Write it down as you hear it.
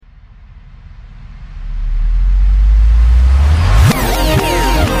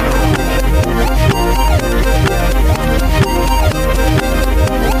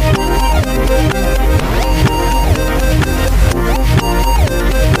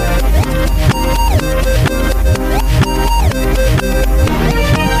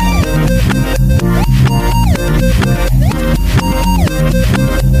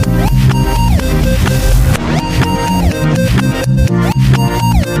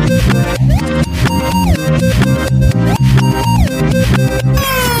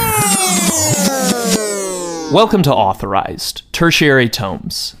Welcome to Authorized, Tertiary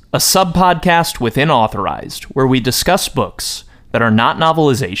Tomes, a sub-podcast within Authorized, where we discuss books that are not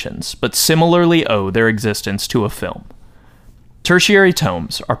novelizations, but similarly owe their existence to a film. Tertiary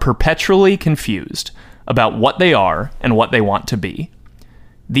Tomes are perpetually confused about what they are and what they want to be.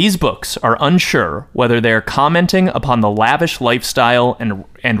 These books are unsure whether they are commenting upon the lavish lifestyle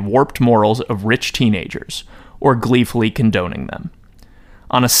and warped morals of rich teenagers, or gleefully condoning them.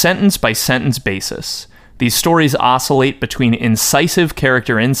 On a sentence-by-sentence basis, these stories oscillate between incisive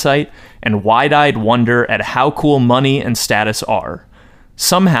character insight and wide-eyed wonder at how cool money and status are,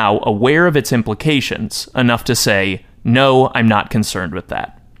 somehow aware of its implications enough to say, no, I'm not concerned with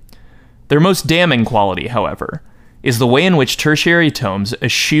that. Their most damning quality, however, is the way in which tertiary tomes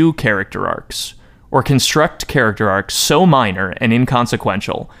eschew character arcs, or construct character arcs so minor and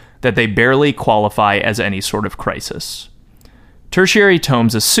inconsequential that they barely qualify as any sort of crisis. Tertiary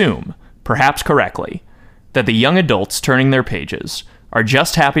tomes assume, perhaps correctly, that the young adults turning their pages are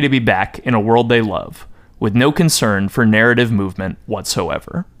just happy to be back in a world they love, with no concern for narrative movement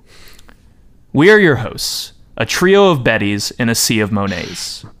whatsoever. We are your hosts, a trio of Bettys in a sea of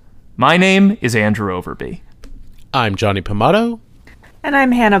Monets. My name is Andrew Overby. I'm Johnny Pomato. And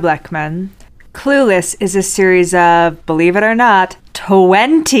I'm Hannah Bleckman. Clueless is a series of, believe it or not,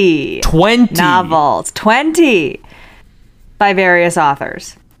 20 novels. 20! By various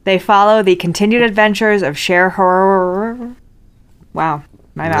authors. They follow the continued adventures of Cher Horowitz. Wow,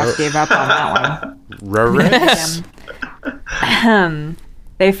 my mouth gave up on that one.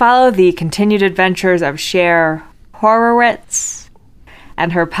 They follow the continued adventures of Cher Horowitz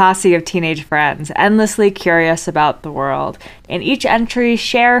and her posse of teenage friends, endlessly curious about the world. In each entry,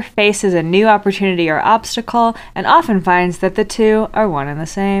 Cher faces a new opportunity or obstacle and often finds that the two are one and the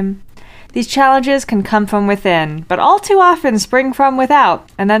same. These challenges can come from within, but all too often spring from without,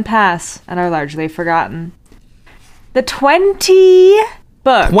 and then pass, and are largely forgotten. The 20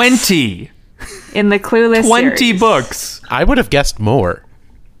 books 20! In the Clueless 20 series. books! I would have guessed more.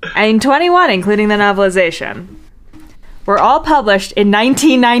 I mean, 21, including the novelization, were all published in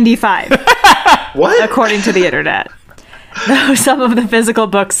 1995. What? According to the internet. Though some of the physical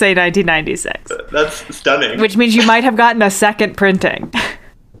books say 1996. That's stunning. Which means you might have gotten a second printing.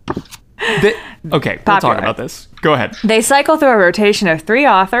 Okay, we'll talk about this. Go ahead. They cycle through a rotation of 3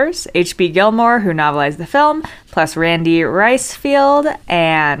 authors, H.B. Gilmore, who novelized the film, plus Randy Ricefield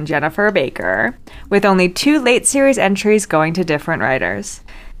and Jennifer Baker, with only 2 late series entries going to different writers.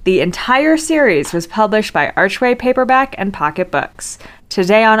 The entire series was published by Archway Paperback and Pocket Books.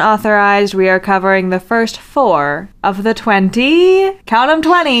 Today on Authorized, we are covering the first 4 of the 20, count 'em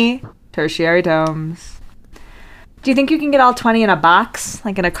 20, tertiary tomes. Do you think you can get all 20 in a box,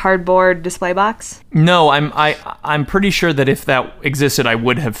 like in a cardboard display box? No, I'm pretty sure that if that existed, I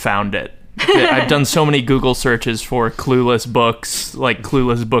would have found it. I've done so many Google searches for Clueless books, like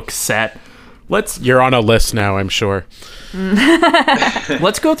Clueless book set. You're on a list now, I'm sure.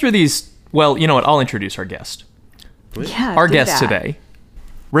 Let's go through these. Well, you know what? I'll introduce our guest. Yeah, Our guest today,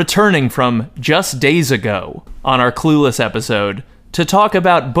 returning from just days ago on our Clueless episode to talk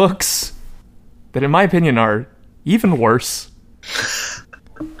about books that, in my opinion, are even worse.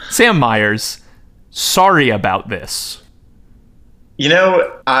 Sam Myers, sorry about this. You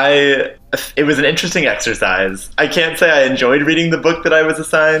know, it was an interesting exercise. I can't say I enjoyed reading the book that I was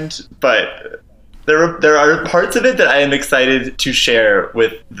assigned, but there are parts of it that I am excited to share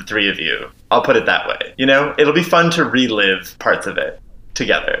with the 3 of you. I'll put it that way. You know, it'll be fun to relive parts of it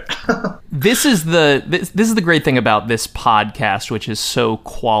together. This is the great thing about this podcast, which is so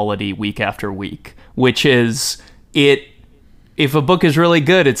quality week after week, which is if a book is really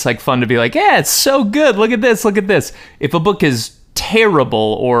good, it's like fun to be like, yeah, it's so good. Look at this. Look at this. If a book is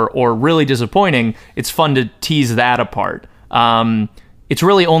terrible or really disappointing, it's fun to tease that apart. It's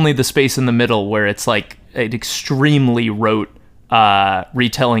really only the space in the middle where it's like an extremely rote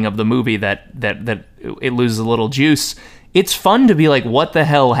retelling of the movie that it loses a little juice. It's fun to be like, what the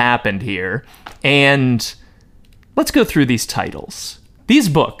hell happened here? And let's go through these titles. These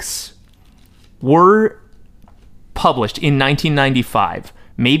books were published in 1995.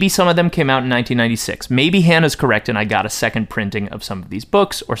 Maybe some of them came out in 1996. Maybe Hannah's correct and I got a second printing of some of these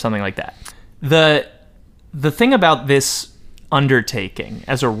books or something like that. The thing about this undertaking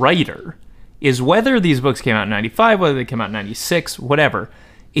as a writer is whether these books came out in 95, whether they came out in 96, whatever,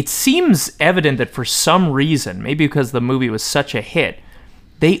 it seems evident that for some reason, maybe because the movie was such a hit,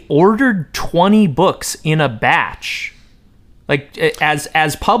 they ordered 20 books in a batch. Like,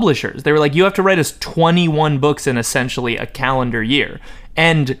 as publishers, they were like, you have to write us 21 books in essentially a calendar year.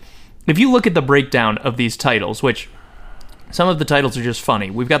 And if you look at the breakdown of these titles, which some of the titles are just funny.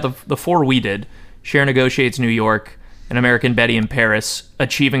 We've got the 4 we did. Cher Negotiates New York, An American Betty in Paris,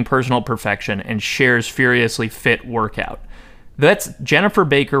 Achieving Personal Perfection, and Cher's Furiously Fit Workout. That's Jennifer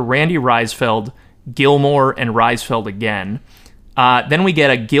Baker, Randy Reisfeld, Gilmore, and Reisfeld again. Then we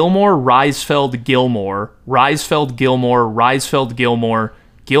get a Gilmore, Reisfeld, Gilmore, Reisfeld, Gilmore, Reisfeld, Gilmore,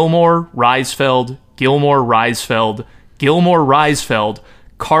 Gilmore, Reisfeld, Gilmore, Reisfeld, Gilmore, Reisfeld,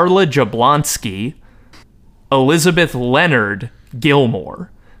 Carla Jablonski, Elizabeth Leonard, Gilmore.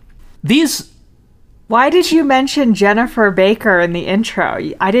 These... Why did you mention Jennifer Baker in the intro?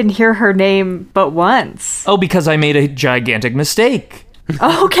 I didn't hear her name but once. Oh, because I made a gigantic mistake.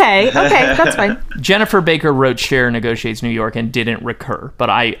 Oh, okay, that's fine. Jennifer Baker wrote Cher Negotiates New York and didn't recur, but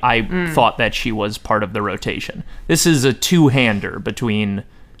I thought that she was part of the rotation. This is a two-hander between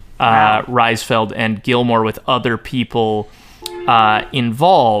Reisfeld and Gilmore with other people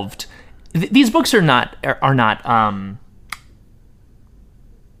involved. These books are not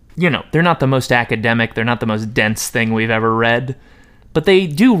they're not the most academic, they're not the most dense thing we've ever read, but they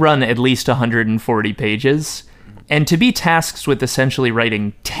do run at least 140 pages. And to be tasked with essentially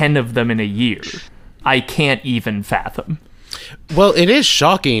writing 10 of them in a year, I can't even fathom. Well, it is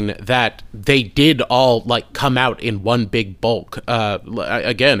shocking that they did all come out in one big bulk.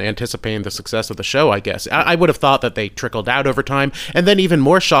 Again, anticipating the success of the show, I guess. I would have thought that they trickled out over time. And then even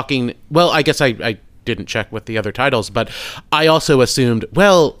more shocking, well, I guess I didn't check with the other titles, but I also assumed,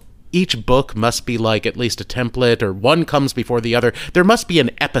 well, each book must be at least a template, or one comes before the other. There must be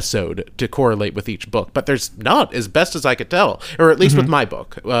an episode to correlate with each book, but there's not, as best as I could tell, or at least with my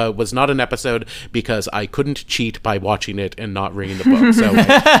book, was not an episode because I couldn't cheat by watching it and not reading the book. So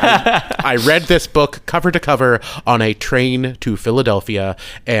I read this book cover to cover on a train to Philadelphia,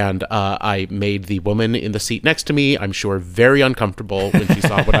 and I made the woman in the seat next to me, I'm sure, very uncomfortable when she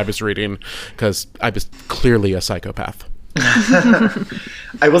saw what I was reading, because I was clearly a psychopath.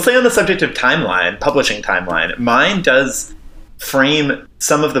 I will say on the subject of publishing timeline, mine does frame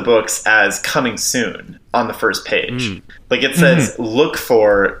some of the books as coming soon on the first page. It says, look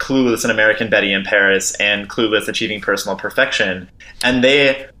for Clueless, An American Betty in Paris, and Clueless, Achieving Personal Perfection. And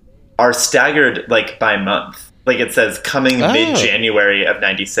they are staggered by month. It says coming mid-January of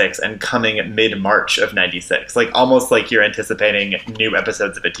 96 and coming mid-March of 96. Almost like you're anticipating new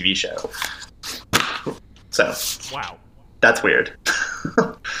episodes of a TV show. So. Wow. That's weird.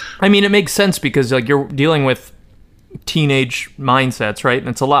 I mean, it makes sense because you're dealing with teenage mindsets, right? And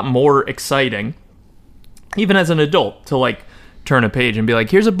it's a lot more exciting, even as an adult, to turn a page and be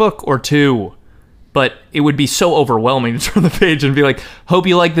here's a book or two. But it would be so overwhelming to turn the page and be hope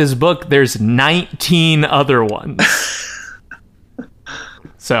you like this book. There's 19 other ones.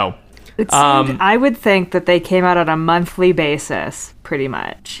 So... I would think that they came out on a monthly basis, pretty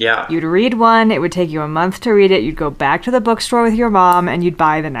much. Yeah. You'd read one, it would take you a month to read it, you'd go back to the bookstore with your mom, and you'd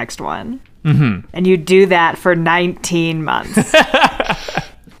buy the next one. Mm-hmm. And you'd do that for 19 months.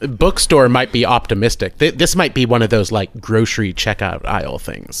 Bookstore might be optimistic. This might be one of those grocery checkout aisle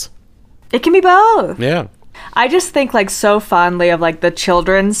things. It can be both. Yeah. I just think so fondly of the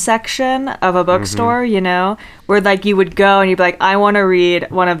children's section of a bookstore, where you would go and you'd be I want to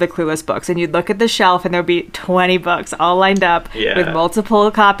read one of the Clueless books, and you'd look at the shelf and there'd be 20 books all lined up with multiple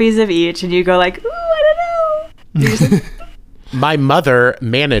copies of each, and you go ooh, I don't know. My mother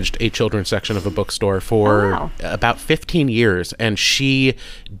managed a children's section of a bookstore for about 15 years, and she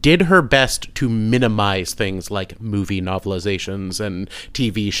did her best to minimize things like movie novelizations and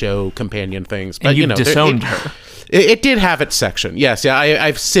TV show companion things. But, and you disowned her. It did have its section, yes. Yeah,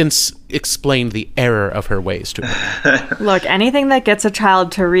 I've since explained the error of her ways to her. Look, anything that gets a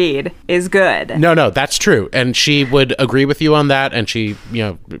child to read is good. No, that's true. And she would agree with you on that. And she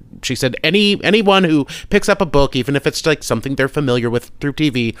said anyone who picks up a book, even if it's something they're familiar with through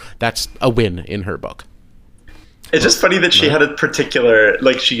TV, that's a win in her book. It's just funny that she had a particular,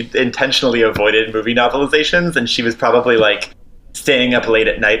 she intentionally avoided movie novelizations, and she was probably staying up late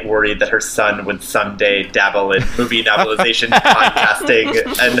at night worried that her son would someday dabble in movie novelization podcasting,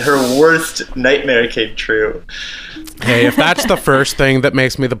 and her worst nightmare came true. Hey, if that's the first thing that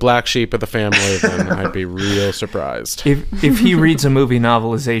makes me the black sheep of the family, then I'd be real surprised. If he reads a movie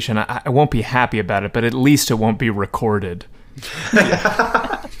novelization, I won't be happy about it, but at least it won't be recorded.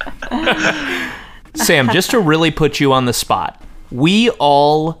 Sam, just to really put you on the spot, we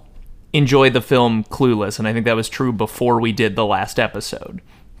all enjoy the film Clueless, and I think that was true before we did the last episode.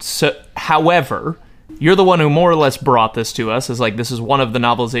 So, however, you're the one who more or less brought this to us as this is one of the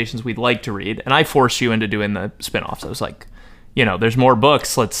novelizations we'd like to read, and I forced you into doing the spinoffs. I was there's more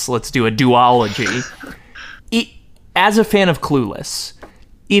books, let's do a duology. As a fan of Clueless,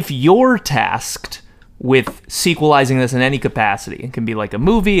 if you're tasked with sequelizing this in any capacity. It can be like a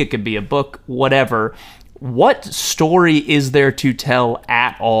movie, it could be a book, whatever. What story is there to tell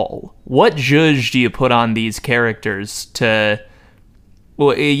at all? What zhuzh do you put on these characters to,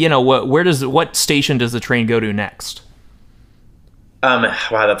 well, you know, what station does the train go to next?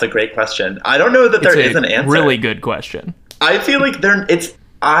 Wow, that's a great question. I don't know that there is an answer. Really good question. I feel like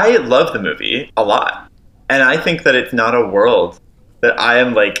I love the movie a lot. And I think that it's not a world that I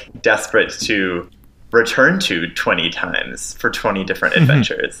am like desperate to return to 20 times for 20 different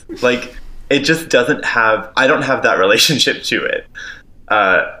adventures. Like, it just doesn't have, I don't have that relationship to it.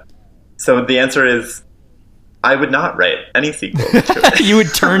 So the answer is, I would not write any sequel to it. You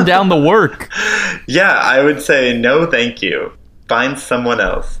would turn down the work. Yeah, I would say, no, thank you. Find someone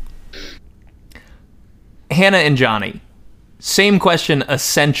else. Hannah and Johnny, same question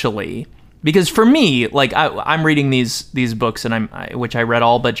essentially. Because for me, like, I'm reading these books, and which I read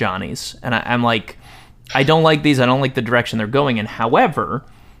all but Johnny's, and I'm like, I don't like these. I don't like the direction they're going in. However,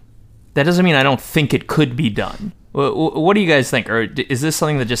 that doesn't mean I don't think it could be done. What do you guys think? Or is this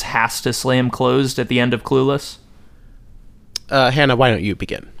something that just has to slam closed at the end of Clueless? Hannah, why don't you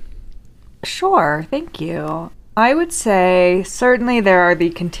begin? Sure, thank you. I would say certainly there are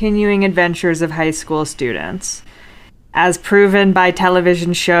the continuing adventures of high school students, as proven by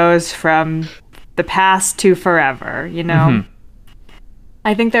television shows from the past to forever, you know? Mm-hmm.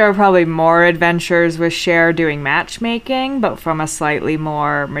 I think there are probably more adventures with Cher doing matchmaking, but from a slightly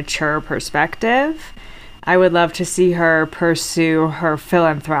more mature perspective. I would love to see her pursue her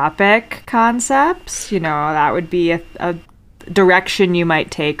philanthropic concepts. You know, that would be a direction you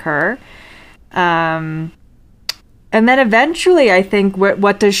might take her. And then eventually, I think,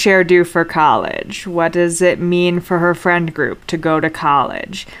 what does Cher do for college? What does it mean for her friend group to go to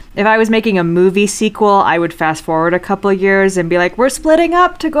college? If I was making a movie sequel, I would fast forward a couple of years and be like, we're splitting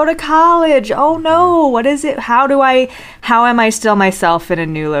up to go to college. Oh no, what is it? How am I still myself in a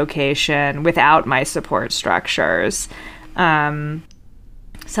new location without my support structures? Something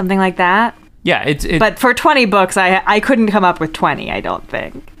like that. Yeah, but for 20 books, I couldn't come up with 20, I don't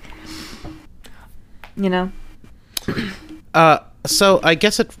think. You know? So I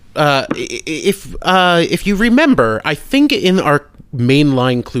guess if you remember, I think in our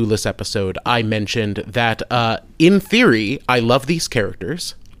mainline Clueless episode, I mentioned that in theory, I love these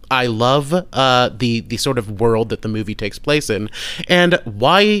characters. I love the sort of world that the movie takes place in, and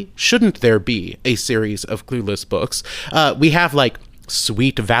why shouldn't there be a series of Clueless books? We have like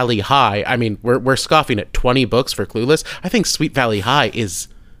Sweet Valley High. I mean, we're scoffing at 20 books for Clueless. I think Sweet Valley High is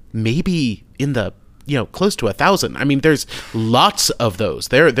maybe in the close to 1,000. I mean, there's lots of those.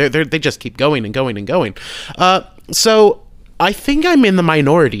 They just keep going and going and going. So I think I'm in the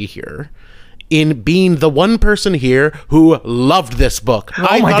minority here in being the one person here who loved this book.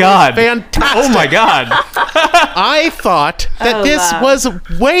 Oh my God. Fantastic. Oh my God. I thought that this was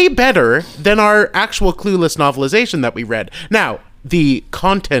way better than our actual Clueless novelization that we read. Now, the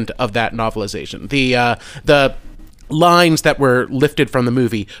content of that novelization, the lines that were lifted from the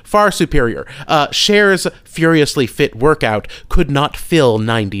movie, far superior. Cher's furiously fit workout could not fill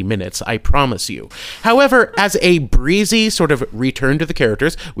 90 minutes, I promise you. However, as a breezy sort of return to the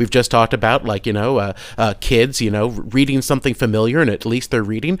characters, we've just talked about, like, kids, reading something familiar, and at least they're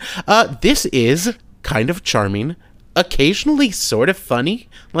reading. This is kind of charming, occasionally sort of funny.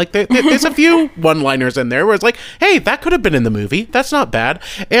 Like, there's a few one-liners in there where it's like, hey, that could have been in the movie. That's not bad.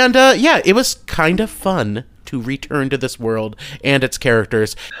 And it was kind of fun to return to this world and its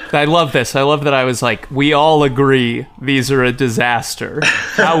characters. I love this. I love that I was like, we all agree these are a disaster.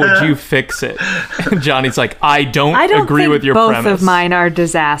 How would you fix it? And Johnny's like, I don't agree with your premise. Both of mine are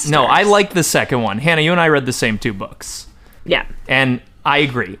disasters. No, I like the second one. Hannah, you and I read the same 2 books. Yeah. And I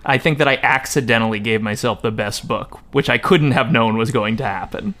agree. I think that I accidentally gave myself the best book, which I couldn't have known was going to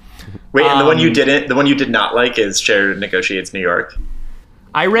happen. Wait, and the one you did not like is Cher Negotiates New York.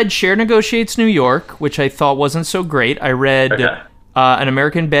 I read Cher Negotiates New York, which I thought wasn't so great. I read An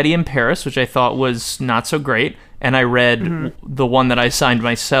American Betty in Paris, which I thought was not so great. And I read the one that I signed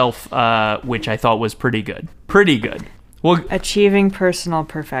myself, which I thought was pretty good. Pretty good. Well, Achieving Personal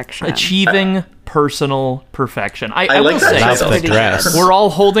Perfection. Achieving Personal Perfection. I like will that say, the dress. We're all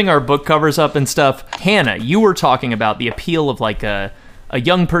holding our book covers up and stuff. Hannah, you were talking about the appeal of like a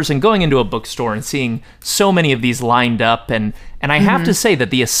young person going into a bookstore and seeing so many of these lined up, and I have to say that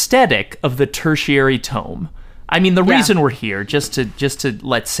the aesthetic of the tertiary tome, I mean, the reason we're here, just to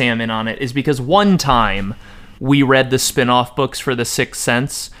let Sam in on it, is because one time we read the spin-off books for The Sixth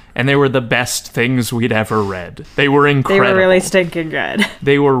Sense, and they were the best things we'd ever read. They were incredible. They were really stinking good.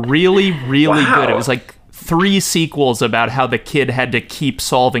 They were really, really good. It was like 3 sequels about how the kid had to keep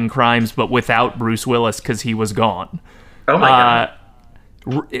solving crimes, but without Bruce Willis because he was gone. Oh my god.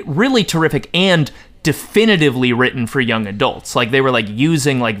 Really terrific and definitively written for young adults. Like, they were like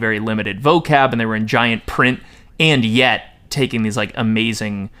using like very limited vocab, and they were in giant print, and yet taking these like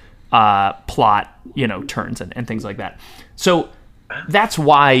amazing plot, turns and things like that. So that's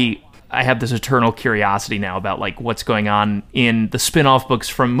why I have this eternal curiosity now about like what's going on in the spin-off books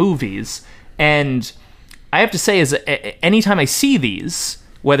from movies. And I have to say, is anytime I see these,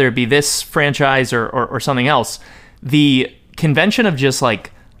 whether it be this franchise or something else, the convention of just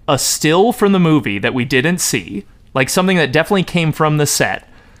like a still from the movie that we didn't see, like something that definitely came from the set,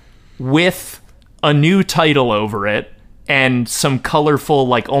 with a new title over it and some colorful,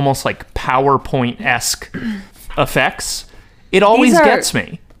 like almost like PowerPoint-esque effects, it always gets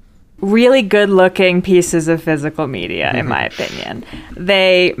me. Really good-looking pieces of physical media, in my opinion.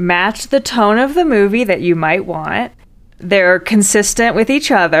 They match the tone of the movie that you might want. They're consistent with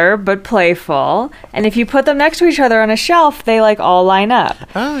each other, but playful. And if you put them next to each other on a shelf, they like all line up.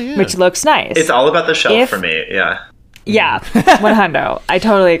 Oh, yeah. Which looks nice. It's all about the shelf for me, yeah. Yeah, 100. I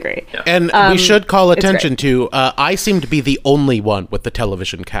totally agree. And we should call attention to, I seem to be the only one with the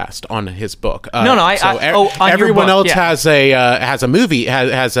television cast on his book. On everyone your book, else has a movie,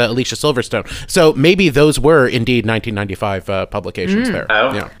 has Alicia Silverstone. So maybe those were indeed 1995 publications there.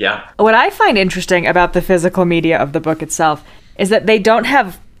 Oh, yeah. What I find interesting about the physical media of the book itself is that they don't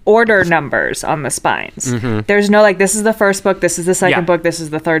have order numbers on the spines. There's no like, this is the first book, this is the second book, this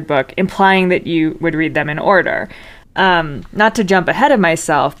is the third book, implying that you would read them in order. Not to jump ahead of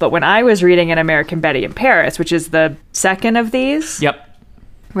myself, but when I was reading An American Betty in Paris, which is the second of these,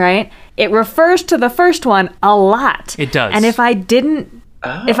 right? It refers to the first one a lot. It does. And if I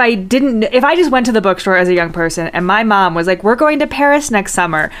just went to the bookstore as a young person and my mom was like, we're going to Paris next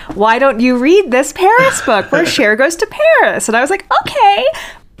summer, why don't you read this Paris book where Cher goes to Paris? And I was like, okay.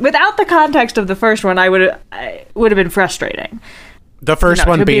 Without the context of the first one, it would have been frustrating. The first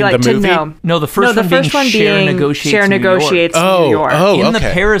one being the movie? No, the first one being Cher Negotiates New York. In the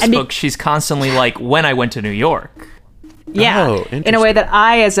Paris book, she's constantly like, when I went to New York. Yeah, in a way that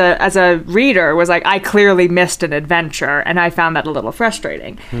I, as a reader, was like, I clearly missed an adventure, and I found that a little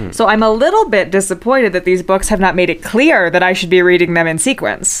frustrating. So I'm a little bit disappointed that these books have not made it clear that I should be reading them in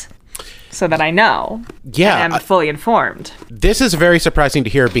sequence, so that I know and am fully informed. This is very surprising to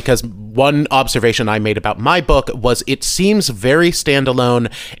hear, because one observation I made about my book was it seems very standalone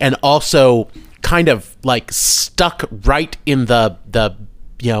and also kind of like stuck right in the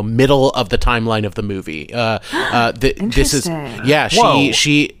middle of the timeline of the movie. This is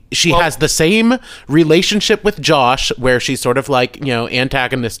she has the same relationship with Josh, where she's sort of like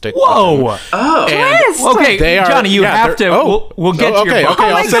antagonistic. Whoa! Twist! Okay, Johnny, you have to. We'll get to your book.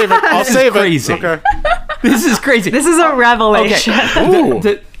 Okay, I'll save it. I'll save it. Crazy. Okay. This is crazy. This is a revelation.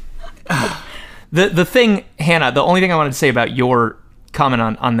 Okay. The thing, Hannah, the only thing I wanted to say about your comment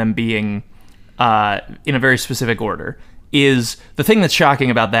on them being in a very specific order is the thing that's shocking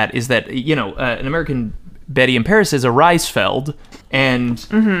about that is that, An American Betty in Paris is a Reisfeld, and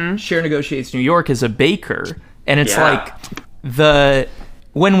Cher Negotiates New York is a Baker. And it's like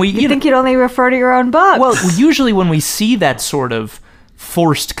when we... You think you'd only refer to your own books. Well, usually when we see that sort of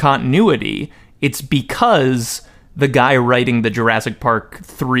forced continuity, it's because the guy writing the Jurassic Park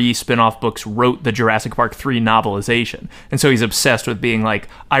 3 spin-off books wrote the Jurassic Park 3 novelization. And so he's obsessed with being like,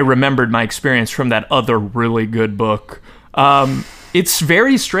 I remembered my experience from that other really good book. It's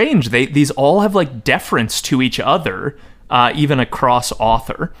very strange. These all have like deference to each other, even across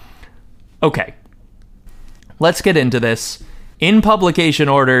author. Okay, let's get into this. In publication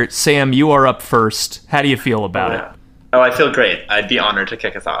order, Sam, you are up first. How do you feel about it? Oh, I feel great. I'd be honored to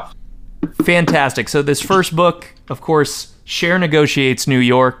kick us off. Fantastic. So this first book, of course, Cher Negotiates New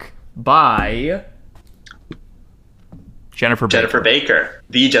York by Jennifer Baker.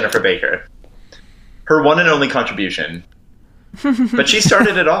 The Jennifer Baker. Her one and only contribution. But she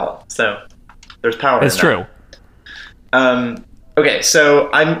started it all, so there's power in that. That's true. Okay,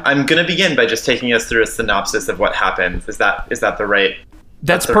 so I'm going to begin by just taking us through a synopsis of what happens. Is that the right...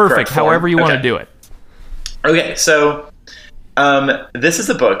 That's perfect, however you want to do it. Okay, so this is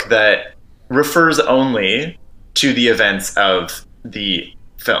a book that refers only to the events of the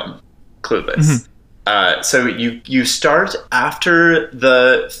film, Clueless. So you start after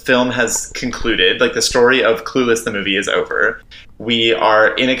the film has concluded, like the story of Clueless, the movie, is over. We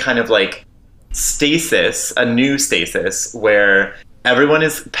are in a kind of like stasis, a new stasis, where everyone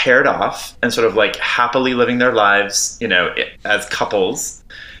is paired off and sort of like happily living their lives, as couples.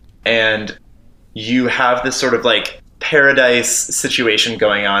 And you have this sort of like paradise situation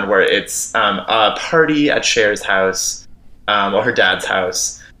going on where it's a party at Cher's house, or her dad's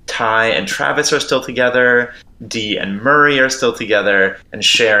house. Ty and Travis are still together. Dee and Murray are still together, and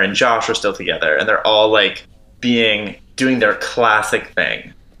Cher and Josh are still together, and they're all like doing their classic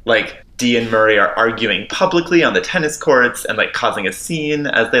thing. Like Dee and Murray are arguing publicly on the tennis courts and like causing a scene,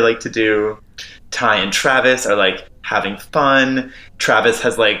 as they like to do. Ty and Travis are like having fun. Travis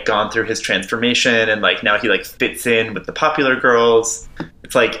has like gone through his transformation, and like now he like fits in with the popular girls.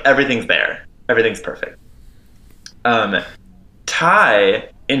 It's like everything's there. Everything's perfect. Ty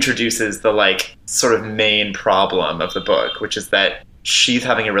introduces the like sort of main problem of the book, which is that she's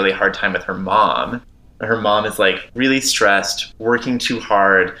having a really hard time with her mom. Her mom is like really stressed, working too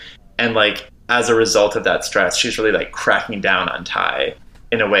hard, and like as a result of that stress, she's really like cracking down on Ty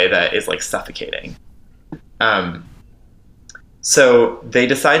in a way that is like suffocating. So they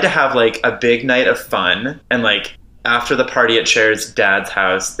decide to have like a big night of fun, and like after the party at Cher's dad's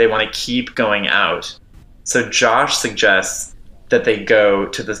house, they want to keep going out. So Josh suggests that they go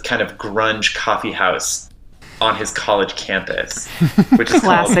to this kind of grunge coffee house on his college campus, which is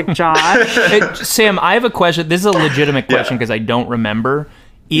Classic Josh. Sam, I have a question. This is a legitimate question because I don't remember.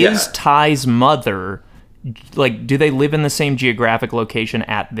 Is Ty's mother, like, do they live in the same geographic location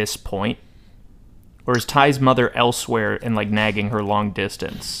at this point? Or is Ty's mother elsewhere and, like, nagging her long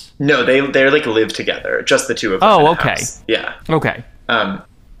distance? No, they're like, live together. Just the two of them. Oh, in a okay. House. Yeah. Okay.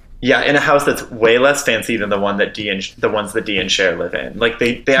 Yeah, in a house that's way less fancy than the ones that Dee and Cher live in. Like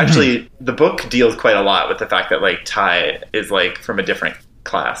they actually, the book deals quite a lot with the fact that like Ty is like from a different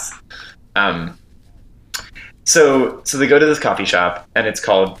class. So they go to this coffee shop, and it's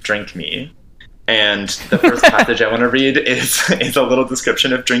called Drink Me. And the first passage I want to read is a little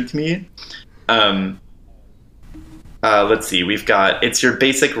description of Drink Me. Let's see, we've got, it's your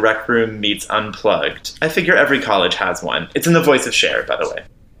basic rec room meets Unplugged. I figure every college has one. It's in the voice of Cher, by the way.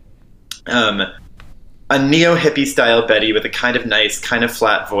 A neo-hippie style Betty with a kind of nice, kind of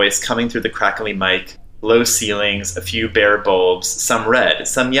flat voice coming through the crackly mic, low ceilings, a few bare bulbs, some red,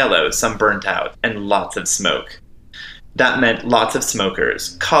 some yellow, some burnt out, and lots of smoke. That meant lots of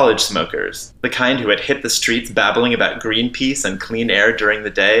smokers, college smokers, the kind who had hit the streets babbling about Greenpeace and clean air during the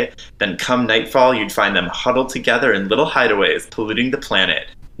day, then come nightfall you'd find them huddled together in little hideaways polluting the planet,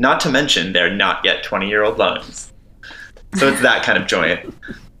 not to mention their not yet 20-year-old lungs. So it's that kind of joint.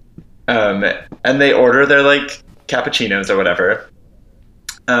 And they order their, like, cappuccinos or whatever.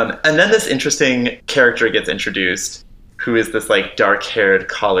 And then this interesting character gets introduced, who is this, like, dark-haired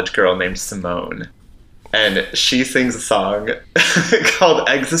college girl named Simone. And she sings a song called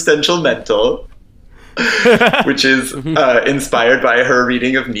Existential Mental, which is inspired by her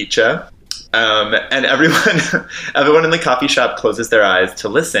reading of Nietzsche. And everyone in the coffee shop closes their eyes to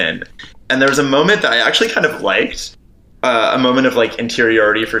listen. And there was a moment that I actually kind of liked. A moment of like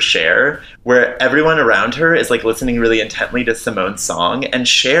interiority for Cher, where everyone around her is like listening really intently to Simone's song, and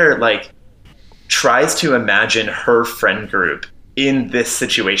Cher like tries to imagine her friend group in this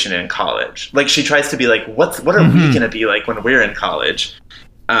situation in college. Like she tries to be like, what are we gonna be like when we're in college?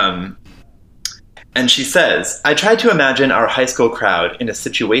 And she says, I tried to imagine our high school crowd in a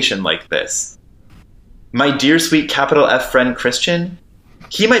situation like this. My dear sweet capital F friend Christian,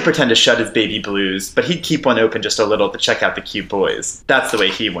 he might pretend to shut his baby blues, but he'd keep one open just a little to check out the cute boys. That's the way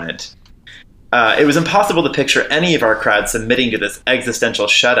he went. It was impossible to picture any of our crowd submitting to this existential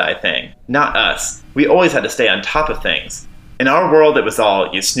shut-eye thing. Not us. We always had to stay on top of things. In our world, it was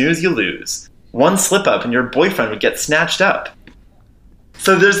all, you snooze, you lose. One slip-up and your boyfriend would get snatched up.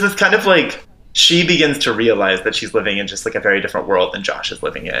 So there's this kind of like, she begins to realize that she's living in just like a very different world than Josh is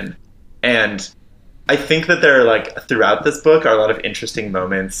living in. And I think that there are, like, throughout this book are a lot of interesting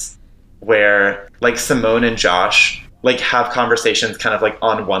moments where, like, Simone and Josh, like, have conversations kind of, like,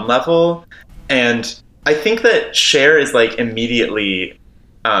 on one level. And I think that Cher is, like, immediately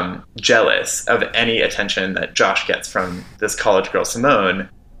jealous of any attention that Josh gets from this college girl, Simone.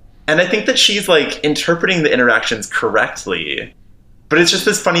 And I think that she's, like, interpreting the interactions correctly. But it's just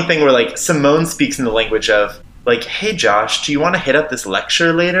this funny thing where, like, Simone speaks in the language of, like, hey, Josh, do you want to hit up this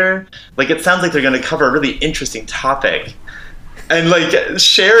lecture later? Like, it sounds like they're going to cover a really interesting topic. And, like,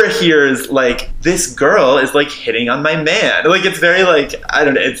 Cher hears, like, this girl is, like, hitting on my man. Like, it's very, like, I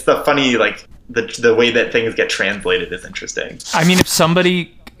don't know, it's the funny, like, the way that things get translated is interesting. I mean, if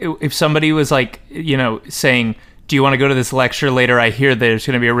somebody was, like, you know, saying, do you want to go to this lecture later? I hear there's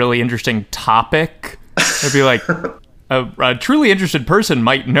going to be a really interesting topic. I'd be like, a truly interested person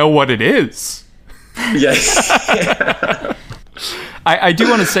might know what it is. Yes. I do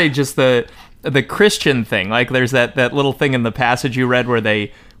want to say just the Christian thing. Like there's that little thing in the passage you read where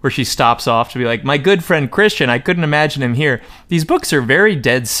where she stops off to be like, my good friend Christian, I couldn't imagine him here. These books are very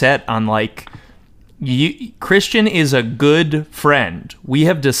dead set on like, Christian is a good friend. We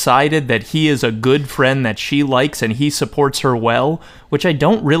have decided that he is a good friend that she likes and he supports her well, which I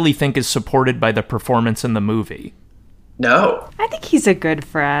don't really think is supported by the performance in the movie. No. I think he's a good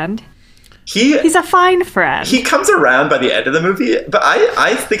friend. He's a fine friend. He comes around by the end of the movie, but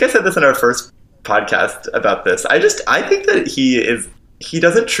I think I said this in our first podcast about this. I think that he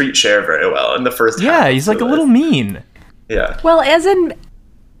doesn't treat Cher very well in the first half. Yeah, he's like a little mean. Yeah. Well, as in,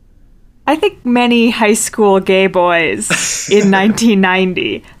 I think many high school gay boys in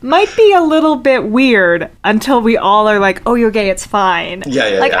 1990 might be a little bit weird until we all are like, oh, you're gay, it's fine.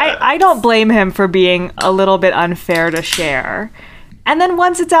 Yeah. I don't blame him for being a little bit unfair to Cher. And then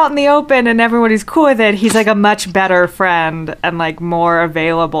once it's out in the open and everybody's cool with it, he's like a much better friend and like more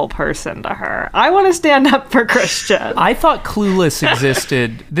available person to her. I want to stand up for Christian. I thought Clueless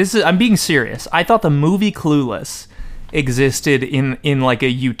existed. I'm being serious. I thought the movie Clueless existed in like a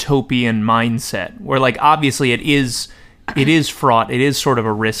utopian mindset where like obviously it is fraught. It is sort of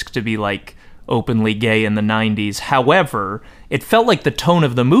a risk to be like openly gay in the 90s. However, it felt like the tone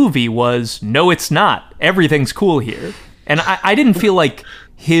of the movie was, no, it's not. Everything's cool here. And I didn't feel like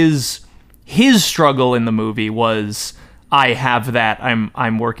his struggle in the movie was, I have that,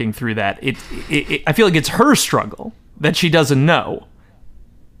 I'm working through that. I feel like it's her struggle that she doesn't know.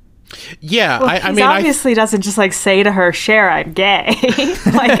 Yeah, well, I mean, obviously doesn't just like say to her, Cher, I'm gay.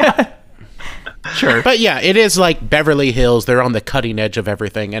 Like, sure. But yeah, it is like Beverly Hills. They're on the cutting edge of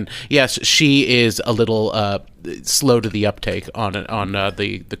everything. And yes, she is a little slow to the uptake on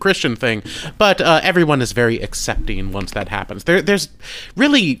the Christian thing. But everyone is very accepting once that happens. There's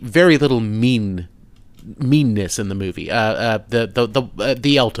really very little meanness in the movie.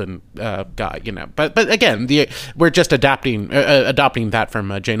 The Elton guy, you know. But again, we're just adopting that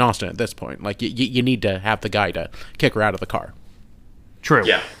from Jane Austen at this point. Like you need to have the guy to kick her out of the car. True.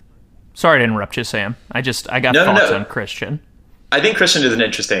 Yeah. Sorry to interrupt you, Sam. I got thoughts on Christian. I think Christian is an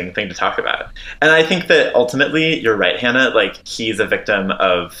interesting thing to talk about. And I think that ultimately, you're right, Hannah, like, he's a victim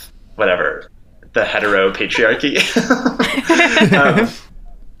of, whatever, the hetero patriarchy.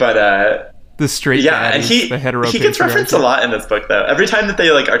 The straight daddies, the hetero he gets patriarchy. referenced a lot in this book, though. Every time that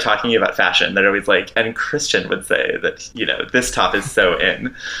they, like, are talking about fashion, they're always like, and Christian would say that, you know, this top is so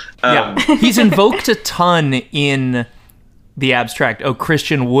in. Yeah. He's invoked a ton in the abstract. Oh,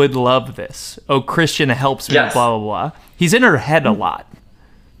 Christian would love this. Oh, Christian helps me, yes. blah, blah, blah. He's in her head a lot.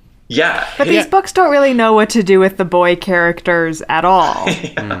 Yeah. But these books don't really know what to do with the boy characters at all.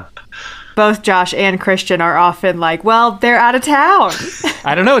 Yeah. Both Josh and Christian are often like, well, they're out of town.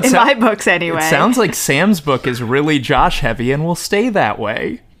 I don't know. In my books, anyway. It sounds like Sam's book is really Josh heavy and will stay that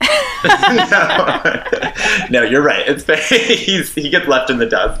way. No, you're right. It's he gets left in the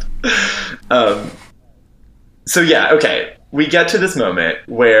dust. So yeah, okay. We get to this moment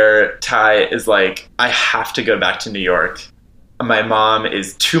where Ty is like, I have to go back to New York. My mom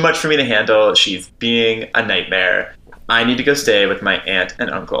is too much for me to handle. She's being a nightmare. I need to go stay with my aunt and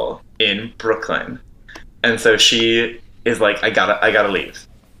uncle in Brooklyn. And so she is like, I gotta leave.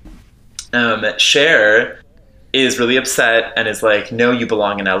 Cher is really upset and is like, no, you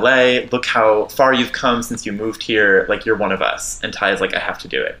belong in LA. Look how far you've come since you moved here. Like, you're one of us. And Ty is like, I have to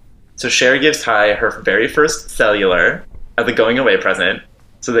do it. So Cher gives Ty her very first cellular as a going away present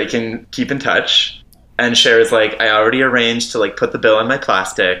so they can keep in touch. And Cher is like, I already arranged to like put the bill on my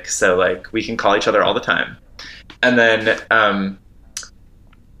plastic so like we can call each other all the time. And then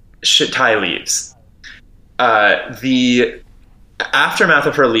Ty leaves. The aftermath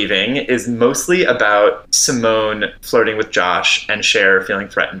of her leaving is mostly about Simone flirting with Josh and Cher feeling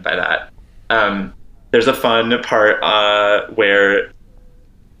threatened by that. There's a fun part where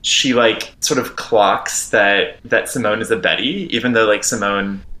she like sort of clocks that Simone is a Betty, even though like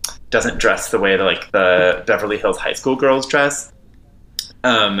Simone doesn't dress the way that like the Beverly Hills high school girls dress.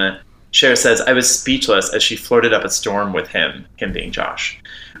 Cher says, I was speechless as she flirted up a storm with him being Josh.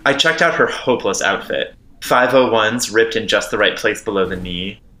 I checked out her hopeless outfit. 501s ripped in just the right place below the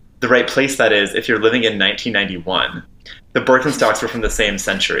knee. The right place, that is, if you're living in 1991. The Birkenstocks were from the same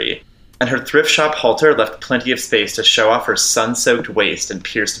century. And her thrift shop halter left plenty of space to show off her sun-soaked waist and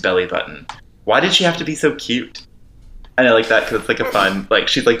pierced belly button. Why did she have to be so cute? And I like that because it's like a fun, like,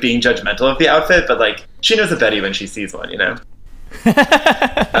 she's like being judgmental of the outfit, but like, she knows a Betty when she sees one, you know?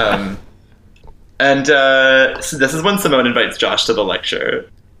 So this is when Simone invites Josh to the lecture.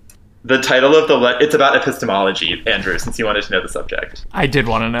 The title of the it's about epistemology, Andrew, since you wanted to know the subject. I did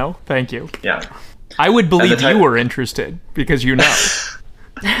want to know. Thank you. Yeah. I would believe you were interested because you know.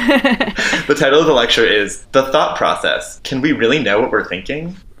 The title of the lecture is The Thought Process. Can we really know what we're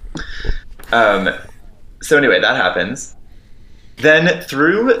thinking? So anyway, that happens. Then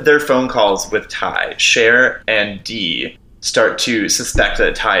through their phone calls with Ty, Cher and Dee start to suspect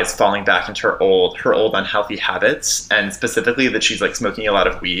that Ty is falling back into her old unhealthy habits, and specifically that she's like smoking a lot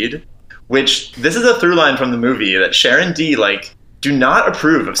of weed, which this is a through line from the movie that Cher and Dee like do not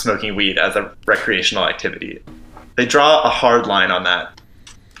approve of smoking weed as a recreational activity. They draw a hard line on that.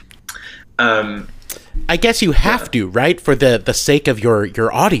 I guess you have to, right? For the sake of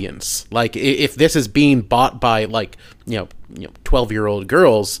your audience. Like, if this is being bought by, like, 12-year-old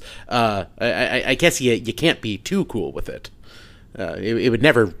girls, I guess you can't be too cool with it. It would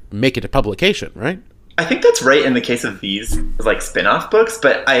never make it a publication, right? I think that's right in the case of these, like, spin-off books,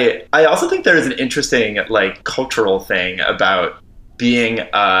 but I also think there is an interesting, like, cultural thing about being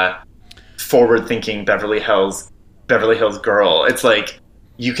a forward-thinking Beverly Hills girl. It's like,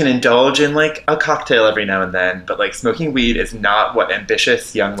 you can indulge in like a cocktail every now and then, but like smoking weed is not what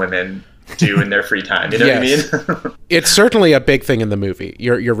ambitious young women do in their free time. You know what I mean? It's certainly a big thing in the movie.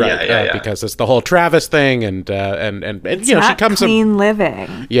 You're right, Yeah. because it's the whole Travis thing, and It's you know, not she comes clean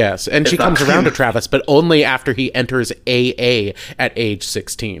living. Yes, and she comes around to Travis, but only after he enters AA at age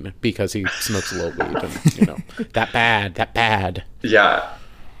 16 because he smokes a little weed, and that bad. Yeah.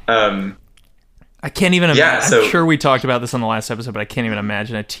 I can't even imagine. so- I'm sure we talked about this on the last episode, but I can't even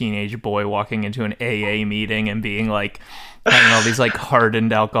imagine a teenage boy walking into an AA meeting and being like, having all these like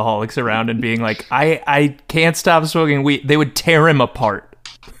hardened alcoholics around and being like, I can't stop smoking weed. They would tear him apart.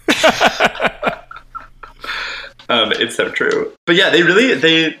 It's so true. But yeah, they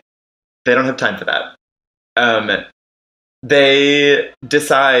don't have time for that.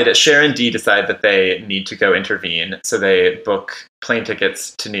 Cher and Dee decide that they need to go intervene, so they book plane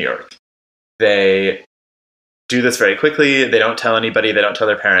tickets to New York. They do this very quickly. They don't tell anybody. They don't tell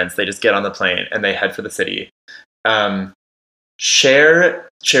their parents. They just get on the plane and they head for the city.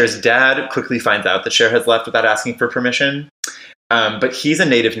 Cher's dad quickly finds out that Cher has left without asking for permission. But he's a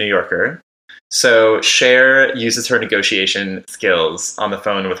native New Yorker. So Cher uses her negotiation skills on the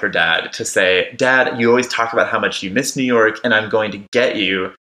phone with her dad to say, "Dad, you always talk about how much you miss New York, and I'm going to get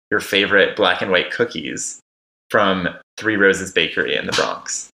you your favorite black and white cookies from Three Roses Bakery in the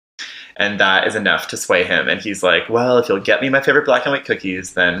Bronx." And that is enough to sway him. And he's like, "Well, if you'll get me my favorite black and white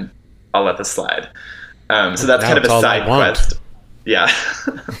cookies, then I'll let this slide." So that's kind of a side quest. Yeah.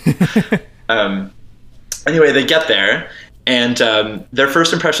 Anyway, they get there, and their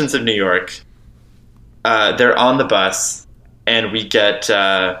first impressions of New York, they're on the bus, and we get,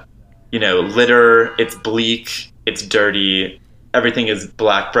 litter. It's bleak. It's dirty. Everything is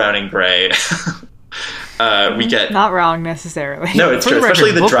black, brown, and gray. We get Not wrong necessarily. no, it's For true, the record,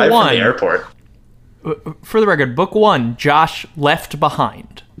 especially the book drive one- from the airport. For the record, book 1, Josh left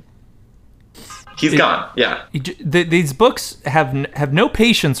behind. He's gone. Yeah. These books have no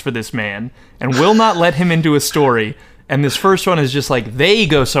patience for this man and will not let him into a story. And this first one is just like, they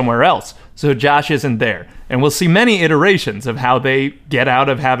go somewhere else, so Josh isn't there. And we'll see many iterations of how they get out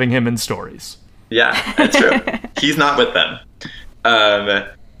of having him in stories. Yeah, that's true. He's not with them.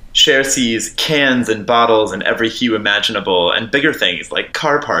 Cher sees cans and bottles in every hue imaginable, and bigger things like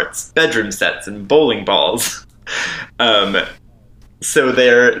car parts, bedroom sets, and bowling balls.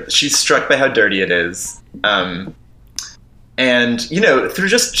 So she's struck by how dirty it is. And through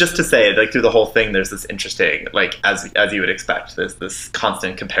just to say, like, through the whole thing, there's this interesting, like, as you would expect, there's this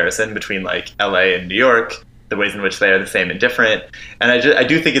constant comparison between like LA and New York, the ways in which they are the same and different. And I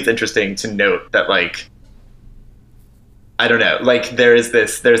do think it's interesting to note that, like, I don't know, like, there's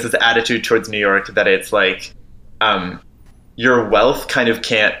this attitude towards New York that it's like, your wealth kind of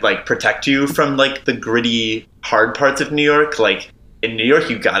can't like protect you from like the gritty, hard parts of New York. Like, in New York,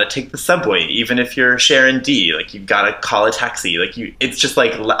 you gotta take the subway, even if you're Cher and Dee. Like, you gotta call a taxi. Like, it's just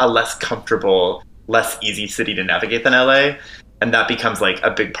like a less comfortable, less easy city to navigate than LA, and that becomes like a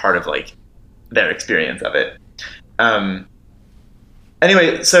big part of like their experience of it.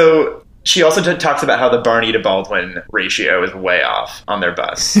 Anyway, so she also talks about how the Barney to Baldwin ratio is way off on their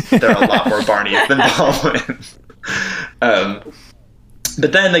bus. There are a lot more Barneys than Baldwins.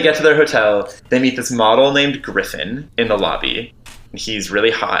 But then they get to their hotel. They meet this model named Griffin in the lobby. He's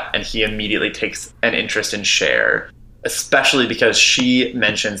really hot, and he immediately takes an interest in Cher, especially because she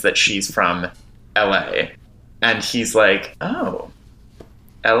mentions that she's from LA. And he's like, "Oh,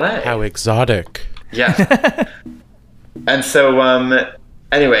 LA. How exotic." Yeah. And so,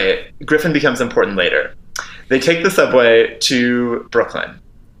 anyway, Griffin becomes important later. They take the subway to Brooklyn.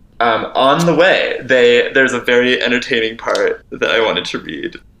 On the way, there's a very entertaining part that I wanted to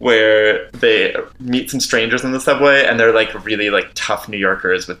read, where they meet some strangers on the subway, and they're like really like tough New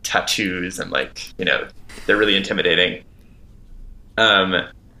Yorkers with tattoos, and like, they're really intimidating.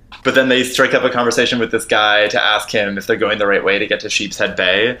 But then they strike up a conversation with this guy to ask him if they're going the right way to get to Sheepshead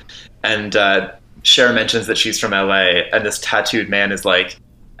Bay. And Cher mentions that she's from LA, and this tattooed man is like,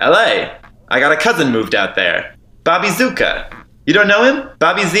 LA, I got a cousin moved out there. Bobby Zuka. You don't know him?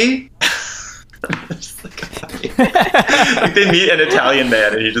 Bobby Z? Just like they meet an Italian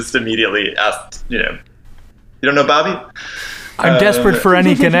man, and he just immediately asks, you don't know Bobby? I'm desperate for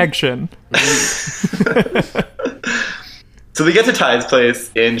any connection. So we get to Ty's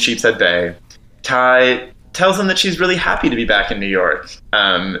place in Sheepshead Bay. Ty tells him that she's really happy to be back in New York,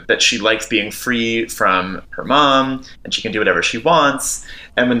 that she likes being free from her mom, and she can do whatever she wants.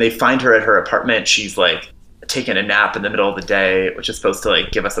 And when they find her at her apartment, she's like taking a nap in the middle of the day, which is supposed to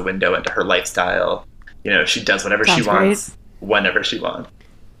like give us a window into her lifestyle. She does whatever she wants, whenever she wants.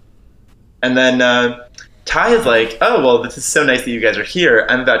 And then Ty is like, oh, well, this is so nice that you guys are here.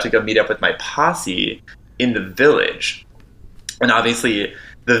 I'm about to go meet up with my posse in the Village. And obviously,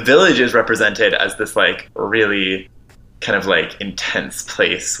 the Village is represented as this like really kind of like intense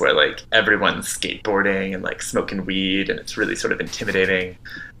place where like everyone's skateboarding and like smoking weed, and it's really sort of intimidating.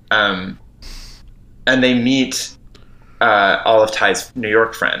 And they meet all of Ty's New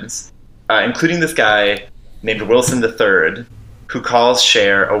York friends, including this guy named Wilson III, who calls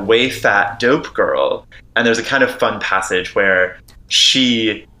Cher a way fat dope girl. And there's a kind of fun passage where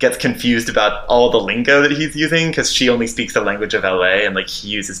she gets confused about all the lingo that he's using because she only speaks the language of LA, and like he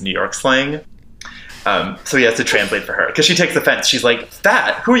uses New York slang. So he has to translate for her because she takes offense. She's like,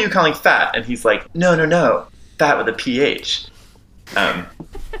 fat? Who are you calling fat? And he's like, no, fat with a PH.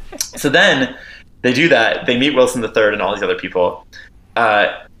 So then they do that. They meet Wilson III and all these other people.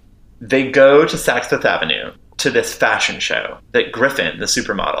 They go to Saks Fifth Avenue to this fashion show that Griffin, the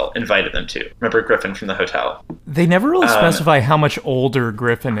supermodel, invited them to. Remember Griffin from the hotel? They never really specify how much older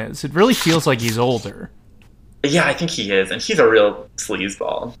Griffin is. It really feels like he's older. Yeah, I think he is. And he's a real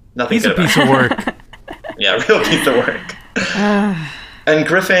sleazeball. He's a piece of work. Yeah, real piece of work. And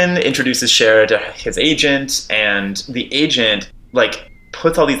Griffin introduces Cher to his agent, and the agent, like,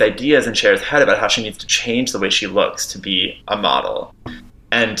 puts all these ideas in Cher's head about how she needs to change the way she looks to be a model.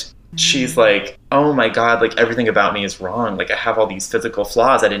 And she's like, oh my God, like everything about me is wrong. Like I have all these physical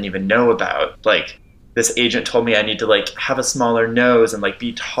flaws I didn't even know about. Like this agent told me I need to like have a smaller nose and like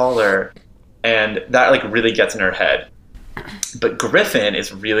be taller. And that like really gets in her head. But Griffin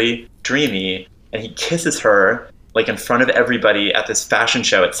is really dreamy, and he kisses her like in front of everybody at this fashion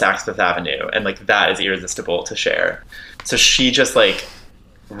show at Saks Fifth Avenue. And like that is irresistible to Cher. So she just like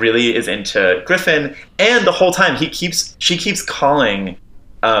really is into Griffin. And the whole time she keeps calling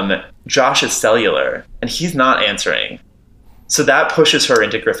Josh's cellular, and he's not answering. So that pushes her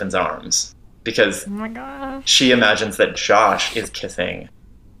into Griffin's arms because oh my God, she imagines that Josh is kissing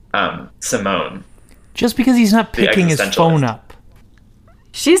Simone. Just because he's not picking his phone up.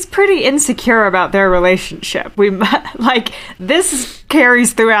 She's pretty insecure about their relationship. This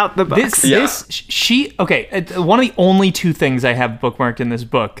carries throughout the books. One of the only two things I have bookmarked in this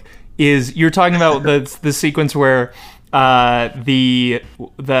book is you're talking about the sequence where that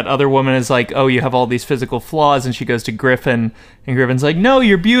other woman is like, oh, you have all these physical flaws, and she goes to Griffin, and Griffin's like, no,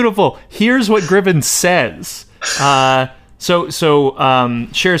 you're beautiful. Here's what Griffin says. So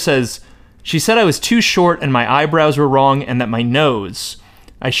Cher says, she said I was too short and my eyebrows were wrong, and that my nose.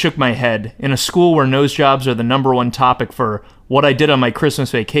 I shook my head. In a school where nose jobs are the number one topic for what I did on my Christmas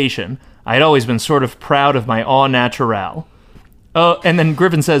vacation, I had always been sort of proud of my au naturel. And then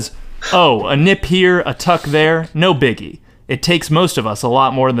Griffin says, oh, a nip here, a tuck there, no biggie. It takes most of us a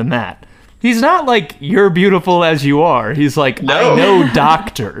lot more than that. He's not like, you're beautiful as you are. He's like, no. I know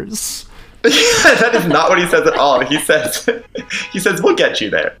doctors. That is not what he says at all. He says, we'll get you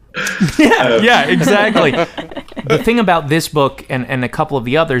there. Yeah, exactly. The thing about this book and a couple of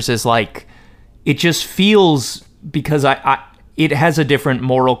the others is like, it just feels, because it has a different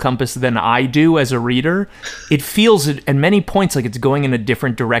moral compass than I do as a reader. It feels at many points like it's going in a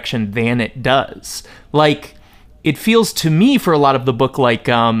different direction than it does. Like, it feels to me for a lot of the book like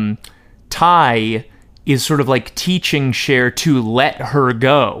Ty is sort of like teaching Cher to let her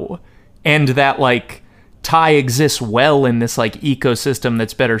go. And that like Ty exists well in this like ecosystem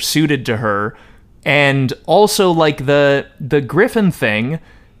that's better suited to her. And also like the Griffin thing,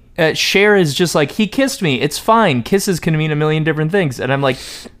 Cher is just like, he kissed me, it's fine, kisses can mean a million different things. And I'm like,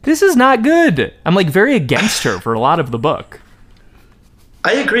 this is not good. I'm like very against her for a lot of the book.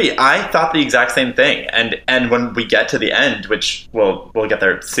 I agree. I thought the exact same thing. And when we get to the end, which we'll get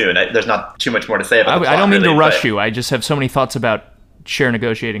there soon, there's not too much more to say about the plot, I don't mean really, to rush you. I just have so many thoughts about Cher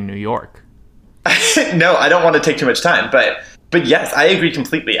negotiating New York. No, I don't want to take too much time, but But yes, I agree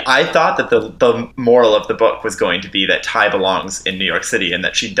completely. I thought that the moral of the book was going to be that Tai belongs in New York City and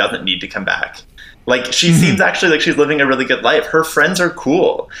that she doesn't need to come back. Like, she seems actually like she's living a really good life. Her friends are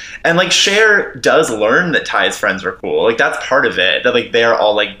cool. And, like, Cher does learn that Tai's friends are cool. Like, that's part of it. That, like, they're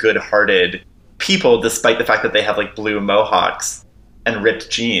all, like, good-hearted people, despite the fact that they have, like, blue mohawks and ripped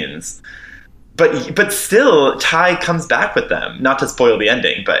jeans. But still, Tai comes back with them. Not to spoil the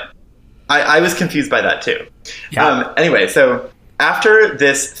ending, but I was confused by that, too. Yeah. Anyway, so after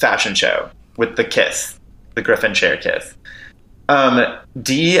this fashion show with the kiss, the Griffin Cher kiss,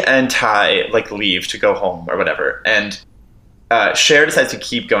 Dee and Tai, like, leave to go home or whatever, and Cher decides to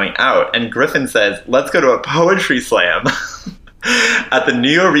keep going out, and Griffin says, let's go to a poetry slam at the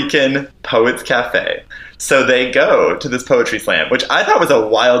Nuyorican Poets Cafe. So they go to this poetry slam, which I thought was a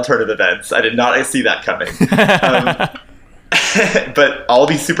wild turn of events. I did not see that coming. But all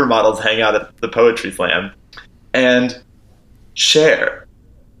these supermodels hang out at the poetry slam, and Cher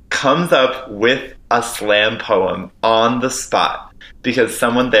comes up with a slam poem on the spot because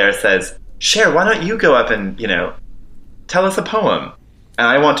someone there says, Cher, why don't you go up and, tell us a poem? And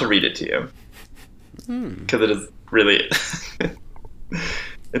I want to read it to you. Because it is really,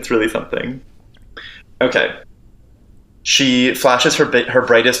 it's really something. Okay. She flashes her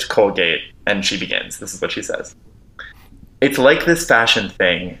brightest Colgate and she begins. This is what she says. It's like this fashion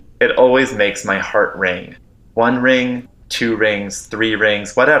thing. It always makes my heart ring. 1 ring, 2 rings, 3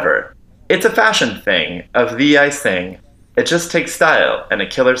 rings, whatever. It's a fashion thing. Of thee I sing. It just takes style and a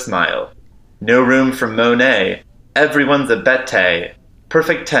killer smile. No room for Monet. Everyone's a bete.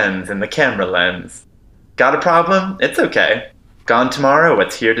 Perfect 10s in the camera lens. Got a problem? It's okay. Gone tomorrow,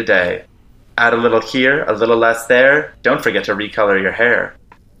 what's here today? Add a little here, a little less there. Don't forget to recolor your hair.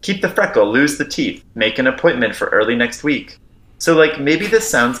 Keep the freckle, lose the teeth. Make an appointment for early next week. So, like, maybe this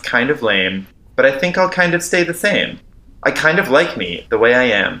sounds kind of lame, but I think I'll kind of stay the same. I kind of like me, the way I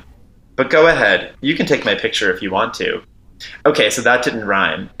am. But go ahead, you can take my picture if you want to. Okay, so that didn't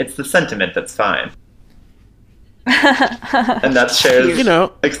rhyme. It's the sentiment that's fine. And that's Cher's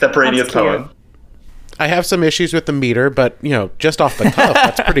extemporaneous poem. I have some issues with the meter, but, just off the cuff,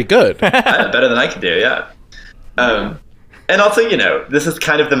 that's pretty good. Better than I can do, yeah. And also, this is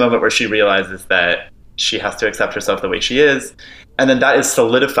kind of the moment where she realizes that she has to accept herself the way she is. And then that is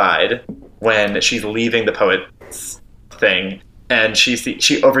solidified when she's leaving the poet's thing. And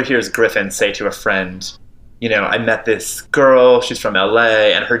she overhears Griffin say to a friend, I met this girl, she's from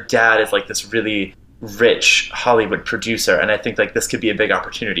LA, and her dad is like this really rich Hollywood producer. And I think like this could be a big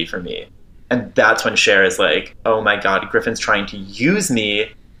opportunity for me. And that's when Cher is like, oh my God, Griffin's trying to use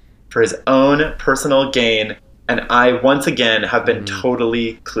me for his own personal gain. And I, once again, have been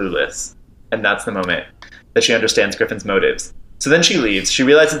totally clueless. And that's the moment that she understands Griffin's motives. So then she leaves. She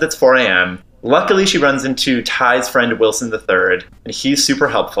realizes it's 4 a.m. Luckily, she runs into Ty's friend Wilson III, and he's super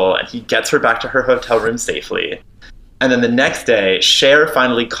helpful, and he gets her back to her hotel room safely. And then the next day, Josh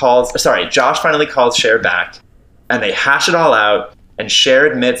finally calls Cher back, and they hash it all out, and Cher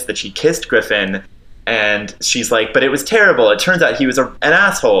admits that she kissed Griffin, and she's like, but it was terrible. It turns out he was an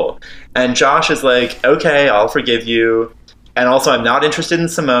asshole. And Josh is like, okay, I'll forgive you. And also, I'm not interested in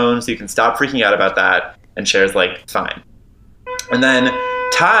Simone, so you can stop freaking out about that. And Cher's like, fine. And then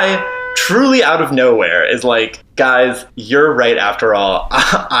Ty, truly out of nowhere, is like, guys, you're right after all.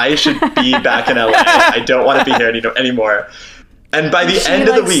 I should be back in LA. I don't want to be here anymore. And by the end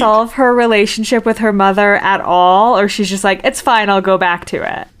of the week... solve her relationship with her mother at all? Or she's just like, it's fine, I'll go back to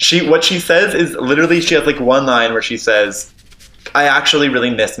it? What she says is literally, she has like one line where she says, I actually really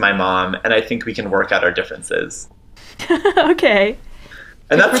miss my mom, and I think we can work out our differences. Okay.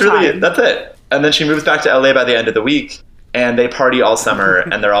 And that's it. And then she moves back to LA by the end of the week, and they party all summer,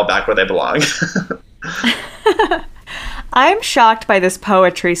 and they're all back where they belong. I'm shocked by this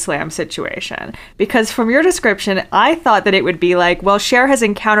poetry slam situation, because from your description, I thought that it would be like, well, Cher has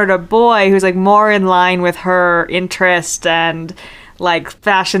encountered a boy who's like more in line with her interest and like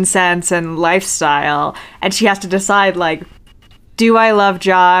fashion sense and lifestyle, and she has to decide like, do I love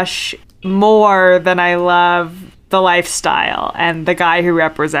Josh more than I love the lifestyle and the guy who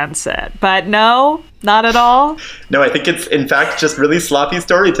represents it? But no, not at all. No, I think it's in fact just really sloppy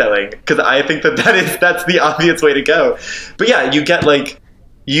storytelling, because I think that's the obvious way to go. But yeah, you get like,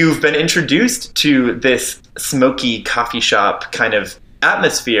 you've been introduced to this smoky coffee shop kind of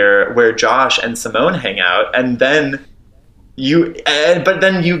atmosphere where Josh and Simone hang out, and then you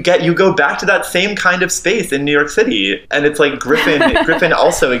go back to that same kind of space in New York City, and it's like Griffin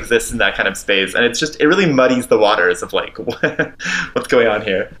also exists in that kind of space, and it really muddies the waters of like what's going on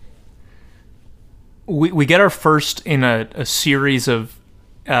here. We get our first in a series of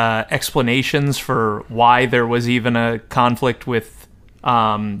explanations for why there was even a conflict with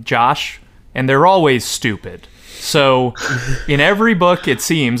Josh, and they're always stupid. So in every book, it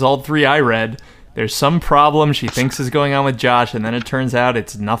seems, all 3 I read, there's some problem she thinks is going on with Josh, and then it turns out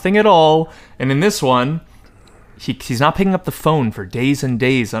it's nothing at all. And in this one, he's not picking up the phone for days and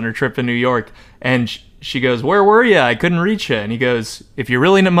days on her trip to New York. And she goes, "Where were you? I couldn't reach you." And he goes, "If you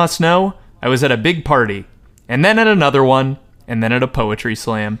really must know, I was at a big party, and then at another one, and then at a poetry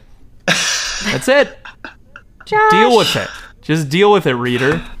slam." That's it. Josh. Deal with it. Just deal with it,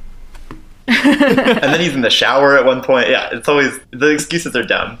 reader. And then he's in the shower at one point. Yeah, it's always, the excuses are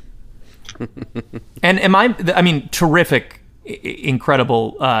dumb. And terrific,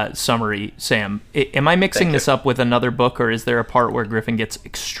 incredible summary, Sam. Am I mixing this up with another book, or is there a part where Griffin gets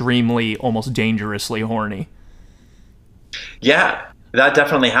extremely, almost dangerously horny? Yeah, that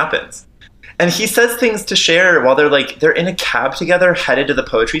definitely happens. And he says things to Cher while they're in a cab together headed to the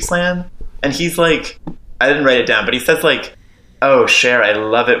poetry slam. And he's like, I didn't write it down, but he says like, "Oh, Cher, I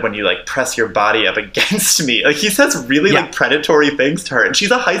love it when you like press your body up against me." Like, he says really like predatory things to her, and she's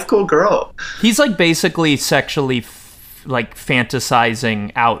a high school girl. He's like basically sexually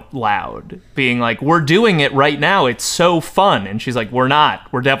fantasizing out loud, being like, "We're doing it right now. It's so fun." And she's like, "We're not.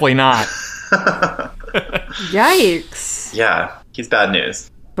 We're definitely not." Yikes. Yeah, he's bad news.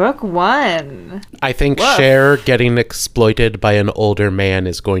 Book 1. I think Cher getting exploited by an older man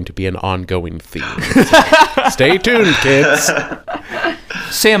is going to be an ongoing theme. So stay tuned, kids.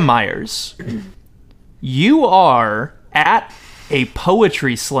 Sam Myers, you are at a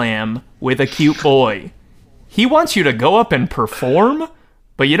poetry slam with a cute boy. He wants you to go up and perform,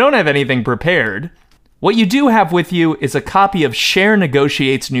 but you don't have anything prepared. What you do have with you is a copy of Cher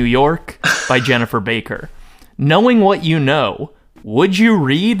Negotiates New York by Jennifer Baker. Knowing what you know, would you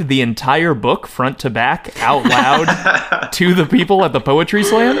read the entire book front to back out loud to the people at the poetry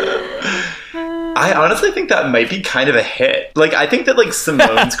slam? I honestly think that might be kind of a hit. Like, I think that like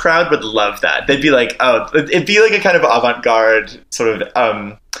Simone's crowd would love that. They'd be like, oh, it'd be like a kind of avant-garde sort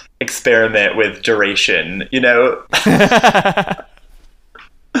of experiment with duration, you know?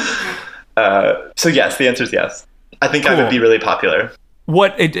 So yes, the answer is yes. I think I would be really popular.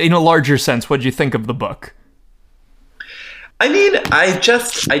 What, in a larger sense, what did you think of the book? I mean, I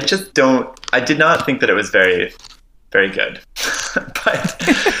did not think that it was very, very good.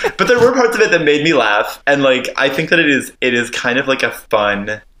 but there were parts of it that made me laugh. And like, I think that it is kind of like a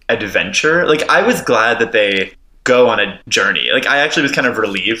fun adventure. Like, I was glad that they go on a journey. Like, I actually was kind of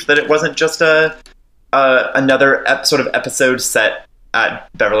relieved that it wasn't just another sort of episode set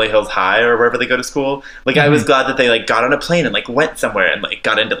at Beverly Hills High or wherever they go to school. Like, I was glad that they like got on a plane and like went somewhere and like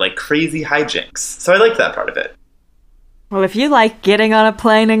got into like crazy hijinks. So I liked that part of it. Well, if you like getting on a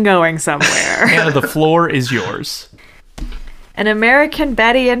plane and going somewhere. Anna, the floor is yours. An American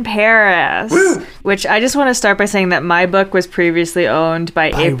Betty in Paris. Woo! Which I just want to start by saying that my book was previously owned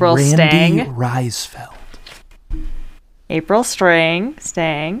by April Randy Stang. Reisfeld. April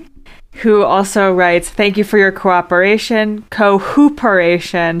Stang, who also writes, "Thank you for your cooperation,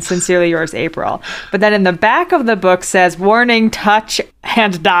 co-hooperation, sincerely yours, April." But then in the back of the book says, "Warning, touch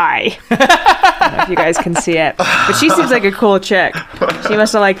and die." I don't know if you guys can see it, but she seems like a cool chick. She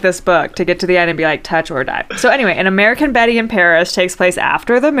must have liked this book to get to the end and be like, touch or die. So anyway, An American Betty in Paris takes place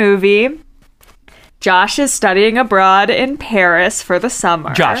after the movie. Josh is studying abroad in Paris for the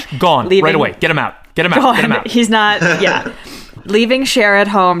summer. Josh, gone right away. Get him out. Get him out. Get him out. He's not, leaving Cher at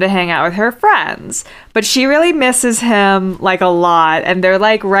home to hang out with her friends. But she really misses him, like, a lot. And they're,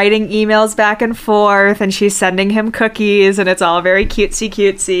 like, writing emails back and forth, and she's sending him cookies, and it's all very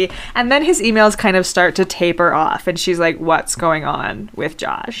cutesy. And then his emails kind of start to taper off, and she's like, what's going on with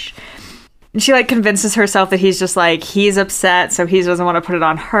Josh? And she, like, convinces herself that he's just, like, he's upset, so he doesn't want to put it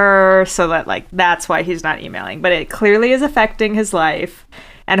on her, so that, like, that's why he's not emailing. But it clearly is affecting his life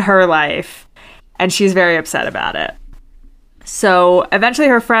and her life, and she's very upset about it. So eventually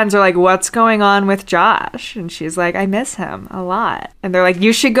her friends are like, what's going on with Josh? And she's like, I miss him a lot. And they're like,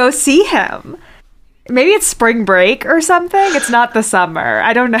 you should go see him. Maybe it's spring break or something. It's not the summer.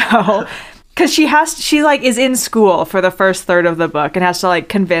 I don't know. Because she is in school for the first third of the book and has to like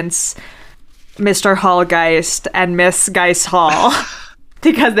convince Mr. Hallgeist and Miss Geist Hall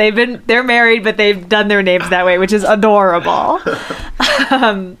because they're married, but they've done their names that way, which is adorable.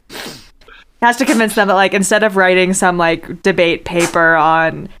 Has to convince them that, like, instead of writing some, like, debate paper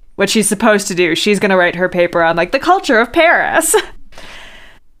on what she's supposed to do, she's going to write her paper on, like, the culture of Paris.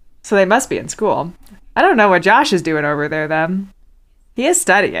 So they must be in school. I don't know what Josh is doing over there, then. He is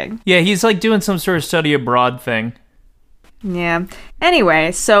studying. Yeah, he's, like, doing some sort of study abroad thing. Yeah.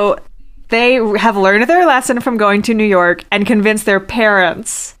 Anyway, so they have learned their lesson from going to New York and convinced their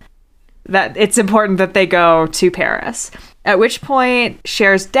parents that it's important that they go to Paris. At which point,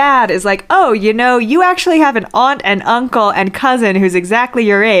 Cher's dad is like, oh, you actually have an aunt and uncle and cousin who's exactly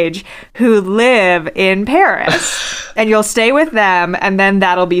your age who live in Paris. And you'll stay with them, and then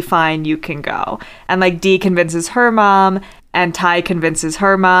that'll be fine. You can go. And, like, Dee convinces her mom, and Tai convinces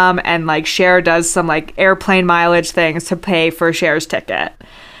her mom, and, like, Cher does some, like, airplane mileage things to pay for Cher's ticket.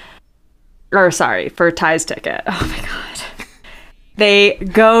 Or, sorry, for Tai's ticket. Oh, my God. They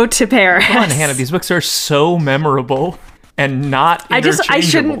go to Paris. Come on, Hannah, these books are so memorable. And not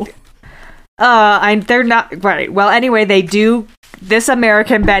interchangeable. They're not right. Well, anyway, they do. This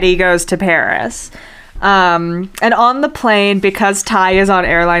American Betty goes to Paris, and on the plane, because Tai is on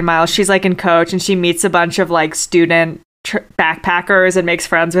airline miles, she's like in coach, and she meets a bunch of like student backpackers and makes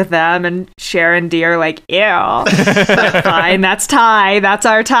friends with them. And Cher and Dee are like, ew, but fine, that's Tai, that's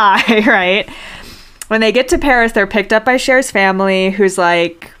our Tai, right? When they get to Paris, they're picked up by Cher's family, who's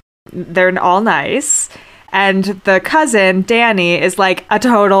like, they're all nice. And the cousin, Danny, is like a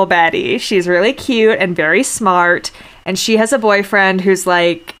total Betty. She's really cute and very smart. And she has a boyfriend who's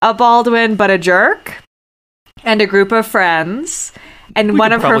like a Baldwin, but a jerk. And a group of friends. And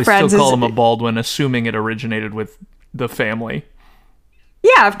one of her friends still call him a Baldwin, assuming it originated with the family.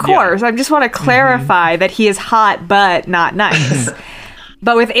 Yeah, of course. Yeah. I just want to clarify that he is hot, but not nice.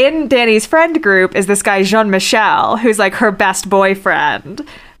 But within Danny's friend group is this guy, Jean-Michel, who's like her best boyfriend.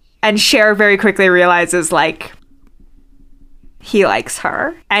 And Cher very quickly realizes, like, he likes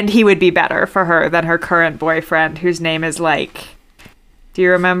her. And he would be better for her than her current boyfriend, whose name is, like... Do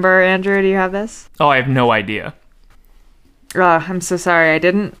you remember, Andrew? Do you have this? Oh, I have no idea. I'm so sorry. I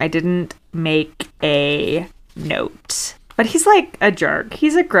didn't make a note. But he's, like, a jerk.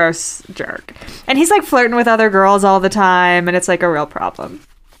 He's a gross jerk. And he's, like, flirting with other girls all the time, and it's, like, a real problem.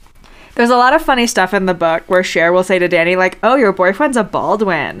 There's a lot of funny stuff in the book where Cher will say to Danny, like, oh, your boyfriend's a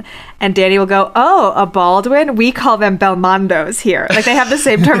Baldwin. And Danny will go, oh, a Baldwin? We call them Belmondos here. Like, they have the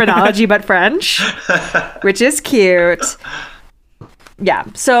same terminology, but French, which is cute. Yeah.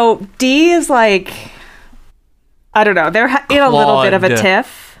 So Dee is like, I don't know. They're in a little bit of a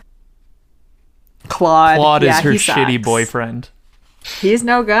tiff. Claude is her shitty boyfriend. He's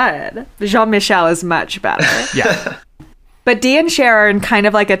no good. Jean-Michel is much better. Yeah. But Dee and Cher are in kind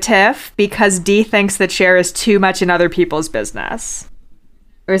of like a tiff because Dee thinks that Cher is too much in other people's business.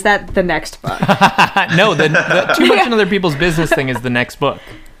 Or is that the next book? No, the too much in other people's business thing is the next book.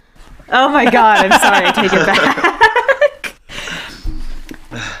 Oh my God, I'm sorry, I take it back.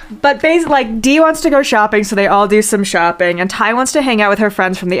 But basically, like, Dee wants to go shopping, so they all do some shopping. And Tai wants to hang out with her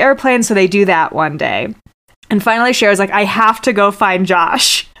friends from the airplane, so they do that one day. And finally, Cher's like, I have to go find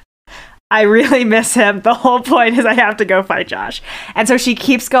Josh. I really miss him. The whole point is I have to go find Josh. And so she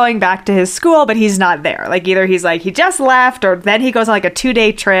keeps going back to his school, but he's not there. Like, either he's like, he just left, or then he goes on like a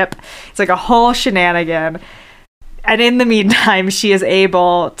 2-day trip. It's like a whole shenanigan. And in the meantime, she is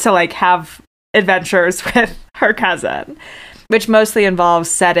able to like have adventures with her cousin, which mostly involves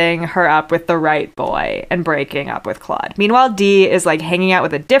setting her up with the right boy and breaking up with Claude. Meanwhile, Dee is like hanging out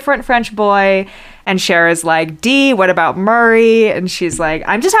with a different French boy, and Cher is like, Dee, what about Murray? And she's like,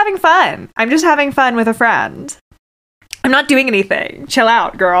 I'm just having fun. I'm just having fun with a friend. I'm not doing anything. Chill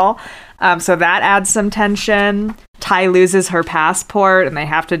out, girl. So that adds some tension. Tai loses her passport, and they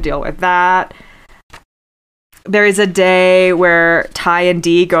have to deal with that. There is a day where Tai and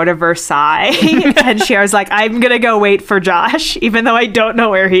Dee go to Versailles, and Cher's like, I'm going to go wait for Josh, even though I don't know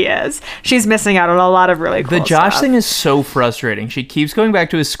where he is. She's missing out on a lot of really cool stuff. The Josh thing is so frustrating. She keeps going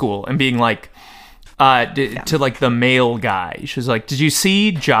back to his school and being like, to like the male guy. She's like, did you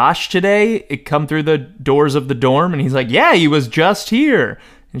see Josh today? It come through the doors of the dorm? And he's like, yeah, he was just here.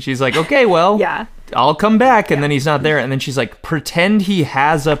 And she's like, okay, well, yeah, I'll come back. And then he's not there. And then she's like, pretend he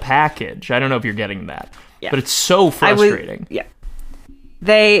has a package. I don't know if you're getting that. Yeah. But it's so frustrating.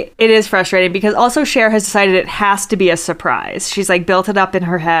 It is frustrating because also Cher has decided it has to be a surprise. She's like built it up in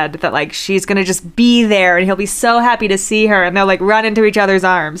her head that like she's going to just be there and he'll be so happy to see her and they'll like run into each other's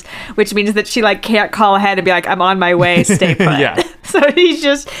arms, which means that she like can't call ahead and be like, I'm on my way, stay put. Yeah. So she's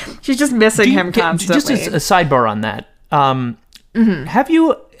just missing him constantly. Just a sidebar on that. Have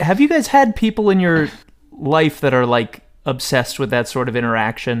you guys had people in your life that are like obsessed with that sort of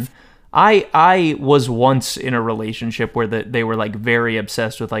interaction? I was once in a relationship where they were like very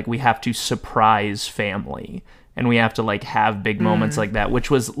obsessed with like, we have to surprise family and we have to like have big moments like that,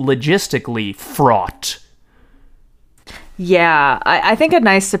 which was logistically fraught. Yeah, I think a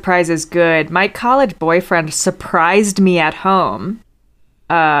nice surprise is good. My college boyfriend surprised me at home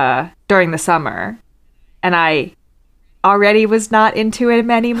during the summer, and I already was not into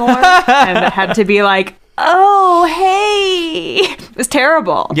him anymore and had to be like, oh, hey. It was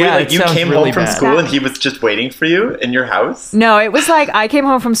terrible. Yeah, Wait, like you came really home from bad. school and he was just waiting for you in your house? No, it was like I came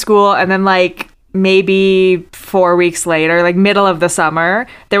home from school and then like maybe 4 weeks later, like middle of the summer,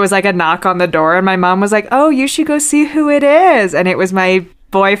 there was like a knock on the door and my mom was like, oh, you should go see who it is. And it was my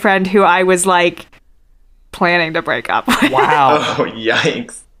boyfriend who I was like planning to break up with. Wow. Oh,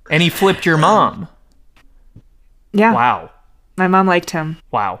 yikes. And he flipped your mom. Yeah. Wow. My mom liked him.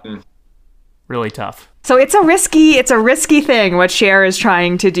 Wow. Really tough. So it's a risky thing what Cher is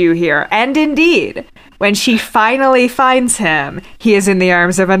trying to do here. And indeed, when she finally finds him, he is in the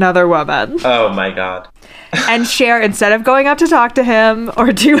arms of another woman. Oh my god. And Cher, instead of going up to talk to him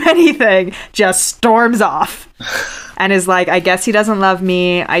or do anything, just storms off. And is like, I guess he doesn't love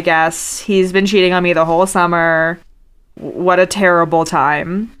me. I guess he's been cheating on me the whole summer. What a terrible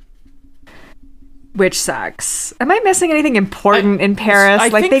time. Which sucks. Am I missing anything important in Paris? I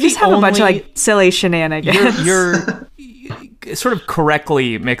Like, think they just the have a bunch of, only- like, silly shenanigans. You're sort of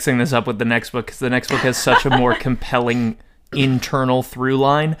correctly mixing this up with the next book because the next book has such a more compelling internal through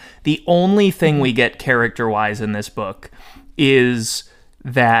line. The only thing we get character-wise in this book is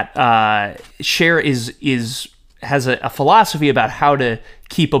that Cher has a philosophy about how to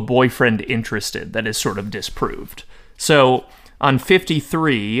keep a boyfriend interested that is sort of disproved. So on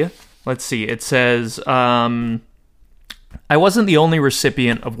 53, let's see, it says, I wasn't the only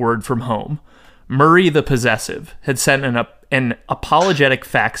recipient of word from home. Murray the Possessive had sent an apologetic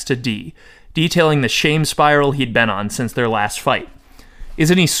fax to Dee, detailing the shame spiral he'd been on since their last fight.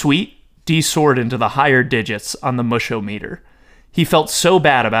 Isn't he sweet? Dee soared into the higher digits on the musho-meter. He felt so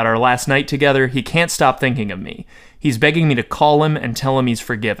bad about our last night together, he can't stop thinking of me. He's begging me to call him and tell him he's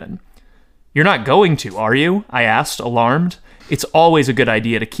forgiven. You're not going to, are you? I asked, alarmed. It's always a good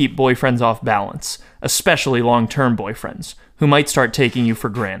idea to keep boyfriends off balance, especially long-term boyfriends, who might start taking you for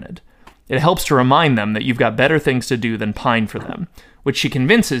granted. It helps to remind them that you've got better things to do than pine for them, which she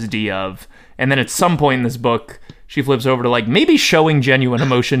convinces Dee of, and then at some point in this book, she flips over to like, maybe showing genuine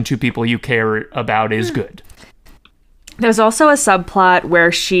emotion to people you care about is good. There's also a subplot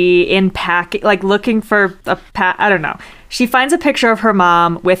where she, looking for I don't know. She finds a picture of her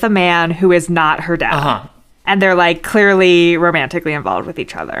mom with a man who is not her dad. Uh-huh. And they're, like, clearly romantically involved with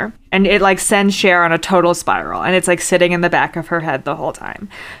each other. And it, like, sends Cher on a total spiral. And it's, like, sitting in the back of her head the whole time.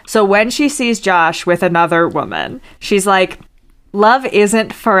 So when she sees Josh with another woman, she's like, love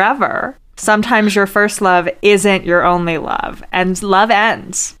isn't forever. Sometimes your first love isn't your only love. And love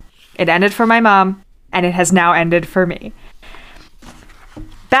ends. It ended for my mom, and it has now ended for me.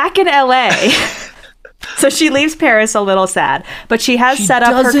 Back in LA... So she leaves Paris a little sad, but she has set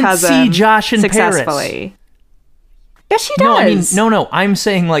up her doesn't cousin see Josh in successfully. Yes, she does. No, I mean, no. I'm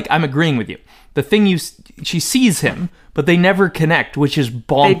saying, like, I'm agreeing with you. The thing she sees him, but they never connect, which is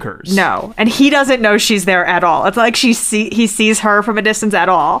bonkers. No, and he doesn't know she's there at all. It's like he sees her from a distance at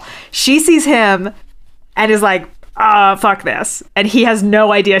all. She sees him and is like, fuck this. And he has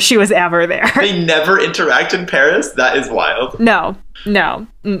no idea she was ever there. They never interact in Paris? That is wild. No.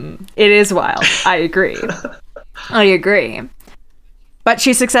 It is wild. I agree. But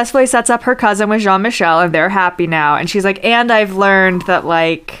she successfully sets up her cousin with Jean-Michel, and they're happy now. And she's like, and I've learned that,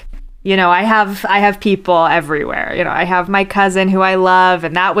 like, you know, I have people everywhere. You know, I have my cousin who I love,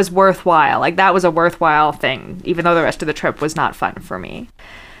 and that was worthwhile. Like, that was a worthwhile thing, even though the rest of the trip was not fun for me.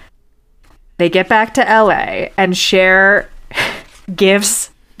 They get back to LA, and Cher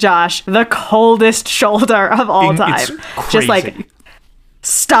gives Josh the coldest shoulder of all time. It's Just like crazy.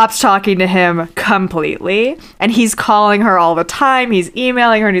 stops talking to him completely. And he's calling her all the time. He's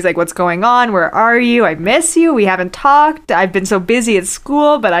emailing her and he's like, what's going on? Where are you? I miss you. We haven't talked. I've been so busy at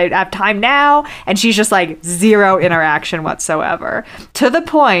school, but I have time now. And she's just like zero interaction whatsoever. To the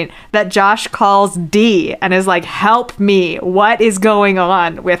point that Josh calls Dee and is like, help me. What is going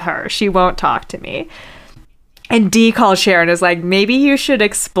on with her? She won't talk to me. And Dee calls Cher and is like, maybe you should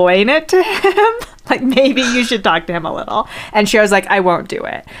explain it to him. Like, maybe you should talk to him a little. And Cher's like, I won't do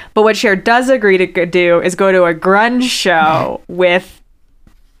it. But what Cher does agree to do is go to a grunge show with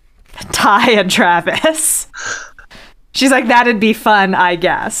Ty and Travis. She's like, that'd be fun, I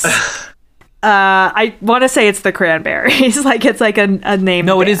guess. I want to say it's the Cranberries. Like, it's like a name.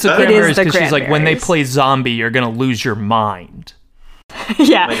 No, it is the Cranberries the because she's like, when they Cranberries. play Zombie, you're going to lose your mind.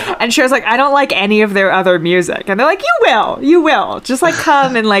 Yeah. And Cher's like, I don't like any of their other music. And they're like, you will. Just like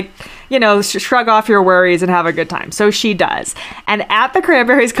come and like, you know, shrug off your worries and have a good time. So she does. And at the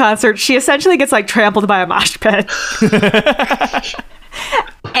Cranberries concert, she essentially gets like trampled by a mosh pit.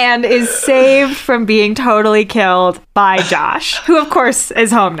 And is saved from being totally killed by Josh, who of course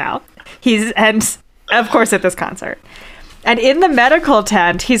is home now. And of course at this concert. And in the medical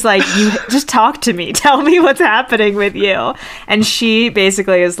tent, he's like, you just talk to me. Tell me what's happening with you. And she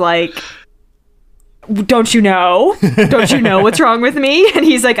basically is like, don't you know? Don't you know what's wrong with me? And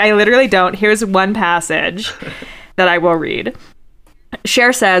he's like, I literally don't. Here's one passage that I will read.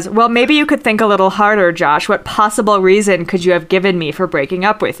 Cher says, well, maybe you could think a little harder, Josh. What possible reason could you have given me for breaking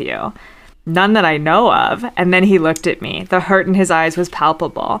up with you? None that I know of. And then he looked at me. The hurt in his eyes was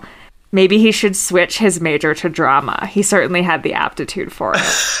palpable. Maybe he should switch his major to drama. He certainly had the aptitude for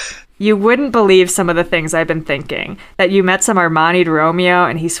it. You wouldn't believe some of the things I've been thinking. That you met some Armani Romeo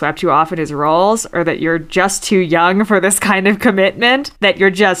and he swept you off in his roles, or that you're just too young for this kind of commitment, that you're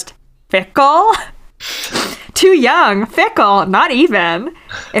just fickle. Too young, fickle, not even.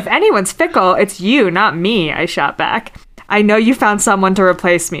 If anyone's fickle, it's you, not me, I shot back. I know you found someone to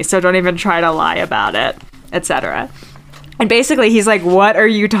replace me, so don't even try to lie about it, etc. And basically, he's like, what are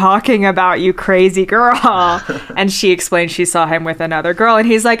you talking about, you crazy girl? And she explained she saw him with another girl. And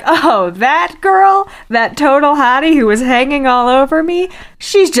he's like, oh, that girl? That total hottie who was hanging all over me?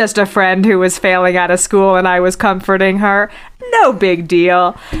 She's just a friend who was failing out of school and I was comforting her. No big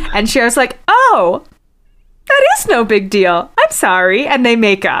deal. And Cher's like, oh, that is no big deal. I'm sorry. And they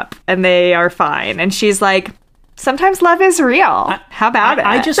make up and they are fine. And she's like, sometimes love is real. How about it?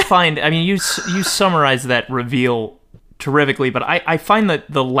 I just find, I mean, you summarize that reveal terrifically, but I find that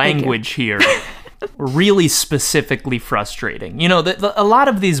the language here really specifically frustrating. You know, a lot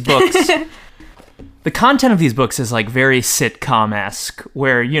of these books, the content of these books is like very sitcom-esque,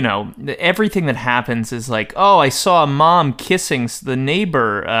 where, you know, everything that happens is like, oh, I saw a mom kissing the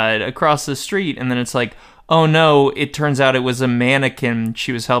neighbor across the street, and then it's like, oh no, it turns out it was a mannequin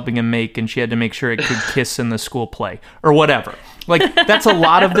she was helping him make, and she had to make sure it could kiss in the school play, or whatever. Like, that's a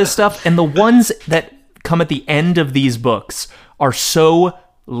lot of this stuff, and the ones that come at the end of these books are so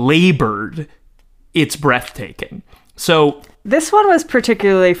labored, it's breathtaking. So this one was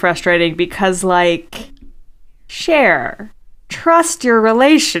particularly frustrating because, like, Cher, trust your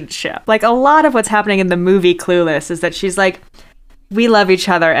relationship. Like, a lot of what's happening in the movie Clueless is that she's like, we love each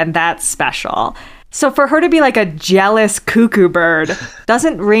other and that's special. So for her to be like a jealous cuckoo bird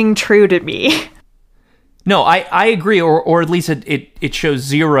doesn't ring true to me. No, I agree, or at least it shows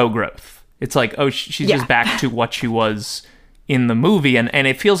zero growth. It's like, oh, she's just back to what she was in the movie, and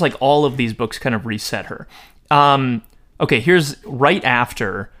it feels like all of these books kind of reset her. Okay, here's right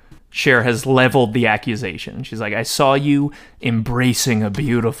after Cher has leveled the accusation. She's like, I saw you embracing a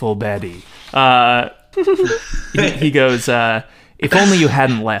beautiful Betty. He goes, if only you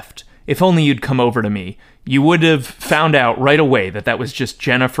hadn't left. If only you'd come over to me. You would have found out right away that was just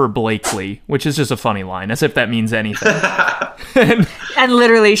Jennifer Blakely, which is just a funny line, as if that means anything. And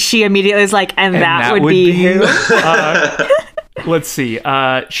literally, she immediately is like, and that would be who? Let's see.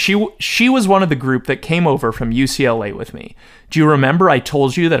 She was one of the group that came over from UCLA with me. Do you remember I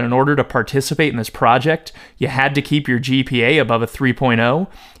told you that in order to participate in this project, you had to keep your GPA above a 3.0?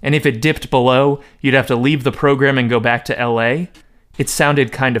 And if it dipped below, you'd have to leave the program and go back to LA? It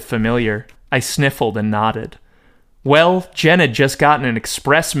sounded kind of familiar. I sniffled and nodded. Well, Jen had just gotten an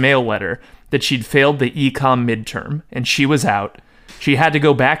express mail letter that she'd failed the econ midterm, and she was out. She had to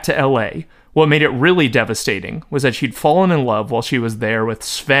go back to LA. What made it really devastating was that she'd fallen in love while she was there with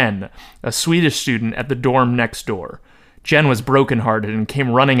Sven, a Swedish student at the dorm next door. Jen was brokenhearted and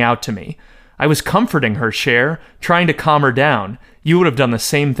came running out to me. I was comforting her, Cher, trying to calm her down. You would have done the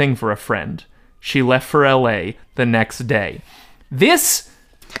same thing for a friend. She left for LA the next day.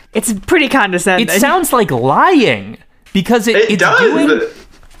 It's pretty condescending. It sounds like lying, because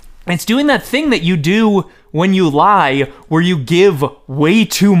it's doing that thing that you do when you lie, where you give way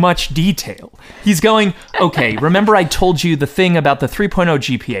too much detail. He's going, okay, remember I told you the thing about the 3.0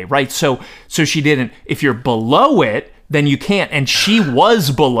 GPA, right? So she didn't. If you're below it, then you can't. And she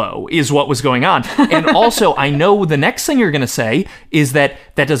was below, is what was going on. And also, I know the next thing you're going to say is that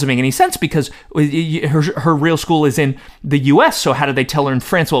doesn't make any sense, because her real school is in the U.S. So how did they tell her in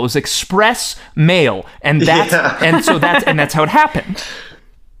France? Well, it was express mail, and that's that's how it happened.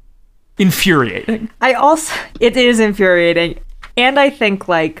 Infuriating. It is infuriating, and I think,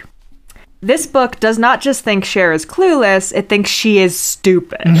 like, this book does not just think Cher is clueless; it thinks she is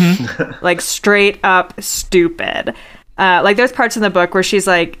stupid, like straight up stupid. Like, there's parts in the book where she's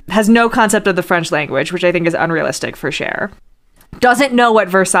like, has no concept of the French language, which I think is unrealistic for Cher. Doesn't know what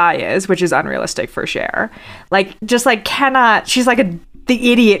Versailles is, which is unrealistic for Cher. Like, just like cannot, she's like a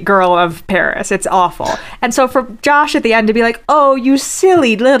the idiot girl of Paris. It's awful. And so for Josh at the end to be like, oh, you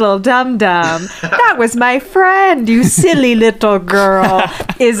silly little dum-dum, that was my friend, you silly little girl,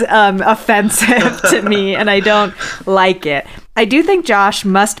 is offensive to me, and I don't like it. I do think Josh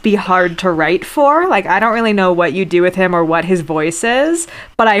must be hard to write for. Like, I don't really know what you do with him or what his voice is,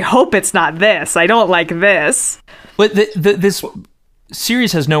 but I hope it's not this. I don't like this. But this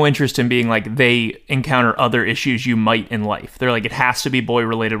series has no interest in being like they encounter other issues you might in life. They're like, it has to be boy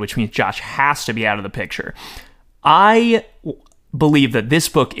related, which means Josh has to be out of the picture. I believe that this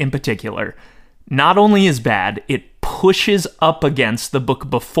book in particular not only is bad, it pushes up against the book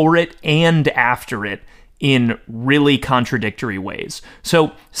before it and after it in really contradictory ways.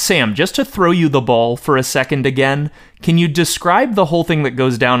 So, Sam, just to throw you the ball for a second again, can you describe the whole thing that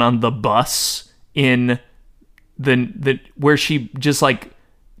goes down on the bus in the where she just like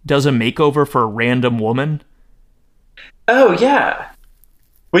does a makeover for a random woman? Oh yeah.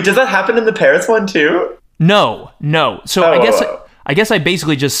 Wait, does that happen in the Paris one too? No. So I guess I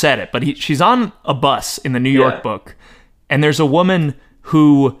basically just said it, but she's on a bus in the New York book, and there's a woman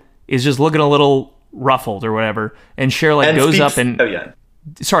who is just looking a little ruffled or whatever, and Cher like goes up and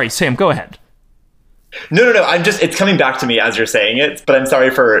sorry, Sam, go ahead. No. It's coming back to me as you're saying it, but I'm sorry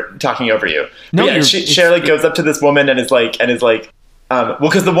for talking over you. No, yeah, Cher like goes up to this woman and is like, well,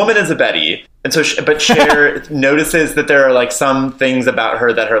 because the woman is a Betty, and so, but Cher notices that there are like some things about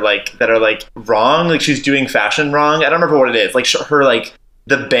her that are like wrong. Like she's doing fashion wrong. I don't remember what it is. Like her like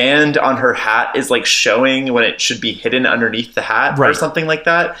the band on her hat is like showing when it should be hidden underneath the hat or something like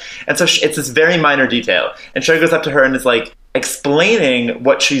that. And so it's this very minor detail. And Cher goes up to her and is like explaining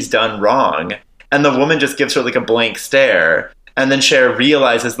what she's done wrong. And the woman just gives her like a blank stare. And then Cher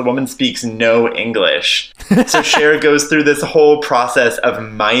realizes the woman speaks no English. So Cher goes through this whole process of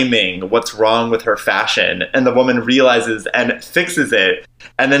miming what's wrong with her fashion. And the woman realizes and fixes it.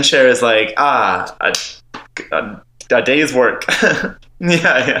 And then Cher is like, a day's work.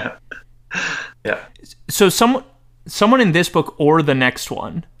 Yeah. So someone in this book or the next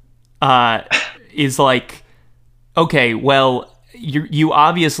one is like, okay, well, you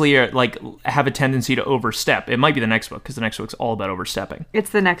obviously are like have a tendency to overstep. It might be the next book because the next book's all about overstepping. It's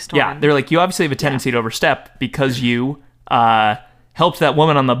the next one. Yeah, they're like, you obviously have a tendency to overstep because you helped that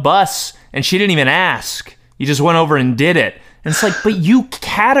woman on the bus and she didn't even ask. You just went over and did it. And it's like, but you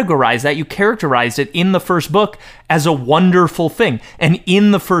characterized it in the first book as a wonderful thing. And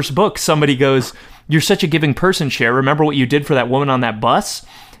in the first book, somebody goes, you're such a giving person, Cher. Remember what you did for that woman on that bus?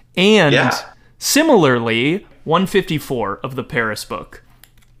 And similarly, 154 of the Paris book,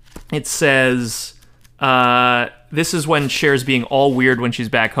 it says, this is when Cher's being all weird when she's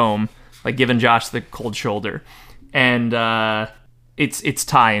back home, like giving Josh the cold shoulder. And it's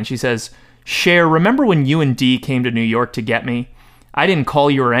Ty, and she says, Cher, remember when you and Dee came to New York to get me? I didn't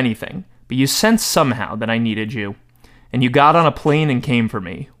call you or anything, but you sensed somehow that I needed you. And you got on a plane and came for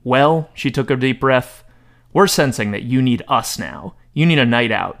me. Well, she took a deep breath. We're sensing that you need us now. You need a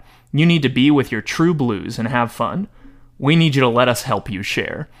night out. You need to be with your true blues and have fun. We need you to let us help you,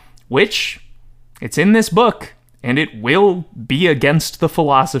 Cher. Which, it's in this book, and it will be against the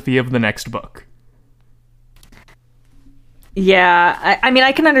philosophy of the next book. Yeah, I mean,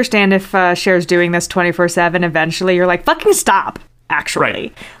 I can understand if Cher's doing this 24/7. Eventually, you're like, fucking stop, actually.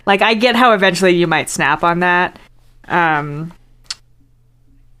 Right. Like, I get how eventually you might snap on that. I'm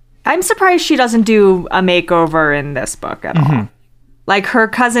surprised she doesn't do a makeover in this book at all. Like, her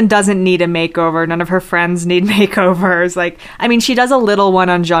cousin doesn't need a makeover. None of her friends need makeovers. Like, I mean, she does a little one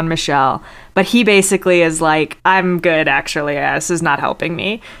on Jean-Michel, but he basically is like, I'm good, actually. This is not helping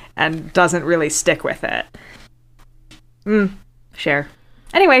me, and doesn't really stick with it. Cher.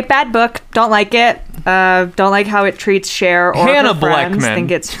 Anyway, bad book. Don't like it. Don't like how it treats Cher or Hannah her friends. Blackman. Think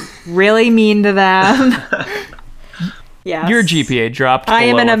it's really mean to them. Yes. Your GPA dropped. I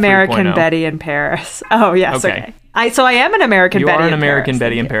am an American 3.0. Betty in Paris. Oh, yes. Okay. I am an American You Betty are an in American Paris.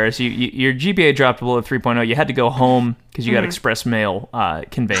 Betty in Paris. Your GPA dropped below 3.0. You had to go home because you got express mail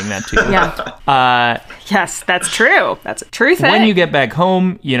conveying that to you. Yeah. Yes, that's true. That's a true thing. When you get back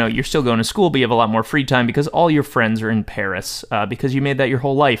home, you're still going to school, but you have a lot more free time because all your friends are in Paris because you made that your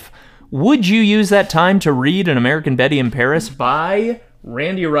whole life. Would you use that time to read An American Betty in Paris by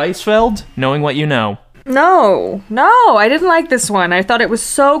Randy Reisfeld, knowing what you know? No, I didn't like this one. I thought it was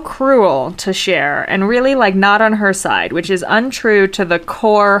so cruel to Cher and really like not on her side, which is untrue to the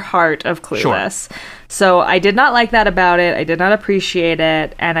core heart of Clueless. Sure. So I did not like that about it. I did not appreciate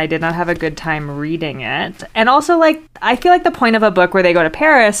it, and I did not have a good time reading it. And also, like, I feel like the point of a book where they go to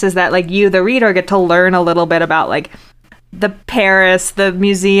Paris is that like you, the reader, get to learn a little bit about like the Paris, the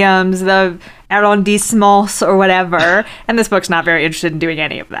museums, arrondissements or whatever. And this book's not very interested in doing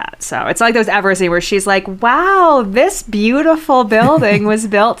any of that. So it's like those ever scene where she's like, wow, this beautiful building was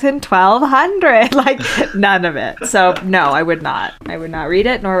built in 1200. Like, none of it. So no, I would not. I would not read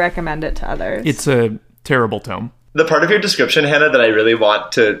it nor recommend it to others. It's a terrible tome. The part of your description, Hannah, that I really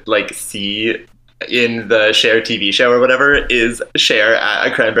want to like see in the Cher TV show or whatever is Cher at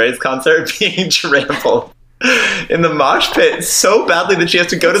a Cranberries concert being trampled in the mosh pit so badly that she has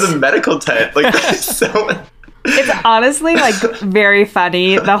to go to the medical tent. Like, that's so... It's honestly like very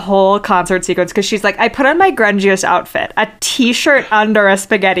funny, the whole concert sequence, because she's like, I put on my grungiest outfit, a t-shirt under a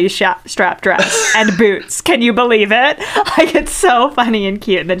spaghetti strap dress and boots. Can you believe it? Like, it's so funny and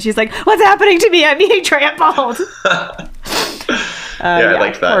cute. And then she's like, what's happening to me? I'm being trampled. I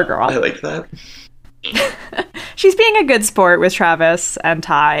like that. Poor girl. I like that. She's being a good sport with Travis and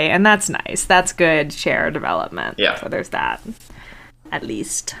Ty, and that's nice. That's good Cher development. Yeah. So there's that, at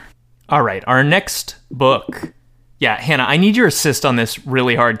least. All right, our next book. Yeah, Hannah, I need your assist on this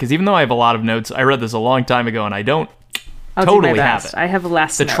really hard, because even though I have a lot of notes, I read this a long time ago, and I don't I'll totally do my have best. it. I have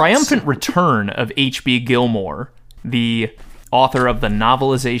less The notes. Triumphant Return of H.B. Gilmore, the author of the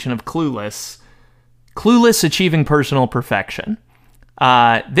novelization of Clueless, Clueless Achieving Personal Perfection.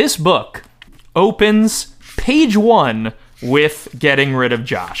 This book opens page 1 with getting rid of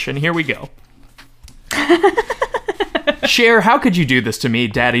Josh, and here we go. Cher, how could you do this to me?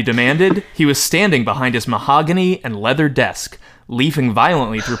 Daddy demanded. He was standing behind his mahogany and leather desk, leafing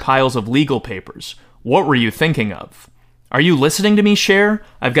violently through piles of legal papers. What were you thinking of? Are you listening to me, Cher?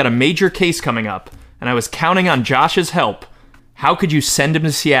 I've got a major case coming up, and I was counting on Josh's help. How could you send him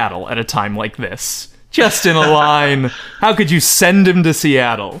to Seattle at a time like this? Just in a line. How could you send him to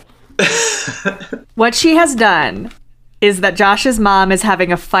Seattle? What she has done is that Josh's mom is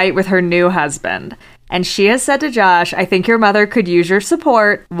having a fight with her new husband. And she has said to Josh, I think your mother could use your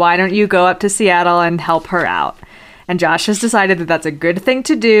support. Why don't you go up to Seattle and help her out? And Josh has decided that that's a good thing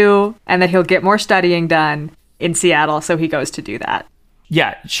to do and that he'll get more studying done in Seattle. So he goes to do that.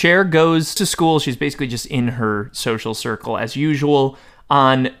 Yeah, Cher goes to school. She's basically just in her social circle as usual.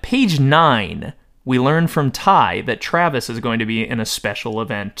 On page 9, we learn from Ty that Travis is going to be in a special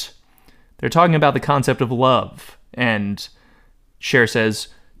event. They're talking about the concept of love. And Cher says,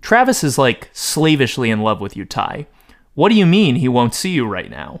 Travis is like slavishly in love with you, Ty. What do you mean he won't see you right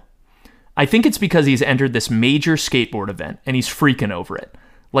now? I think it's because he's entered this major skateboard event and he's freaking over it,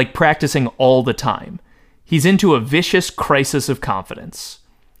 like practicing all the time. He's into a vicious crisis of confidence.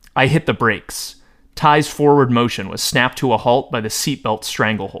 I hit the brakes. Ty's forward motion was snapped to a halt by the seatbelt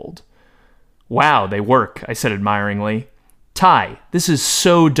stranglehold. Wow, they work, I said admiringly. Ty, this is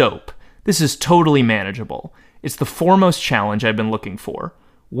so dope. This is totally manageable. It's the foremost challenge I've been looking for.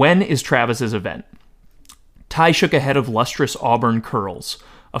 When is Travis's event? Ty shook a head of lustrous auburn curls,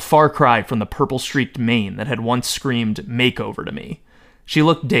 a far cry from the purple-streaked mane that had once screamed makeover to me. She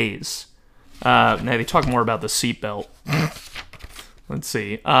looked dazed. Now they talk more about the seatbelt. Let's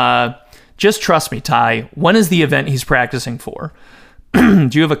see. Just trust me, Ty. When is the event he's practicing for? Do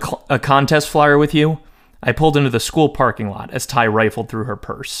you have a contest flyer with you? I pulled into the school parking lot as Ty rifled through her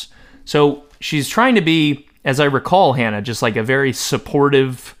purse. So she's trying to be, as I recall, Hannah, just like a very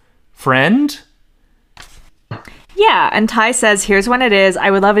supportive friend. Yeah, and Ty says, here's when it is. I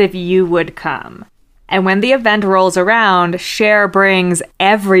would love it if you would come. And when the event rolls around, Cher brings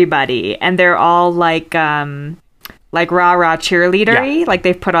everybody, and they're all like rah-rah cheerleadery. Yeah. Like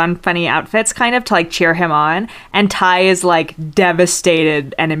they've put on funny outfits kind of to like cheer him on. And Ty is like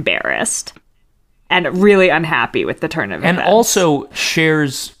devastated and embarrassed and really unhappy with the turn of And events. also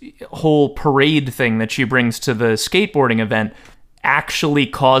Cher's whole parade thing that she brings to the skateboarding event actually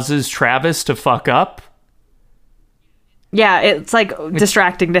causes Travis to fuck up. Yeah, it's like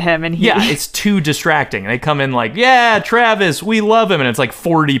distracting to him, and he... Yeah, it's too distracting. They come in like, yeah, Travis, we love him. And it's like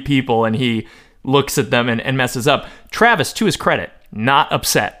 40 people, and he looks at them and messes up. Travis, to his credit, not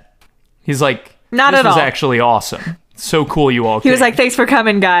upset. He's like, Not this at was all. actually awesome. So cool you all He was came." like, thanks for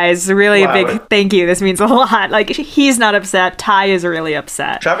coming, guys. Really Wow. a big thank you. This means a lot. Like, he's not upset. Ty is really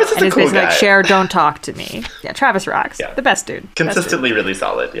upset. Travis is and a it's cool basically guy. like, Cher, don't talk to me. Yeah, Travis rocks. Yeah. The best dude. Best dude. Consistently really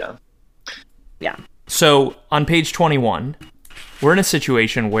solid, yeah. Yeah. So on page 21, we're in a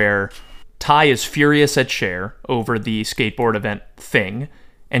situation where Ty is furious at Cher over the skateboard event thing,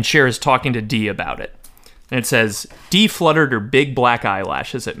 and Cher is talking to Dee about it. And it says, Dee fluttered her big black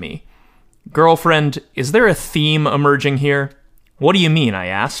eyelashes at me. Girlfriend, is there a theme emerging here? What do you mean, I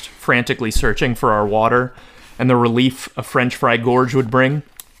asked, frantically searching for our water and the relief a French fry gorge would bring.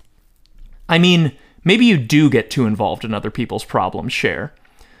 I mean, maybe you do get too involved in other people's problems, Cher.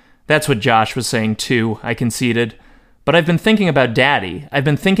 That's what Josh was saying too, I conceded. But I've been thinking about Daddy. I've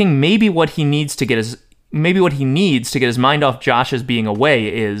been thinking maybe what he needs to get his mind off Josh's being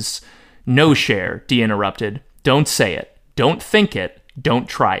away is, no, Cher, Dee interrupted. Don't say it. Don't think it. Don't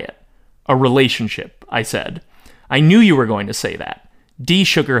try it. A relationship, I said. I knew you were going to say that. Dee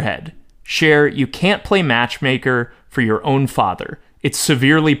shook her head. Cher, you can't play matchmaker for your own father. It's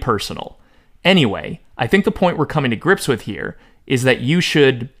severely personal. Anyway, I think the point we're coming to grips with here is that you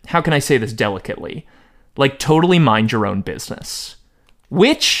should, how can I say this delicately, like totally mind your own business.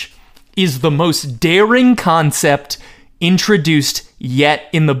 Which is the most daring concept introduced yet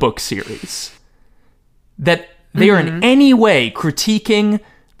in the book series. That they are in any way critiquing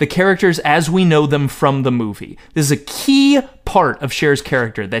the characters as we know them from the movie. This is a key part of Cher's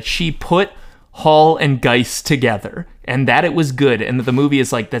character, that she put Hall and Geist together, and that it was good, and that the movie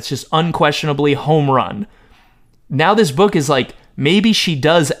is like, that's just unquestionably home run. Now this book is like, maybe she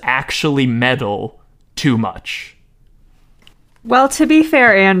does actually meddle too much. Well, to be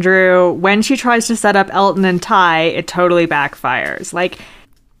fair, Andrew, when she tries to set up Elton and Ty, it totally backfires. Like,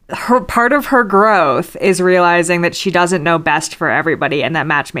 her part of her growth is realizing that she doesn't know best for everybody and that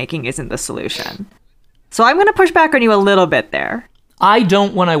matchmaking isn't the solution. So I'm going to push back on you a little bit there. I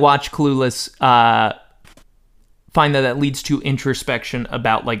don't, when I watch Clueless, find that leads to introspection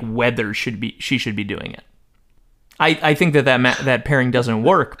about like whether she should be doing it. I think that pairing doesn't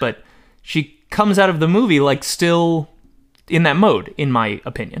work, but she comes out of the movie like still in that mode, in my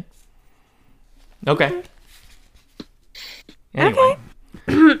opinion. Okay. Anyway.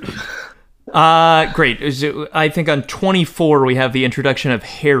 Great. I think on 24 we have the introduction of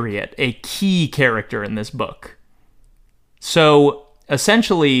Harriet, a key character in this book. So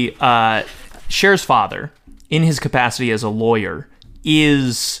essentially, Cher's father, in his capacity as a lawyer,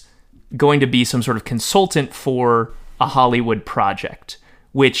 is going to be some sort of consultant for a Hollywood project,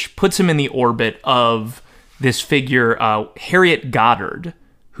 which puts him in the orbit of this figure, Harriet Goddard,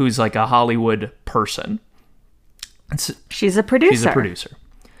 who's like a Hollywood person. She's a producer. She's a producer.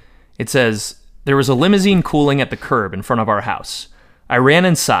 It says, there was a limousine cooling at the curb in front of our house. I ran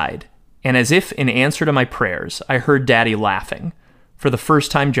inside, and as if in answer to my prayers, I heard Daddy laughing for the first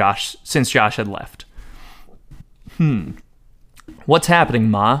time since Josh had left. What's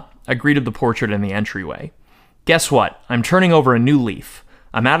happening, Ma? I greeted the portrait in the entryway. Guess what? I'm turning over a new leaf.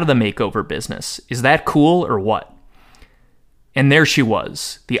 I'm out of the makeover business. Is that cool or what? And there she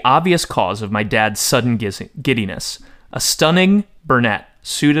was, the obvious cause of my dad's sudden giddiness. A stunning brunette,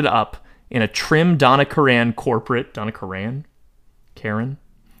 suited up in a trim Donna Karan corporate... Donna Karan? Karen?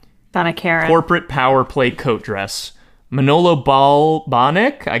 Donna Karan. Corporate power play coat dress. Manolo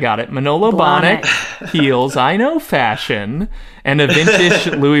Blahnik? I got it. Manolo Blahnik heels. I know fashion. And a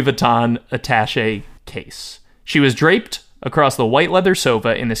vintage Louis Vuitton attaché case. She was draped across the white leather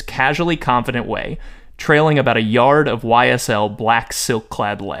sofa in this casually confident way, trailing about a yard of YSL black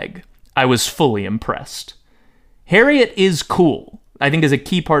silk-clad leg. I was fully impressed. Harriet is cool, I think, is a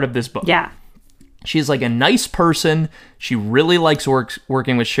key part of this book. Yeah. She's like a nice person. She really likes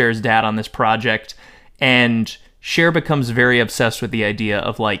working with Cher's dad on this project. And Cher becomes very obsessed with the idea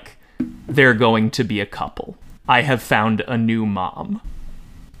of like, they're going to be a couple. I have found a new mom.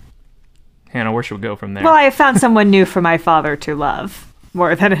 Hannah, where should we go from there? Well, I have found someone new for my father to love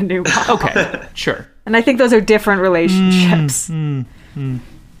more than a new mom. Okay, sure. And I think those are different relationships.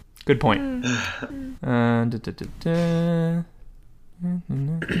 Good point. And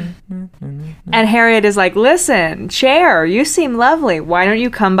Harriet is like, listen, Cher, you seem lovely. Why don't you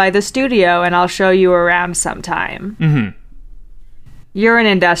come by the studio and I'll show you around sometime? Mm-hmm. You're an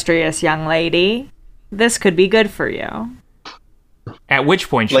industrious young lady. This could be good for you. At which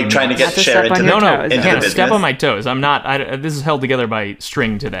point she... Like trying to get Cher into No, Hannah, step on my toes. I'm not... this is held together by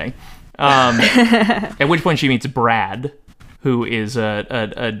string today. At which point she meets Brad, who is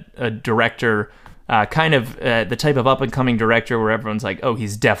a director... kind of the type of up-and-coming director where everyone's like, oh,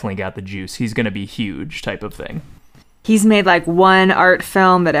 he's definitely got the juice. He's going to be huge type of thing. He's made like one art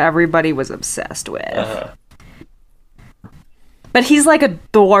film that everybody was obsessed with. But he's like a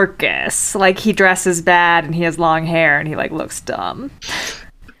Dorcas. Like, he dresses bad and he has long hair and he like looks dumb.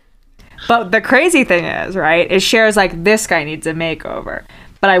 But the crazy thing is, right, is Cher's like, this guy needs a makeover.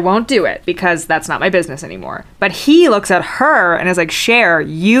 But I won't do it because that's not my business anymore. But he looks at her and is like, Cher,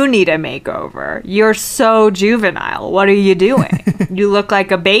 you need a makeover. You're so juvenile. What are you doing? You look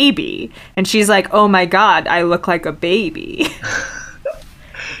like a baby. And she's like, oh my God, I look like a baby.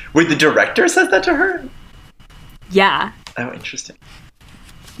 Wait, the director says that to her? Yeah. Oh, interesting.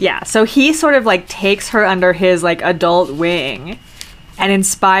 Yeah, so he sort of like takes her under his like adult wing and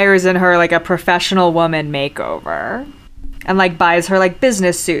inspires in her like a professional woman makeover. and like buys her like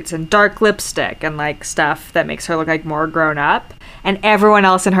business suits and dark lipstick and like stuff that makes her look like more grown up. And everyone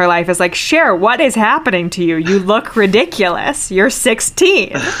else in her life is like, Cher, what is happening to you? You look ridiculous. You're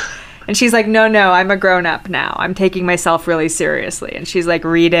 16. And she's like, no, I'm a grown up now. I'm taking myself really seriously. And she's like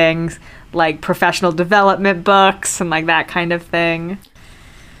reading like professional development books and like that kind of thing.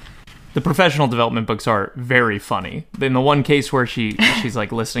 The professional development books are very funny. In the one case where she's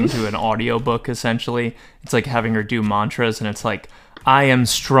like listening to an audiobook, essentially, it's like having her do mantras, and it's like, I am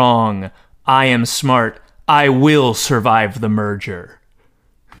strong, I am smart, I will survive the merger.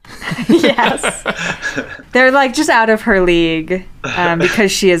 Yes. They're like just out of her league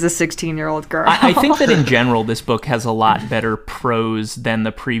because she is a 16-year-old girl. I think that in general, this book has a lot better prose than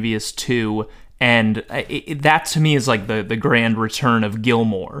the previous two. And that to me is like the grand return of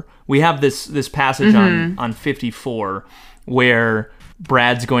Gilmore. We have this passage on 54 where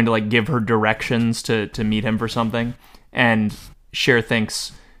Brad's going to like give her directions to meet him for something. And Cher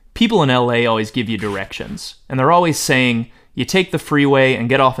thinks, people in LA always give you directions. And they're always saying, you take the freeway and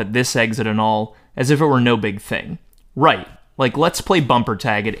get off at this exit and all, as if it were no big thing. Right. Like, let's play bumper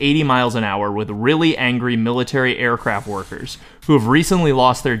tag at 80 miles an hour with really angry military aircraft workers who have recently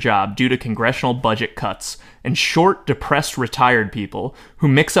lost their job due to congressional budget cuts, and short, depressed retired people who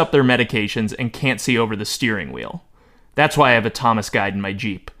mix up their medications and can't see over the steering wheel. That's why I have a Thomas guide in my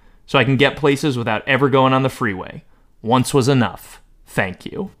Jeep, so I can get places without ever going on the freeway. Once was enough. Thank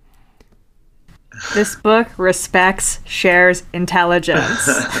you. This book respects Cher's intelligence.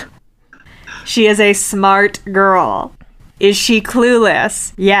 She is a smart girl. Is she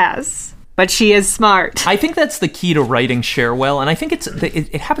clueless? Yes. But she is smart. I think that's the key to writing Cher well, and I think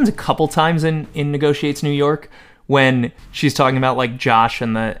it happens a couple times in Negotiates New York when she's talking about like Josh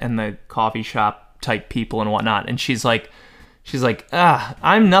and the coffee shop type people and whatnot, and she's like,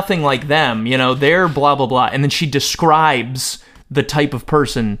 I'm nothing like them, you know, they're blah blah blah, and then she describes the type of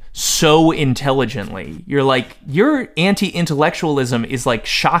person so intelligently. You're like, your anti-intellectualism is like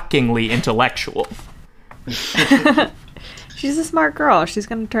shockingly intellectual. She's a smart girl. She's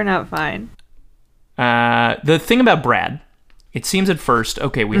going to turn out fine. The thing about Brad, it seems at first,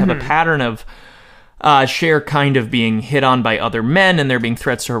 okay, we have a pattern of Cher kind of being hit on by other men and there being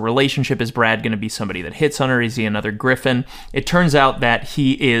threats to her relationship. Is Brad going to be somebody that hits on her? Is he another Griffin? It turns out that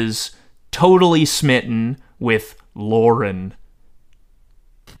he is totally smitten with Lauren.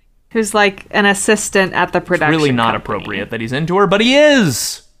 Who's like an assistant at the production It's really not company. appropriate that he's into her, but he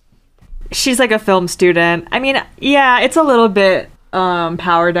is! She's like a film student. I mean, yeah, it's a little bit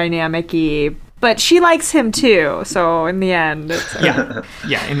power dynamic-y, but she likes him too. So in the end, it's okay.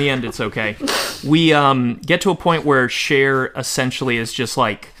 Yeah. In the end, it's okay. We get to a point where Cher essentially is just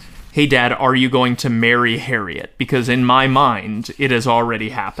like, "Hey, Dad, are you going to marry Harriet? Because in my mind, it has already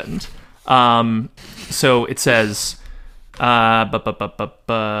happened." So it says,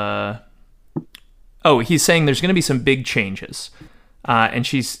 he's saying there's going to be some big changes. And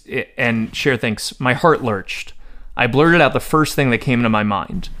Cher thinks, my heart lurched. I blurted out the first thing that came into my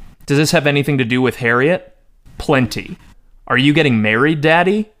mind. Does this have anything to do with Harriet? Plenty. Are you getting married,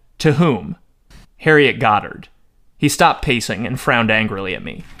 Daddy? To whom? Harriet Goddard. He stopped pacing and frowned angrily at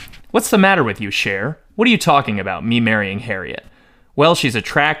me. What's the matter with you, Cher? What are you talking about, me marrying Harriet? Well, she's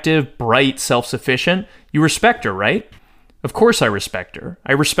attractive, bright, self-sufficient. You respect her, right? Of course I respect her.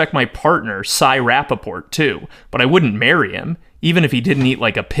 I respect my partner, Cy Rappaport, too. But I wouldn't marry him, even if he didn't eat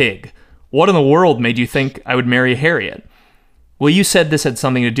like a pig. What in the world made you think I would marry Harriet? Well, you said this had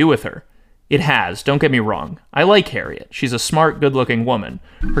something to do with her. It has, don't get me wrong. I like Harriet. She's a smart, good-looking woman.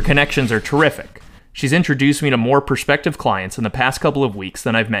 Her connections are terrific. She's introduced me to more prospective clients in the past couple of weeks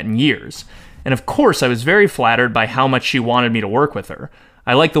than I've met in years. And of course, I was very flattered by how much she wanted me to work with her.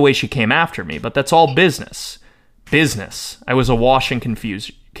 I like the way she came after me, but that's all business. Business. I was awash in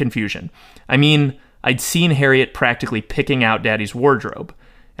confusion. I mean, I'd seen Harriet practically picking out Daddy's wardrobe.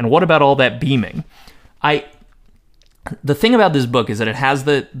 And what about all that beaming? The thing about this book is that it has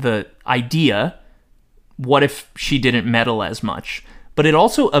the idea, what if she didn't meddle as much? But it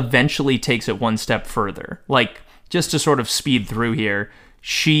also eventually takes it one step further. Like, just to sort of speed through here,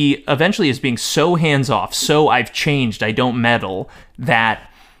 she eventually is being so hands-off, so I've changed, I don't meddle, that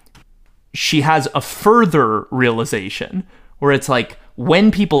she has a further realization where it's like, when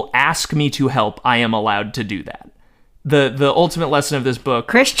people ask me to help, I am allowed to do that. The ultimate lesson of this book...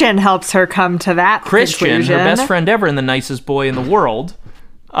 Christian helps her come to that conclusion. Her best friend ever and the nicest boy in the world,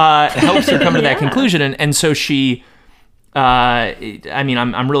 helps her come to that conclusion. And so she...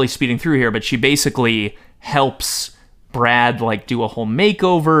 I'm really speeding through here, but she basically helps Brad like do a whole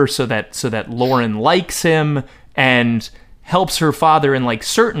makeover so that Lauren likes him, and helps her father in like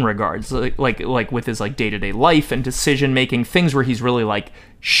certain regards, like with his like day-to-day life and decision making, things where he's really like,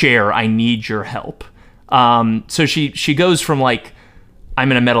 Cher, I need your help. So she goes from like, I'm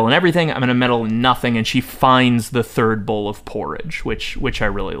gonna meddle in everything, I'm gonna meddle in nothing, and she finds the third bowl of porridge, which I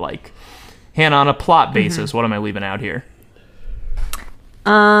really like. Hannah, on a plot basis, what am I leaving out here?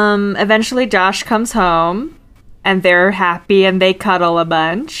 Eventually Josh comes home and they're happy and they cuddle a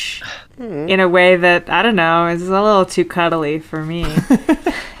bunch in a way that, I don't know, is a little too cuddly for me.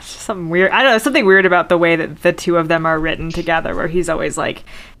 It's just something weird. I don't know, something weird about the way that the two of them are written together, where he's always like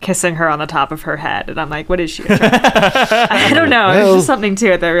kissing her on the top of her head. And I'm like, what is she? I don't know. There's just something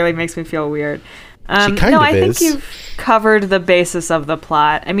to it that really makes me feel weird. She kind of I is. think you've covered the basis of the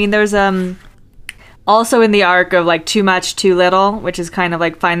plot. I mean, there's also in the arc of like too much, too little, which is kind of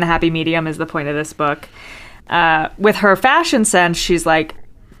like find the happy medium is the point of this book. With her fashion sense, she's like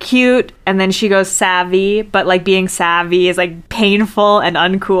cute, and then she goes savvy, but like being savvy is like painful and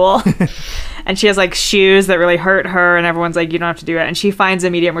uncool. And she has like shoes that really hurt her, and everyone's like, you don't have to do it. And she finds a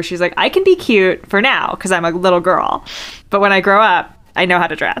medium where she's like, I can be cute for now because I'm a little girl, but when I grow up, I know how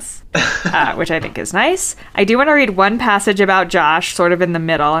to dress, which I think is nice. I do want to read one passage about Josh, sort of in the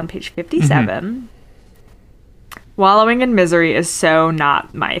middle on page 57. Wallowing in misery is so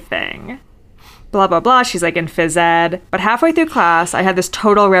not my thing. Blah, blah, blah. She's like in phys ed. But halfway through class, I had this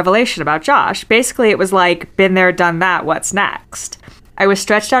total revelation about Josh. Basically, it was like, been there, done that, what's next? I was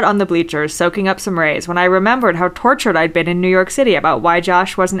stretched out on the bleachers, soaking up some rays, when I remembered how tortured I'd been in New York City about why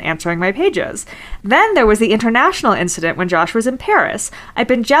Josh wasn't answering my pages. Then there was the international incident when Josh was in Paris. I'd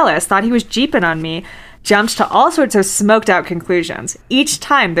been jealous, thought he was jeeping on me, jumped to all sorts of smoked out conclusions. Each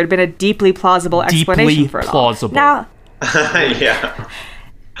time there'd been a deeply plausible explanation for it all. Now, Yeah.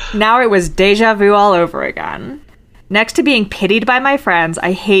 now it was deja vu all over again. Next to being pitied by my friends,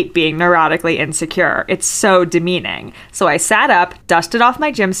 I hate being neurotically insecure. It's so demeaning. So I sat up, dusted off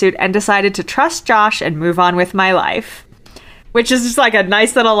my gym suit, and decided to trust Josh and move on with my life. Which is just like a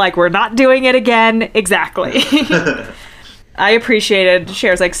nice little, like, we're not doing it again. Exactly. I appreciated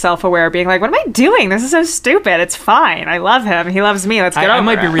Cher's like self-aware, being like, what am I doing? This is so stupid. It's fine. I love him. He loves me. Let's get over it. I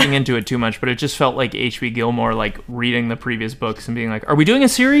might be reading into it too much, but it just felt like H.B. Gilmore, like, reading the previous books and being like, are we doing a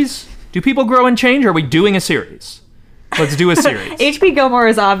series? Do people grow and change? Are we doing a series? Let's do a series. H.B. Gilmore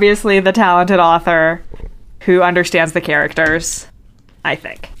is obviously the talented author who understands the characters, I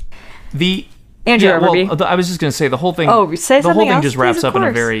think. Andrew Overby. I was just going to say the whole thing. Oh, say the whole something thing else, just wraps please, up in a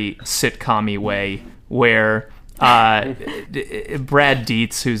course. very sitcom-y way, where Brad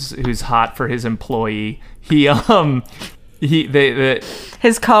Dietz, who's hot for his employee, his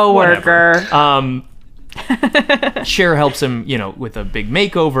coworker. Cher helps him, with a big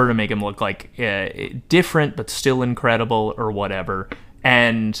makeover to make him look like different but still incredible or whatever.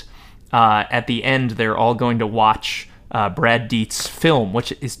 And at the end, they're all going to watch Brad Dietz's film,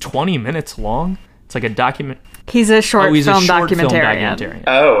 which is 20 minutes long. It's like a document. He's a short film documentarian.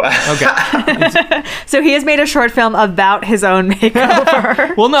 Oh. Okay. So he has made a short film about his own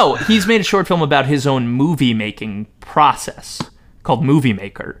makeover. Well, no, he's made a short film about his own movie-making process called Movie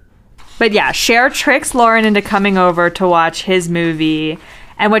Maker. But yeah, Cher tricks Lauren into coming over to watch his movie.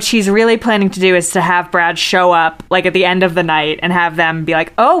 And what she's really planning to do is to have Brad show up like at the end of the night and have them be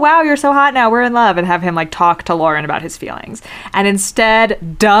like, oh, wow, you're so hot now. We're in love. And have him like talk to Lauren about his feelings. And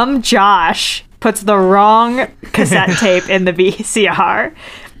instead, dumb Josh puts the wrong cassette tape in the VCR.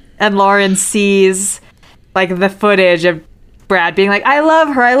 And Lauren sees like the footage of Brad being like, I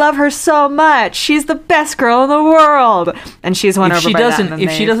love her so much. She's the best girl in the world. And she's won over by that.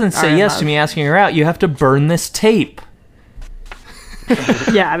 If she doesn't say yes to me asking her out, you have to burn this tape.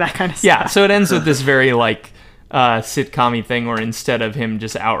 Yeah, that kind of stuff. Yeah, so it ends with this very like sitcom-y thing where instead of him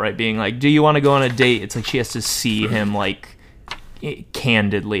just outright being like, do you want to go on a date? It's like she has to see him like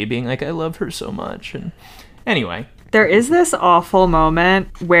candidly being like, I love her so much. And anyway. There is this awful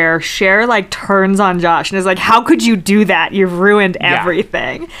moment where Cher like turns on Josh and is like, how could you do that? You've ruined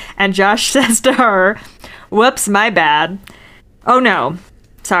everything. And Josh says to her, whoops, my bad. Oh no,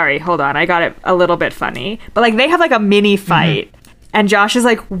 sorry, hold on. I got it a little bit funny. But like they have like a mini fight. Mm-hmm. And Josh is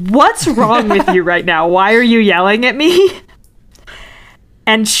like, what's wrong with you right now? Why are you yelling at me?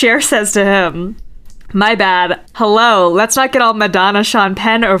 And Cher says to him, my bad. Hello, let's not get all Madonna Sean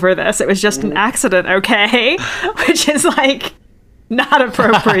Penn over this. It was just an accident, okay? Which is like not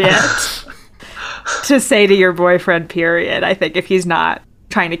appropriate to say to your boyfriend, period. I think if he's not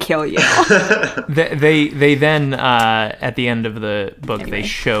trying to kill you. They then at the end of the book they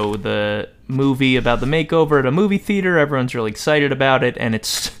show the movie about the makeover at a movie theater. Everyone's really excited about it, and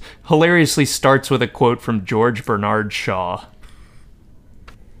it's hilariously starts with a quote from George Bernard Shaw.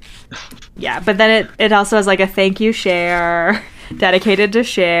 Yeah, but then it also has like a thank you Cher, dedicated to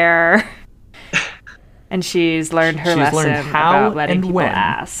Cher. And she's learned her lesson learned how about letting and people when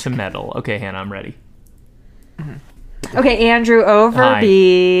ask. to meddle. Okay, Hannah, I'm ready. Okay, Andrew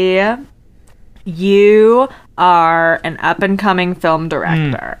Overby, you are an up-and-coming film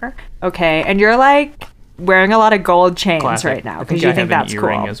director. Okay, and you're like wearing a lot of gold chains Classic. right now I because think you I think have an that's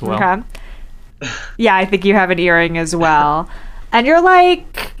earring cool. as well. Okay. Yeah, I think you have an earring as well. And you're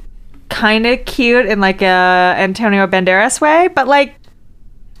like kind of cute in like a Antonio Banderas way, but like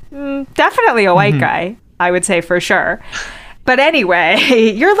definitely a white guy, I would say for sure. But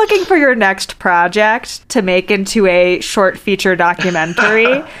anyway, you're looking for your next project to make into a short feature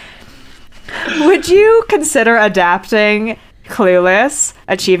documentary. Would you consider adapting Clueless,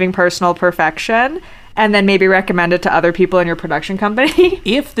 Achieving Personal Perfection, and then maybe recommend it to other people in your production company?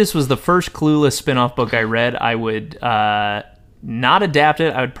 If this was the first Clueless spin-off book I read, I would not adapt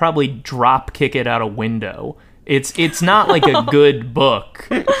it. I would probably drop kick it out a window. It's not like a good book,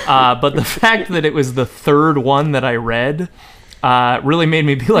 but the fact that it was the third one that I read really made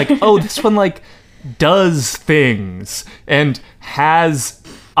me be like, oh, this one like does things and has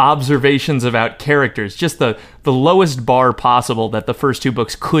observations about characters, just the lowest bar possible that the first two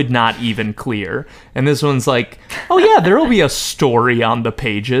books could not even clear. And this one's like, oh yeah, there will be a story on the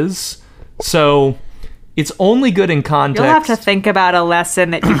pages. So it's only good in context. You'll have to think about a lesson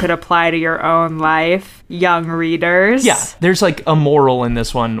that you could apply to your own life, young readers. Yeah, there's like a moral in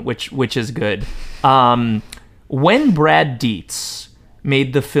this one, which is good. When Brad Dietz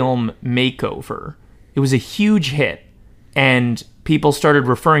made the film Makeover, it was a huge hit, and people started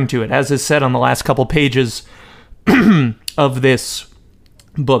referring to it, as is said on the last couple pages of this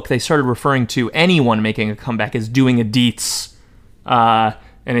book. They started referring to anyone making a comeback as doing a Dietz.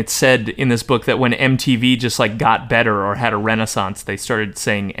 And it's said in this book that when MTV just like got better or had a renaissance, they started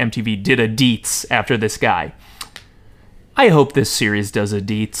saying MTV did a Dietz after this guy. I hope this series does a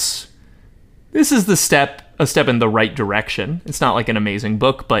Dietz. This is a step in the right direction. It's not like an amazing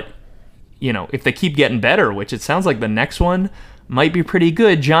book, but you know, if they keep getting better, which it sounds like the next one might be pretty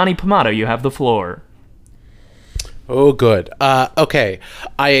good. Johnny Pomato, you have the floor. Oh, good. Okay,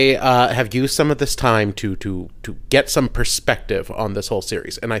 I have used some of this time to get some perspective on this whole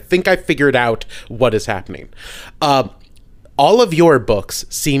series, and I think I figured out what is happening. All of your books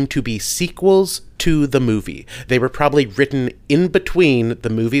seem to be sequels to the movie. They were probably written in between the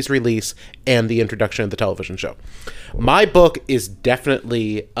movie's release and the introduction of the television show. My book is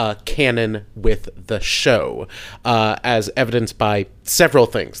definitely canon with the show, as evidenced by several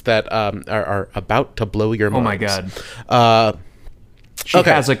things that are about to blow your mind. Oh my God. She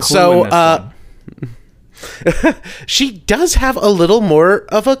has a clue so, in this one. She does have a little more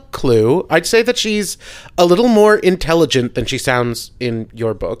of a clue. I'd say that she's a little more intelligent than she sounds in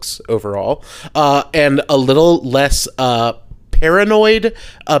your books overall, and a little less paranoid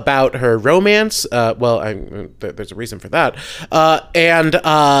about her romance. There's a reason for that.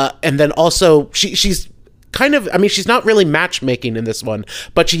 And then also she's kind of, I mean, she's not really matchmaking in this one,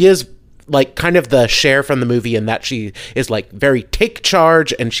 but she is like kind of the Cher from the movie in that she is like very take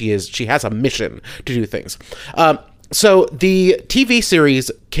charge, and she has a mission to do things. So the TV series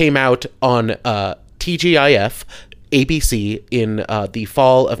came out on TGIF, ABC, in the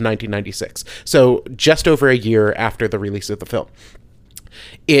fall of 1996. So just over a year after the release of the film.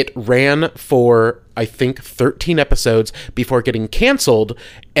 It ran for, I think, 13 episodes before getting canceled,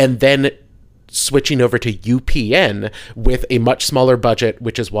 and then switching over to UPN with a much smaller budget,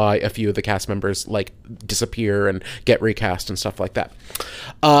 which is why a few of the cast members like disappear and get recast and stuff like that.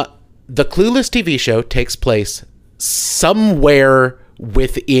 The Clueless TV show takes place somewhere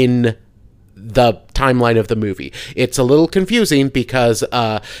within the timeline of the movie. It's a little confusing because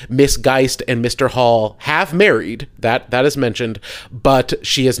Miss Geist and Mr. Hall have married. That is mentioned, but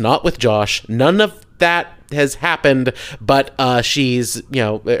she is not with Josh. None of that has happened, but she's, you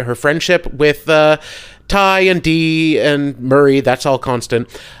know, her friendship with Ty and Dee and Murray, that's all constant.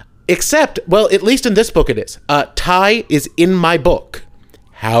 Except, well, at least in this book it is. Ty is in my book.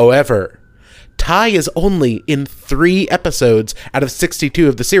 However, Ty is only in 3 episodes out of 62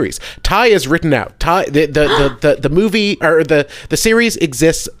 of the series. Ty is written out. Ty, the movie or the series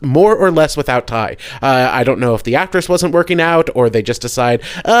exists more or less without Ty. I don't know if the actress wasn't working out or they just decide,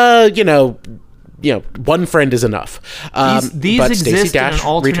 one friend is enough. These but exist Stacey in an Dash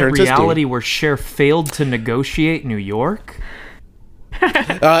alternate returns as Dee. reality where Cher failed to negotiate New York?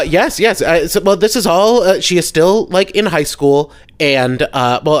 Yes. Well, this is all. She is still like in high school, and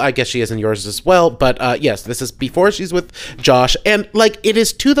well, I guess she is in yours as well. But yes, this is before she's with Josh, and like it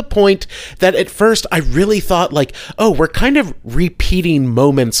is to the point that at first I really thought like, oh, we're kind of repeating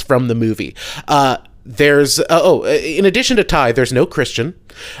moments from the movie. There's in addition to Ty, there's no Christian.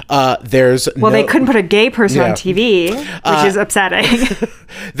 There's they couldn't put a gay person on TV, which is upsetting.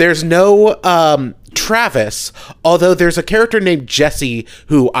 There's no Travis, although there's a character named Jesse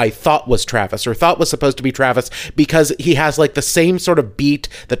who I thought was Travis, or thought was supposed to be Travis, because he has like the same sort of beat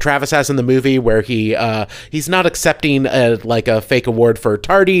that Travis has in the movie, where he's not accepting a fake award for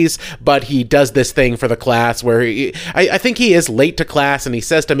tardies, but he does this thing for the class where I think he is late to class, and he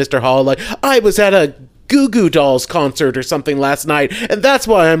says to Mr. Hall, like, I was at a Goo Goo Dolls concert or something last night, and that's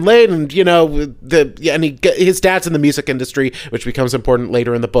why I'm late. And his dad's in the music industry, which becomes important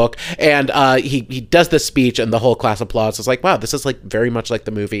later in the book. And he does this speech, and the whole class applauds. It's like, wow, this is like very much like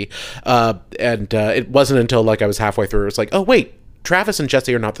the movie. And it wasn't until like I was halfway through, it was like, oh wait, Travis and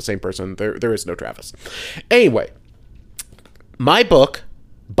Jesse are not the same person. There is no Travis. Anyway, my book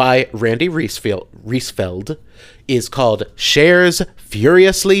by Randy Riesfeld is called Cher's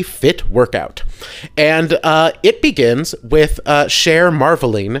Furiously Fit Workout. And it begins with Cher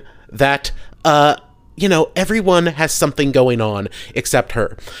marveling that, everyone has something going on except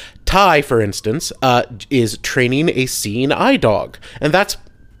her. Ty, for instance, is training a seeing eye dog. And that's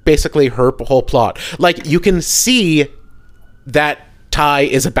basically her whole plot. Like, you can see that Ty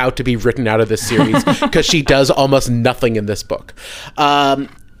is about to be written out of this series because she does almost nothing in this book.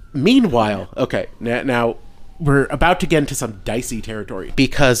 Meanwhile, okay, now we're about to get into some dicey territory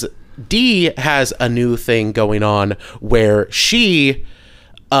because Dee has a new thing going on where she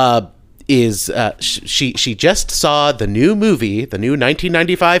she just saw the new movie, the new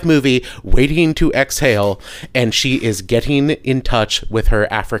 1995 movie, Waiting to Exhale, and she is getting in touch with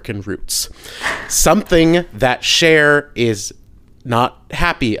her African roots. Something that Cher is not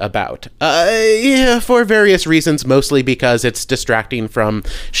happy about, for various reasons, mostly because it's distracting from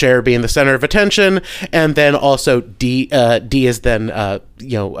Cher being the center of attention, and then also Dee is then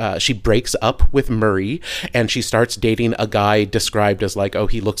she breaks up with Murray, and she starts dating a guy described as like, oh,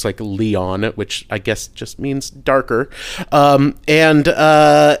 he looks like Leon, which I guess just means darker, and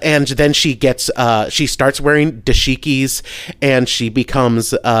then she starts wearing dashikis, and she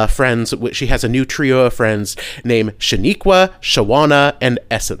becomes friends. She has a new trio of friends named Shaniqua, Shawana, and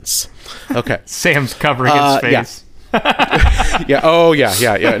Essence. Okay. Sam's covering his face. Yeah. Oh,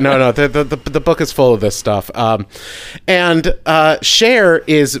 yeah. No. The book is full of this stuff. And Cher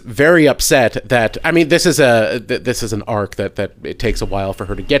is very upset that, I mean, this is an arc that it takes a while for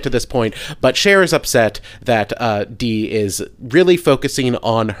her to get to this point. But Cher is upset that Dee is really focusing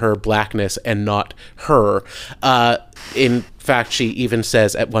on her blackness and not her. In fact, she even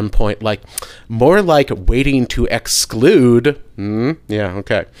says at one point, like, more like waiting to exclude. Yeah.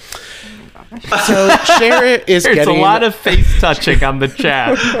 Okay. So Cher is There's getting a lot of face touching on the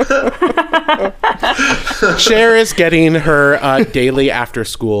chat. Cher is getting her daily after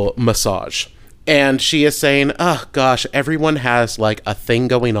school massage. And she is saying, oh, gosh, everyone has, like, a thing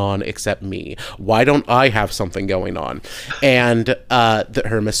going on except me. Why don't I have something going on? And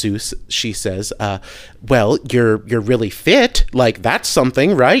her masseuse, she says, well, you're really fit. Like, that's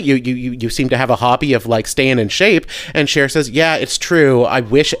something, right? You seem to have a hobby of, like, staying in shape. And Cher says, yeah, it's true. I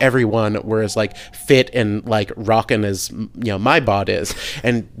wish everyone were as, like, fit and, like, rocking as, my bod is.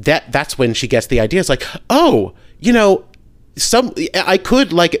 And that's when she gets the idea. It's like, oh, I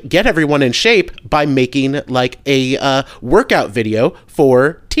could like get everyone in shape by making like a workout video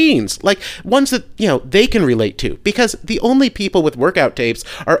for teens, like ones that they can relate to, because the only people with workout tapes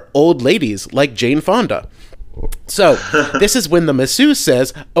are old ladies like Jane Fonda. So this is when the masseuse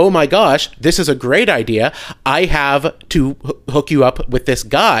says, oh my gosh, this is a great idea. I have to hook you up with this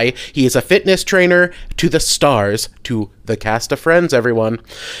guy. He is a fitness trainer to the stars, to the cast of Friends, everyone.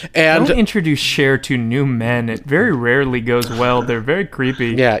 And don't introduce Cher to new men. It very rarely goes well. They're very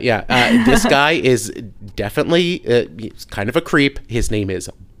creepy. Yeah. This guy is definitely kind of a creep. His name is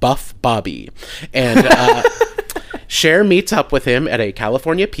Buff Bobby. And Cher meets up with him at a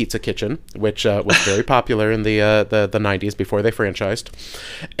California pizza kitchen, which was very popular in the 90s before they franchised.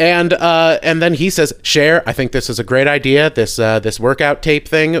 And then he says, Cher, I think this is a great idea. This workout tape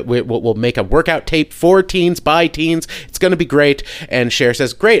thing. We'll make a workout tape for teens, by teens. It's going to be great. And Cher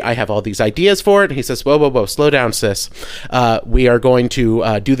says, great, I have all these ideas for it. And he says, whoa, slow down, sis. We are going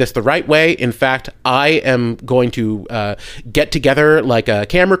to do this the right way. In fact, I am going to get together like a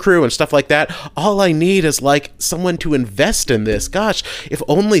camera crew and stuff like that. All I need is like someone to invest in this. Gosh, if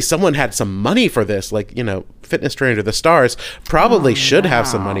only someone had some money for this, like, Fitness Trainer to the Stars probably should have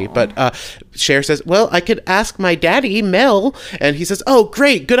some money. But Cher says, well, I could ask my daddy, Mel. And he says, oh,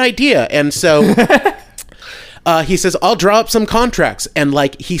 great, good idea. And so... he says, I'll draw up some contracts. And,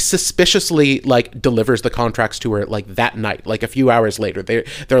 he suspiciously, delivers the contracts to her, that night. A few hours later. They're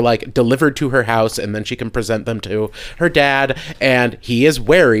delivered to her house, and then she can present them to her dad. And he is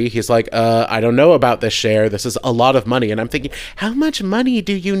wary. He's like, I don't know about this, Cher. This is a lot of money. And I'm thinking, how much money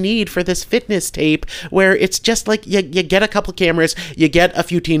do you need for this fitness tape where it's just you get a couple cameras, you get a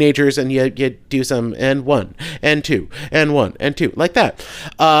few teenagers, and you do some, and 1, and 2, and 1, and 2, like that.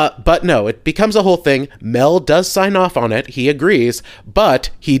 But no, it becomes a whole thing. Mel does sign off on it. He agrees, but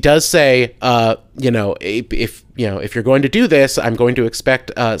he does say, if you're going to do this, I'm going to expect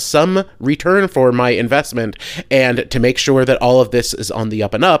some return for my investment, and to make sure that all of this is on the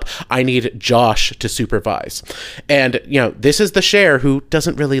up and up, I need Josh to supervise. And this is the Cher who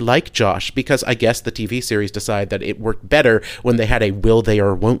doesn't really like Josh, because I guess the TV series decide that it worked better when they had a will they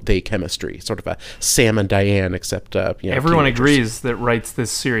or won't they chemistry, sort of a Sam and Diane, except everyone teenagers. agrees that writes this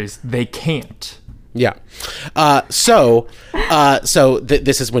series they can't. Yeah. So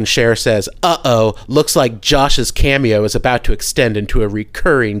this is when Cher says, looks like Josh's cameo is about to extend into a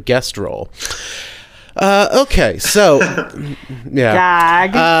recurring guest role. Okay, so, yeah.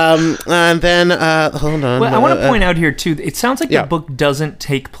 Gag. And then, hold on. Well, I want to point out here, too, it sounds like the book doesn't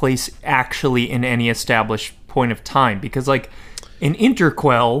take place actually in any established point of time, because, an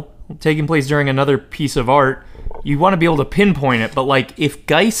interquel taking place during another piece of art, you want to be able to pinpoint it, but, if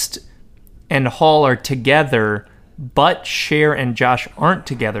Geist and Hall are together, but Cher and Josh aren't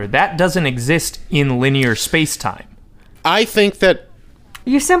together, that doesn't exist in linear space-time. I think that...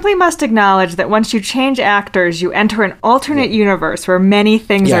 You simply must acknowledge that once you change actors, you enter an alternate universe where many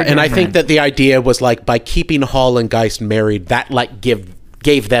things are different. And I think that the idea was, by keeping Hall and Geist married, that,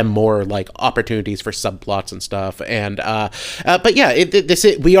 gave them more opportunities for subplots and stuff. And but yeah,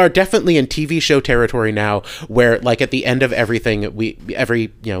 we are definitely in TV show territory now, where at the end of everything,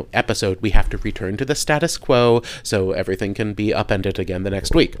 every episode we have to return to the status quo so everything can be upended again the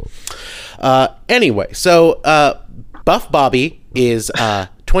next week. Anyway, so Buff Bobby is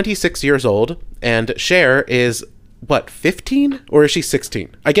 26 years old, and Cher is 15? Or is she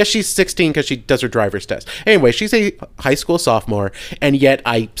 16? I guess she's 16 because she does her driver's test. Anyway, she's a high school sophomore, and yet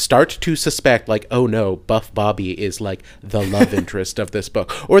I start to suspect, oh no, Buff Bobby is, the love interest of this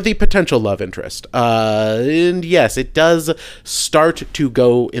book, or the potential love interest. And yes, it does start to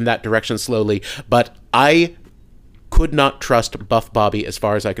go in that direction slowly, but I could not trust Buff Bobby as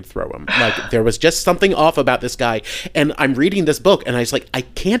far as I could throw him. There was just something off about this guy, and I'm reading this book, and I was I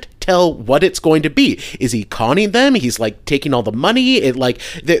can't tell what it's going to be. Is he conning them? He's taking all the money.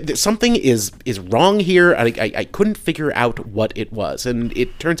 Something is wrong here. I couldn't figure out what it was, and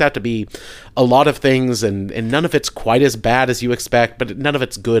it turns out to be a lot of things, and none of it's quite as bad as you expect, but none of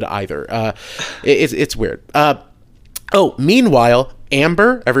it's good either. It's weird. Meanwhile,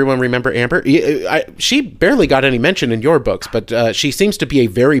 Amber, everyone remember Amber? She barely got any mention in your books, but she seems to be a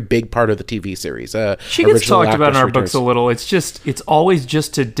very big part of the TV series. She gets talked about in our books a little. It's always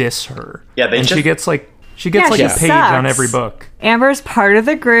just to diss her. Yeah, she gets a page sucks. on every book. Amber's part of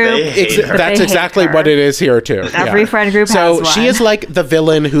the group. That's exactly what it is here too. Every friend group has one. So she is the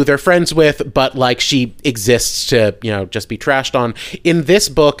villain who they're friends with, but she exists to just be trashed on. In this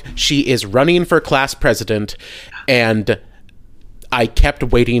book, she is running for class president, and I kept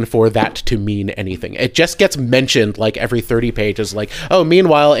waiting for that to mean anything. It just gets mentioned every 30 pages,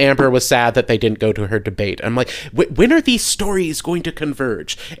 meanwhile, Amber was sad that they didn't go to her debate. I'm when are these stories going to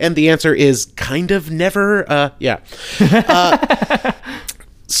converge? And the answer is kind of never. Yeah.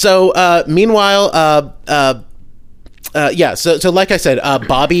 Meanwhile, So like I said,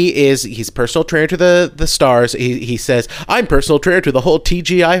 Bobby he's personal trainer to the stars. He says, I'm personal trainer to the whole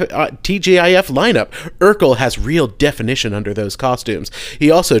TGIF lineup. Urkel has real definition under those costumes.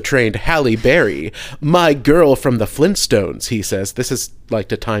 He also trained Halle Berry, my girl from the Flintstones, he says. This is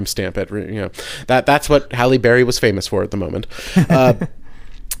to timestamp it, that's what Halle Berry was famous for at the moment.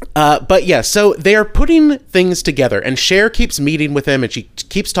 But yeah, so they're putting things together, and Cher keeps meeting with him, and she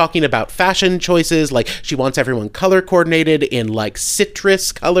keeps talking about fashion choices, she wants everyone color coordinated in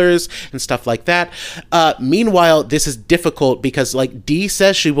citrus colors and stuff like that. Meanwhile, this is difficult because Dee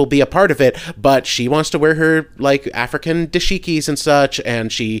says she will be a part of it, but she wants to wear her African dashikis and such,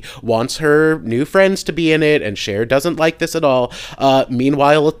 and she wants her new friends to be in it, and Cher doesn't like this at all.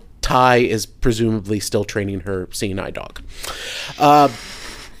 Meanwhile, Ty is presumably still training her seeing eye dog.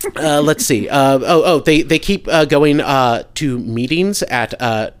 Let's see. They keep going to meetings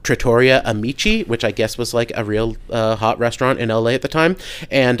at Trattoria Amici, which I guess was like a real hot restaurant in LA at the time.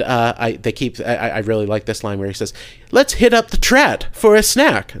 And I really like this line where he says, "Let's hit up the Trat for a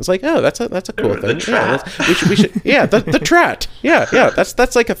snack." It's like, oh, that's a cool thing. Trat. We should. Yeah, the Trat. Yeah.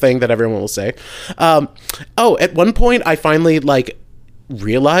 That's like a thing that everyone will say. At one point I finally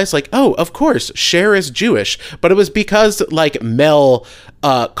realized, oh, of course, Cher is Jewish, but it was because Mel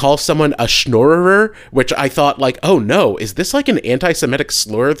calls someone a schnorrer, which I thought oh no, is this an anti-Semitic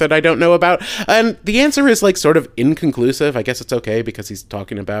slur that I don't know about? And the answer is sort of inconclusive. I guess it's okay because he's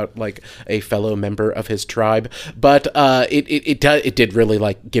talking about a fellow member of his tribe, but it did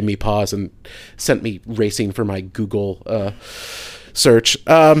really give me pause and sent me racing for my Google search.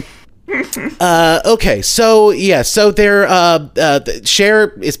 Okay, so they're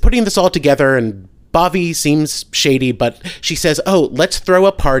Cher is putting this all together, and Bobby seems shady, but she says, "Oh, let's throw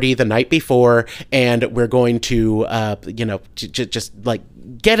a party the night before, and we're going to, just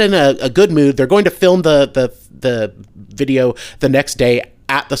get in a good mood." They're going to film the video the next day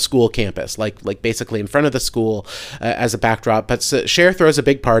at the school campus, basically in front of the school as a backdrop. But Cher throws a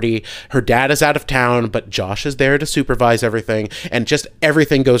big party. Her dad is out of town, but Josh is there to supervise everything, and just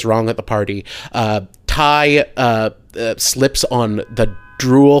everything goes wrong at the party. Ty slips on the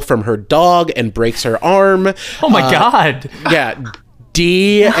drool from her dog and breaks her arm. Oh my God. Yeah.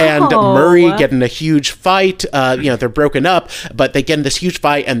 Dee and Murray get in a huge fight. They're broken up, but they get in this huge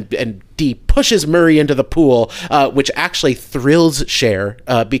fight, and Dee pushes Murray into the pool, which actually thrills Cher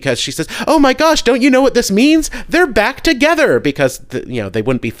because she says, "Oh my gosh, don't you know what this means? They're back together," because they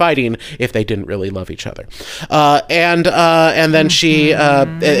wouldn't be fighting if they didn't really love each other. And then she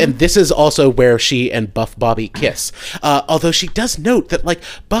and this is also where she and Buff Bobby kiss. Although she does note that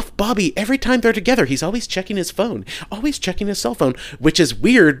Buff Bobby, every time they're together, he's always checking his phone, always checking his cell phone, which is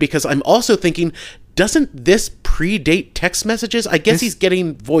weird because I'm also thinking, doesn't this predate text messages? I guess he's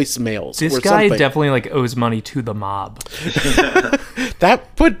getting voicemails. This or guy something. definitely owes money to the mob. That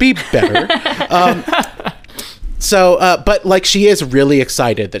would be better. But she is really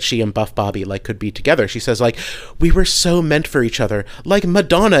excited that she and Buff Bobby could be together. She says we were so meant for each other, like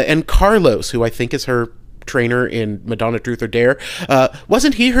Madonna and Carlos, who I think is her trainer in Madonna Truth or Dare.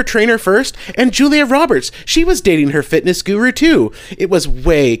 Wasn't he her trainer first? And Julia Roberts, she was dating her fitness guru too. It was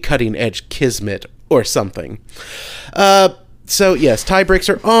way cutting edge kismet or something. So yes, Ty breaks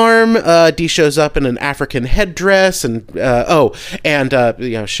her arm. Dee shows up in an African headdress, and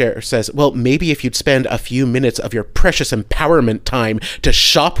Cher says, "Well, maybe if you'd spend a few minutes of your precious empowerment time to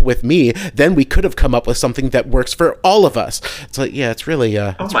shop with me, then we could have come up with something that works for all of us." It's it's really.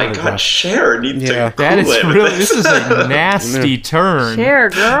 Oh my really God, rough. Cher needs to. That is cool it. really. This is a nasty turn. Cher,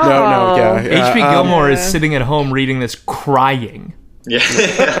 girl. No, yeah. H.B. Gilmore is sitting at home reading this, crying.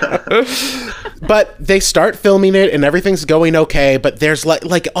 Yeah. But they start filming it and everything's going okay, but there's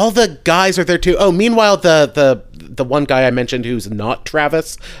all the guys are there too. Oh, meanwhile the one guy I mentioned who's not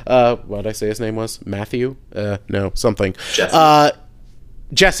Travis, what did I say his name was? Matthew? No, something.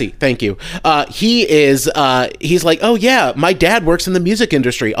 Jesse, thank you. He's "Oh yeah, my dad works in the music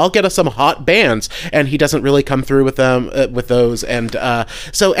industry. I'll get us some hot bands," and he doesn't really come through with them with those, and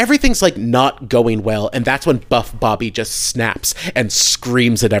so everything's not going well, and that's when Buff Bobby just snaps and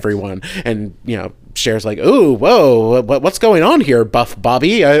screams at everyone, and Cher's "Ooh, whoa, what's going on here, Buff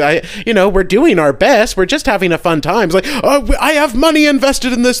Bobby? We're doing our best. We're just having a fun time." It's I have money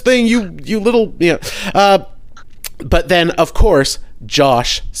invested in this thing. You little But then, of course,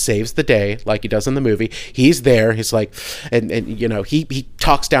 Josh saves the day like he does in the movie. He's there. He's he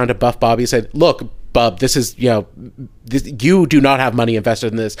talks down to Buff Bobby and said, "Look, Bub, this is, you do not have money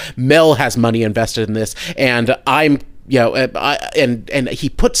invested in this. Mel has money invested in this, and I'm and he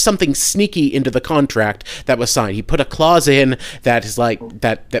put something sneaky into the contract that was signed. He put a clause in that is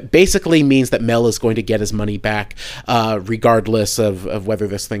that basically means that Mel is going to get his money back, regardless of whether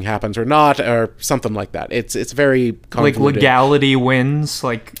this thing happens or not, or something like that. It's very convoluted. Legality wins,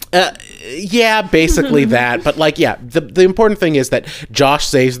 yeah, basically that. But the important thing is that Josh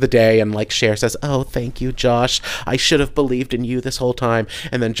saves the day, and Cher says, "Oh, thank you, Josh. I should have believed in you this whole time."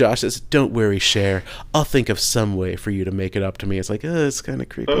 And then Josh says, "Don't worry, Cher. I'll think of some way for you to make it up to me." It's it's kind of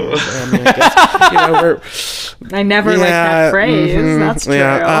creepy. I never liked that phrase. That's true.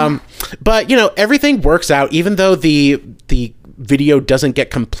 Yeah, but everything works out, even though the video doesn't get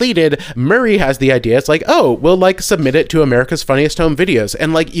completed. Murray has the idea. It's "Oh, we'll submit it to America's Funniest Home Videos,"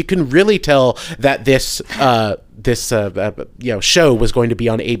 and you can really tell that this show was going to be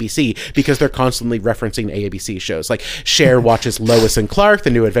on ABC because they're constantly referencing ABC shows. Like Cher watches Lois and Clark, The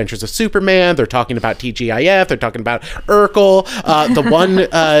New Adventures of Superman. They're talking about TGIF. They're talking about Urkel. The one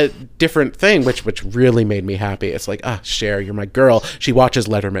different thing which really made me happy. It's like, Cher, you're my girl. She watches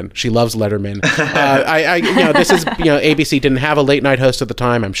Letterman. She loves Letterman. This is ABC didn't have a late night host at the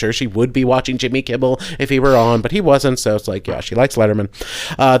time. I'm sure she would be watching Jimmy Kimmel if he were on, but he wasn't. So it's like, she likes Letterman.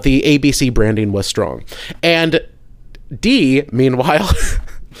 The ABC branding was strong. And Dee, meanwhile,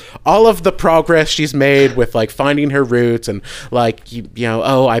 all of the progress she's made with like finding her roots and like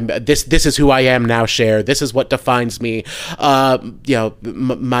I'm this is who I am now, Cher. This is what defines me. My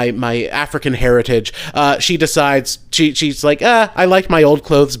African heritage. She decides she's like, I like my old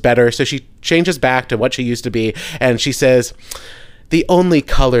clothes better, so she changes back to what she used to be, and she says, the only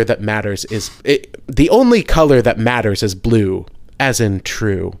color that matters is blue, as in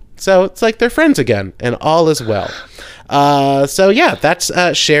true. So it's like they're friends again, and all is well. That's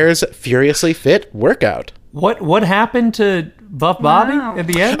Cher's Furiously Fit workout. What happened to Buff Bobby at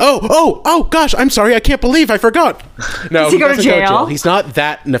the end? Oh, gosh, I'm sorry, I can't believe I forgot. No, Does he go to jail? He's not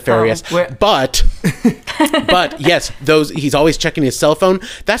that nefarious. But yes, he's always checking his cell phone.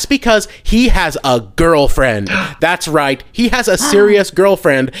 That's because he has a girlfriend. That's right. He has a serious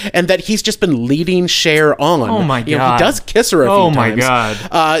girlfriend, and that he's just been leading Cher on. Oh my God. He does kiss her a few times. Oh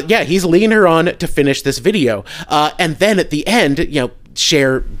my God. He's leading her on to finish this video. And then at the end,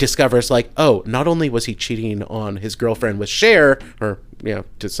 Cher discovers like, not only was he cheating on his girlfriend with Cher, or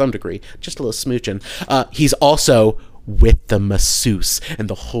to some degree, just a little smooching, he's also with the masseuse, and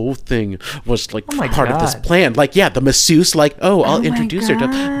the whole thing was like part of this plan. Like, the masseuse, like, I'll introduce her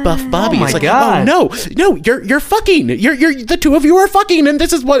to Buff Bobby. It's like, God. no, you're fucking. You're the two of you are fucking, and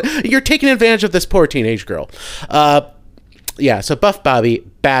this is what you're taking advantage of this poor teenage girl. So Buff Bobby,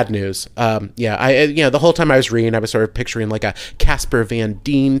 bad news. The whole time I was reading, I was sort of picturing like a Casper Van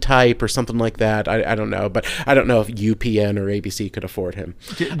Dien type or something like that. I don't know, but I don't know if UPN or ABC could afford him.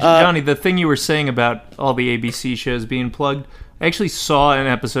 Johnny, the thing you were saying about all the ABC shows being plugged, I actually saw an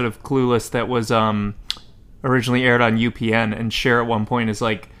episode of Clueless that was originally aired on UPN, and Cher at one point is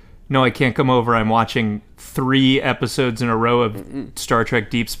like, no, I can't come over. I'm watching 3 episodes in a row of Star Trek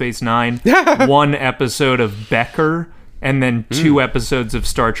Deep Space Nine, 1 episode of Becker, and then 2 episodes of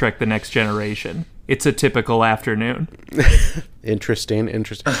Star Trek The Next Generation. It's a typical afternoon. Interesting. I'm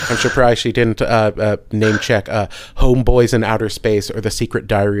surprised she didn't name check Homeboys in Outer Space or The Secret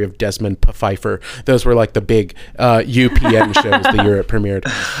Diary of Desmond Pfeiffer. Those were like the big UPN shows the year it premiered.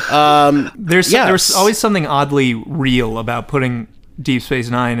 There's always something oddly real about putting Deep Space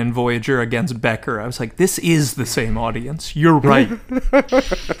Nine and Voyager against Becker. I was like, this is the same audience. You're right.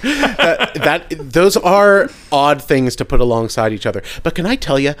 Those are odd things to put alongside each other. But can I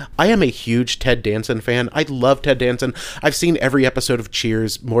tell you, I am a huge Ted Danson fan. I love Ted Danson. I've seen every episode of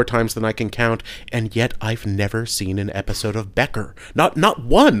Cheers more times than I can count, and yet I've never seen an episode of Becker. Not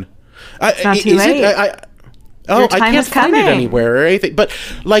one. It's not too late. I can't find it anywhere or anything. But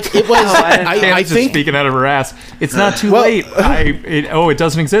like it was, I think speaking out of her ass, it's not too late. It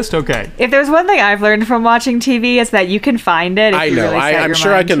doesn't exist. Okay. If there's one thing I've learned from watching TV, it's that you can find it. If you really set I'm your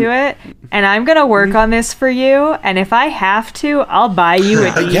sure mind I can. To it. And I'm gonna work on this for you. And if I have to, I'll buy you a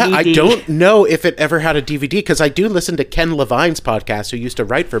DVD. I don't know if it ever had a DVD because I do listen to Ken Levine's podcast, who used to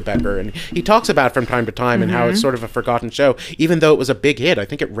write for Becker, and he talks about it from time to time and how it's sort of a forgotten show, even though it was a big hit. I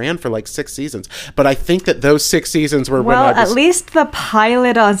think it ran for like 6 seasons, but I think that those 6 seasons were at least the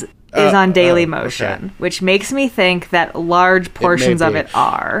pilot is on Daily Motion, which makes me think that large portions of it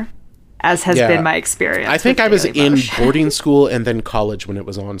are, as has been my experience. I think I was in boarding school and then college when it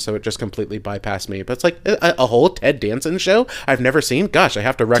was on, so it just completely bypassed me. But it's like a whole Ted Danson show I've never seen. Gosh, I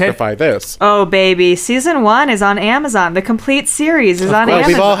have to rectify this. Oh, baby. Season 1 is on Amazon. The complete series is on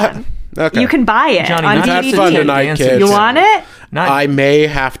Amazon. Okay. You can buy it Johnny, on not DVD. Have fun tonight, kids. You want it? I may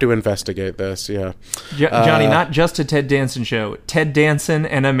have to investigate this, Johnny, not just a Ted Danson show. Ted Danson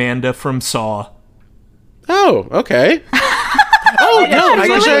and Amanda from Saw. Oh, okay.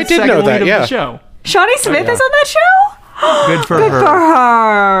 I did know that, yeah. Shawnee Smith is on that show? Good for her. Good for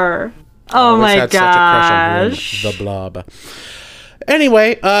her. Oh my had gosh. such a crush on her, the Blob.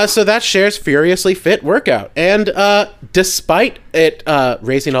 Anyway, so that's Cher's Furiously Fit workout, and despite it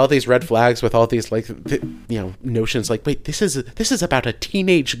raising all these red flags with all these notions like, wait, this is about a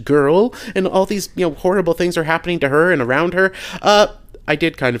teenage girl, and all these horrible things are happening to her and around her. I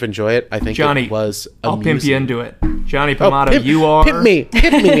did kind of enjoy it. I think Johnny, it was amusing. I'll pimp you into it. Johnny Pomato, you are pimp me,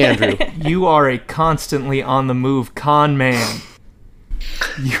 Andrew. You are a constantly on the move con man.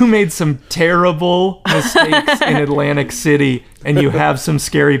 You made some terrible mistakes in Atlantic City, and you have some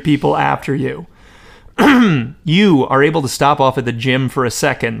scary people after you. You are able to stop off at the gym for a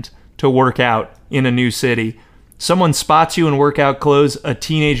second to work out in a new city. Someone spots you in workout clothes, a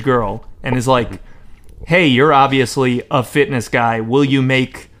teenage girl, and is like, hey, you're obviously a fitness guy. Will you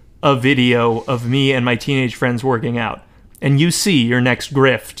make a video of me and my teenage friends working out? And you see your next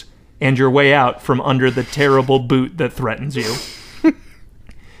grift and your way out from under the terrible boot that threatens you.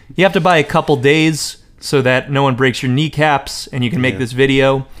 You have to buy a couple days so that no one breaks your kneecaps and you can make this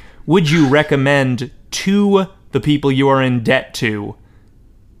video. Would you recommend to the people you are in debt to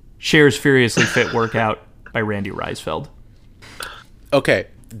Cher's Furiously Fit Workout by Randy Reisfeld? Okay,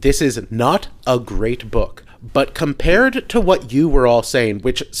 this is not a great book, but compared to what you were all saying,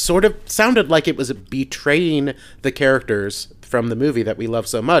 which sort of sounded like it was betraying the characters from the movie that we love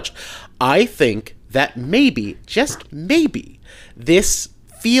so much, I think that maybe, just maybe, this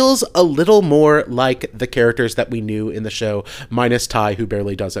feels a little more like the characters that we knew in the show, minus Ty, who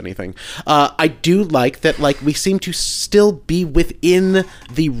barely does anything. I do like that, like, we seem to still be within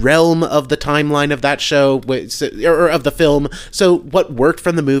the realm of the timeline of that show, or of the film. So what worked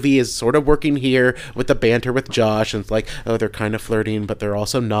from the movie is sort of working here with the banter with Josh, and it's like, oh, they're kind of flirting, but they're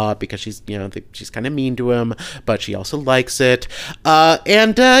also not, because she's, you know, she's kind of mean to him, but she also likes it. The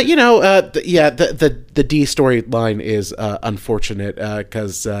D storyline is unfortunate,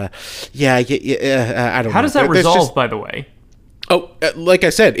 because I don't know. How does that resolve, by the way? Oh, like I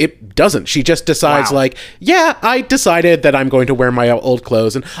said, it doesn't. She just decides, Wow. like, yeah, I decided that I'm going to wear my old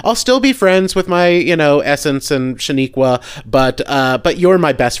clothes, and I'll still be friends with my, Essence and Shaniqua, but you're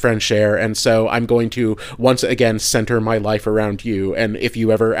my best friend, Cher, and so I'm going to once again center my life around you, and if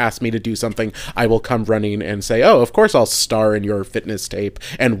you ever ask me to do something, I will come running and say, oh, of course I'll star in your fitness tape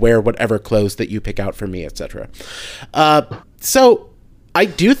and wear whatever clothes that you pick out for me, etc. So I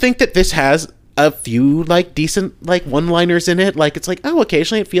do think that this has a few, like, decent, like, one-liners in it. Like, it's like, oh,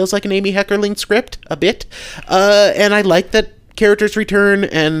 occasionally it feels like an Amy Heckerling script, a bit. And I like that characters return,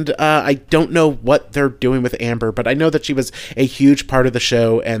 and I don't know what they're doing with Amber, but I know that she was a huge part of the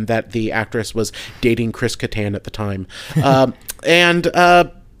show, and that the actress was dating Chris Kattan at the time. I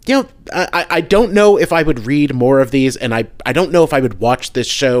don't know if I would read more of these, and I don't know if I would watch this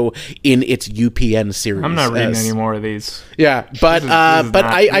show in its UPN series. I'm not reading any more of these. Yeah, but I'm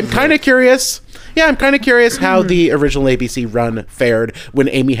kind of curious. Yeah, I'm kind of curious how the original ABC run fared when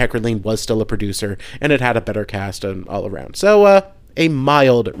Amy Heckerling was still a producer, and it had a better cast and all around. So, a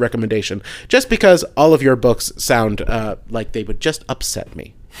mild recommendation, just because all of your books sound like they would just upset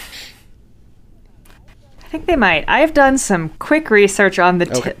me. I think they might. I've done some quick research on the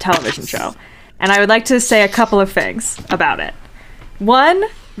television show, and I would like to say a couple of things about it. One,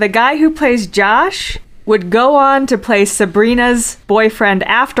 the guy who plays Josh would go on to play Sabrina's boyfriend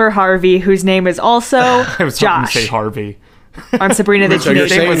after Harvey, whose name is also I was hoping to Josh. say Harvey. On Sabrina the So you're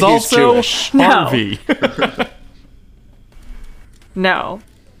Teenage saying It was he's also Jewish. Harvey. No.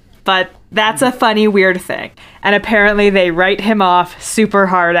 But that's a funny, weird thing. And apparently they write him off super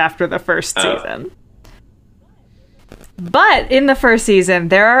hard after the first season. But in the first season,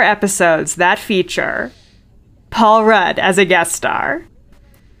 there are episodes that feature Paul Rudd as a guest star,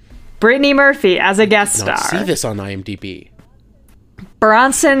 Brittany Murphy as a guest Not star, see this on IMDb.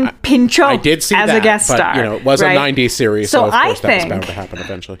 Bronson Pinchot I did see as that, a guest but, star. it was right? a 90s series, so of I course that was think, bound to happen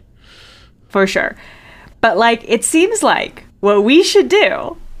eventually. for sure. But, like, it seems like what we should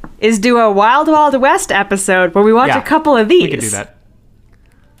do is do a Wild Wild West episode where we watch a couple of these. We could do that.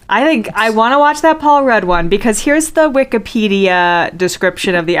 I think I want to watch that Paul Rudd one, because here's the Wikipedia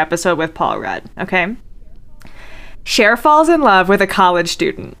description of the episode with Paul Rudd, okay? Cher falls in love with a college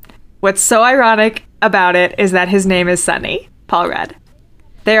student. What's so ironic about it is that his name is Sonny, Paul Rudd.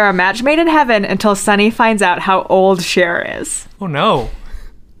 They are a match made in heaven until Sonny finds out how old Cher is. Oh, no.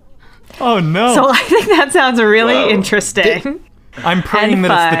 Oh, no. So I think that sounds really Whoa. interesting. I'm praying and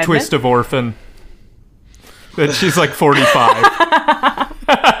that it's the fun. twist of Orphan. That she's like 45.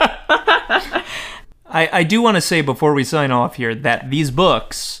 I do want to say before we sign off here that these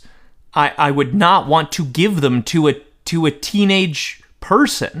books, I would not want to give them to a teenage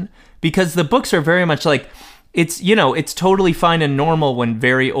person, because the books are very much like, it's totally fine and normal when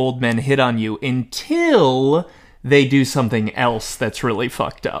very old men hit on you until they do something else that's really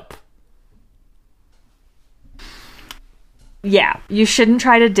fucked up. Yeah, you shouldn't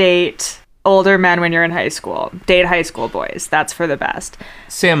try to date older men when you're in high school. Date high school boys. That's for the best.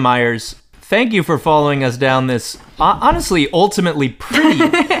 Sam Myers, thank you for following us down this, honestly, ultimately pretty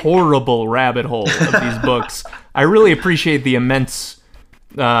horrible rabbit hole of these books. I really appreciate the immense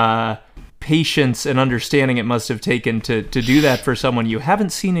patience and understanding it must have taken to do that for someone you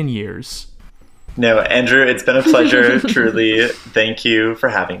haven't seen in years. No, Andrew, it's been a pleasure, truly. Thank you for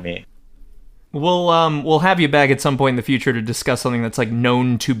having me. We'll have you back at some point in the future to discuss something that's like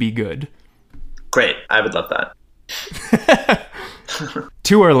known to be good. Great. I would love that.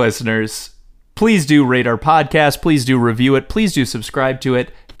 To our listeners, please do rate our podcast. Please do review it. Please do subscribe to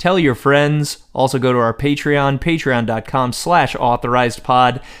it. Tell your friends. Also go to our Patreon,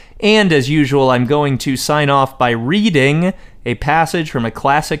 patreon.com/authorizedpod. And as usual, I'm going to sign off by reading a passage from a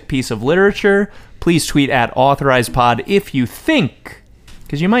classic piece of literature. Please tweet at authorizedpod if you think,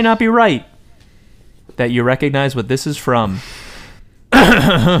 because you might not be right, that you recognize what this is from.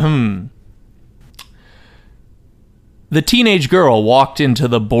 The teenage girl walked into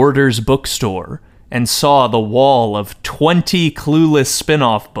the Borders bookstore and saw the wall of 20 clueless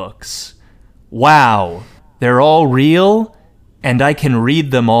spin-off books. Wow, they're all real? And I can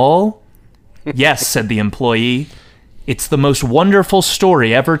read them all? Yes, said the employee. It's the most wonderful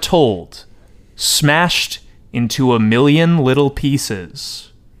story ever told. Smashed into a million little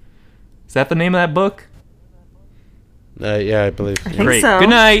pieces. Is that the name of that book? Yeah, I believe. I think Great. so. Good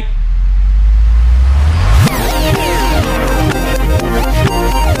night.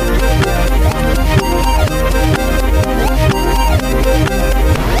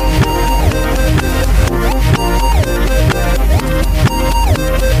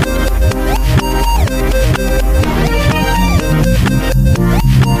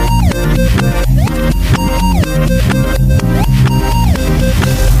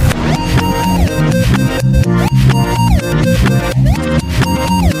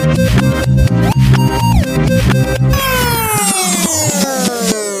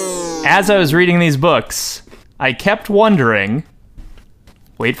 As I was reading these books, I kept wondering,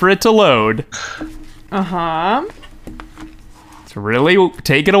 wait for it to load. Uh-huh. It's really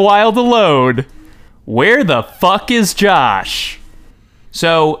taking a while to load. Where the fuck is Josh?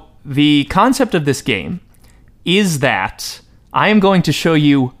 So, the concept of this game is that I am going to show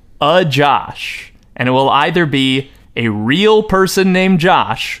you a Josh, and it will either be a real person named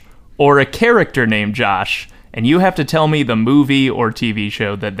Josh or a character named Josh, and you have to tell me the movie or TV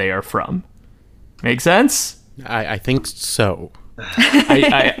show that they are from. Make sense? I think so.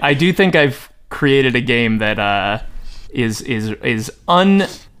 I do think I've created a game that is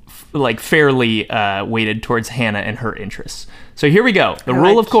fairly weighted towards Hannah and her interests. So here we go. The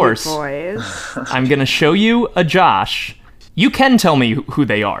rule, of course, Boys. I'm going to show you a Josh. You can tell me who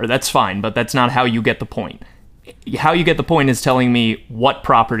they are. That's fine, but that's not how you get the point. How you get the point is telling me what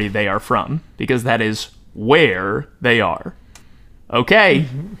property they are from, because that is where they are. Okay.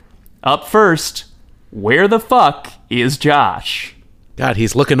 Up first, where the fuck is Josh? God,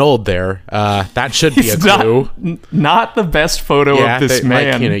 he's looking old there. That should be a clue. Not the best photo of this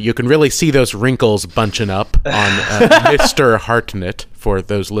man. You can really see those wrinkles bunching up on Mr. Hartnett for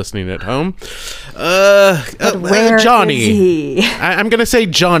those listening at home. Where Johnny. is he? I'm going to say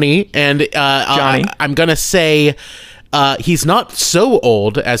Johnny, and Johnny. I'm going to say he's not so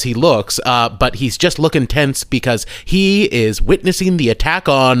old as he looks, but he's just looking tense because he is witnessing the attack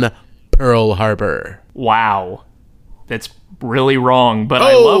on Pearl Harbor. Wow. That's really wrong, but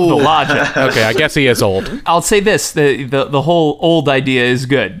I love the logic. Okay, I guess he is old. I'll say this, the whole old idea is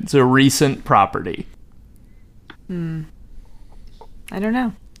good. It's a recent property. I don't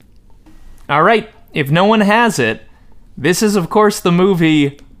know. All right, if no one has it, this is, of course, the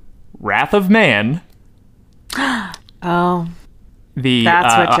movie Wrath of Man. Oh, The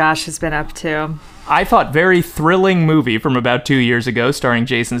that's what Josh has been up to. I thought very thrilling movie from about 2 years ago starring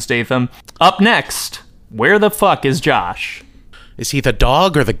Jason Statham. Up next, where the fuck is Josh? Is he the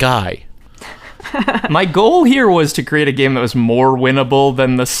dog or the guy? My goal here was to create a game that was more winnable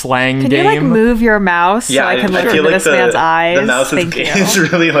than the slang Can game. you move your mouse so I can look into this man's eyes? The mouse Thank you.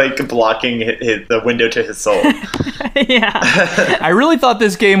 is really blocking the window to his soul. Yeah. I really thought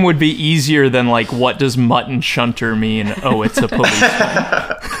this game would be easier than what does mutton shunter mean? Oh, it's a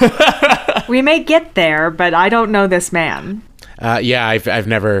policeman. We may get there, but I don't know this man. Yeah, I've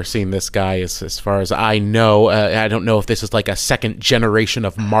never seen this guy as far as I know. I don't know if this is like a second generation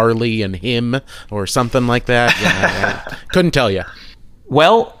of Marley and him or something like that. Yeah, I couldn't tell you.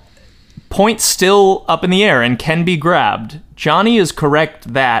 Well, point still up in the air and can be grabbed. Johnny is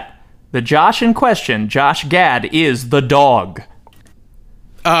correct that the Josh in question, Josh Gad, is the dog.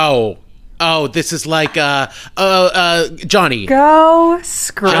 Oh, this is like Johnny. Go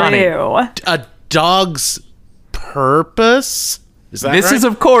screw. Johnny. A dog's purpose? Is that This right? is,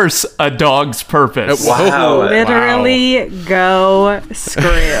 of course, a dog's purpose. Wow. Literally go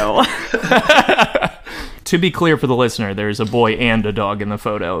screw. To be clear for the listener, there's a boy and a dog in the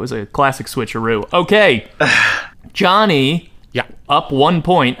photo. It was a classic switcheroo. Okay. Johnny, Yeah. up 1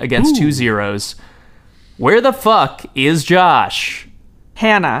 point against 2 zeros. Where the fuck is Josh?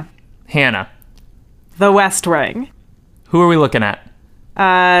 Hannah. Hannah. The West Wing. Who are we looking at?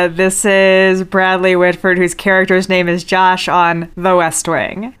 This is Bradley Whitford, whose character's name is Josh on The West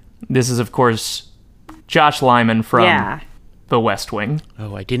Wing. This is, of course, Josh Lyman from The West Wing.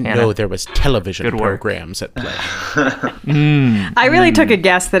 Oh, I didn't Hannah. know there was television Good work. programs at play. I really took a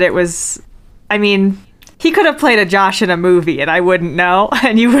guess that it was... I mean, he could have played a Josh in a movie, and I wouldn't know,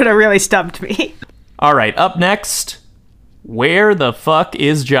 and you would have really stumped me. All right, up next, where the fuck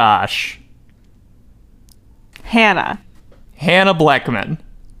is Josh? Hannah. Hannah Blackman.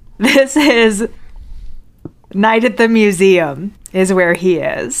 This is Night at the Museum is where he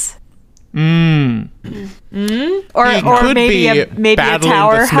is. Or Could maybe be a battling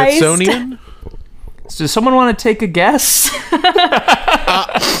tower the heist. Smithsonian. Does someone want to take a guess?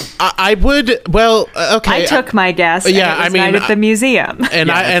 I would. Well, okay. I took my guess. yeah, and it was I mean, Night at the Museum. And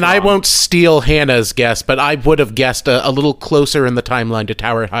Yeah, that's I wrong. won't steal Hannah's guess, but I would have guessed a little closer in the timeline to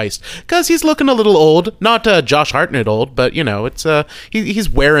Tower Heist because he's looking a little old, not Josh Hartnett old, but you know, it's he's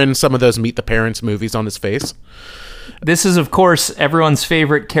wearing some of those Meet the Parents movies on his face. This is, of course, everyone's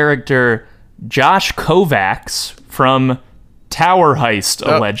favorite character, Josh Kovacs from Tower Heist,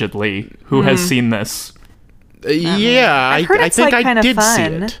 allegedly. Who has seen this? Yeah, I heard it's, think like, I kinda did see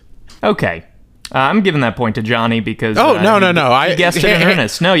fun. it. Okay. I'm giving that point to Johnny because... Oh, no. You guessed it in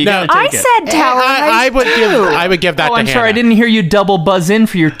earnest. No, you No. gotta I take it. said Tower Heist I would too. give. I would give that Oh, to I'm Hannah. sorry, I didn't hear you double buzz in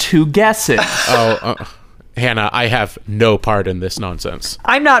for your two guesses. Hannah, I have no part in this nonsense.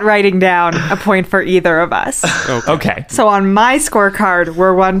 I'm not writing down a point for either of us. Okay. So on my scorecard,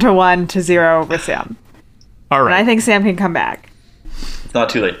 we're 1-1 to 0 over Sam. All And I right. think Sam can come back. It's not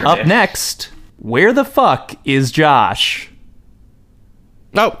too late for Up me. next, where the fuck is Josh?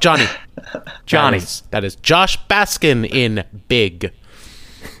 Oh, Johnny. Johnny. That is Josh Baskin in Big.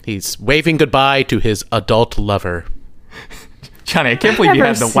 He's waving goodbye to his adult lover. Johnny, I can't believe you never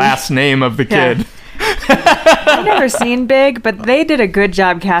had the seen- last name of the Yeah. kid. I've never seen Big, but they did a good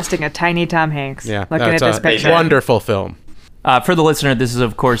job casting a tiny Tom Hanks. Yeah, Looking at that's this a picture. wonderful film. For the listener, this is,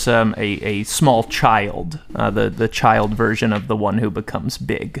 of course, a small child, the child version of the one who becomes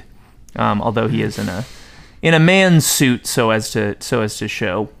big. Although he is in a man's suit, so as to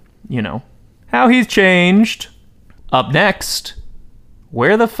show, you know, how he's changed. Up next,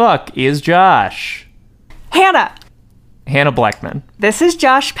 where the fuck is Josh? Hannah. Hannah Blackman. This is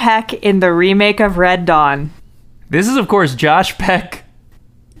Josh Peck in the remake of Red Dawn. This is, of course, Josh Peck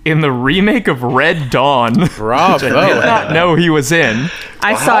in the remake of Red Dawn. Bravo. Did not know he was in.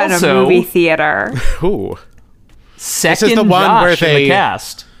 I saw it in a Also- movie theater. Ooh. Second the one Josh where in the they-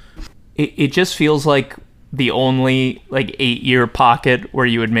 cast. It just feels like the only 8-year pocket where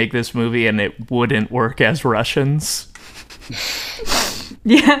you would make this movie and it wouldn't work as Russians.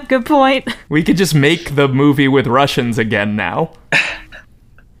 Yeah, good point. We could just make the movie with Russians again now.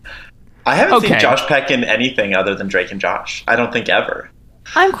 I haven't seen Okay. Josh Peck in anything other than Drake and Josh. I don't think ever.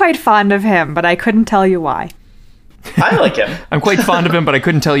 I'm quite fond of him, but I couldn't tell you why. I like him. I'm quite fond of him, but I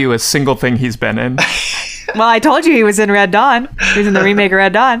couldn't tell you a single thing he's been in. Well, I told you he was in Red Dawn. He was in the remake of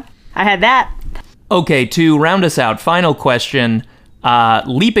Red Dawn. I had that. Okay, to round us out, final question.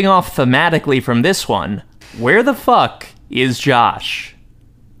 Leaping off thematically from this one, where the fuck is Josh?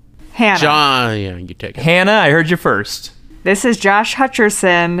 Hannah. John, yeah, you take it. Hannah, I heard you first. This is Josh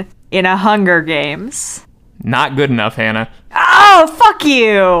Hutcherson in a Hunger Games. Not good enough, Hannah. Oh, fuck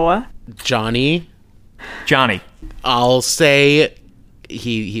you! Johnny, Johnny. I'll say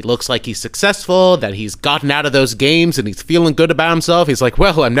he looks like he's successful, that he's gotten out of those games and he's feeling good about himself. He's like,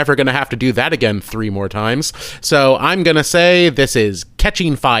 well, I'm never going to have to do that again 3 more times. So I'm going to say this is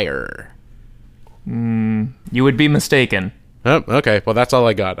Catching Fire. You would be mistaken. Oh, okay. Well, that's all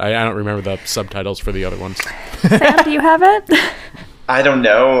I got. I don't remember the subtitles for the other ones. Sam, do you have it? I don't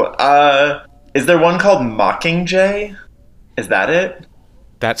know. Is there one called Mockingjay? Is that it?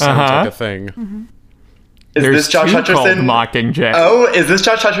 That sounds Uh-huh. like a thing. Is There's this Josh two called Hutcherson? Mockingjay. Oh, is this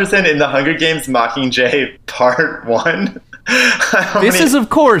Josh Hutcherson in the Hunger Games Mockingjay Part 1? This is, of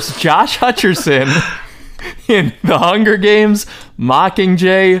course, Josh Hutcherson in The Hunger Games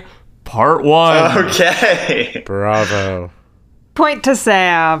Mockingjay Part 1. Okay. Bravo. Point to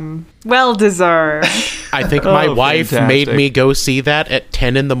Sam. Well deserved. I think my Oh, wife fantastic. made me go see that at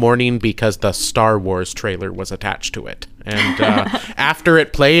 10 in the morning because the Star Wars trailer was attached to it. And after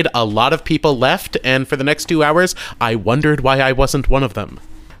it played, a lot of people left, and for the next 2 hours, I wondered why I wasn't one of them.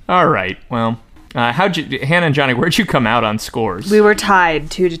 All right. Well, Hannah and Johnny, where'd you come out on scores? We were tied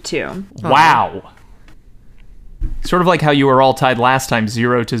 2-2. Wow. Sort of like how you were all tied last time,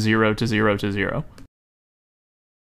 0 to 0 to 0 to 0.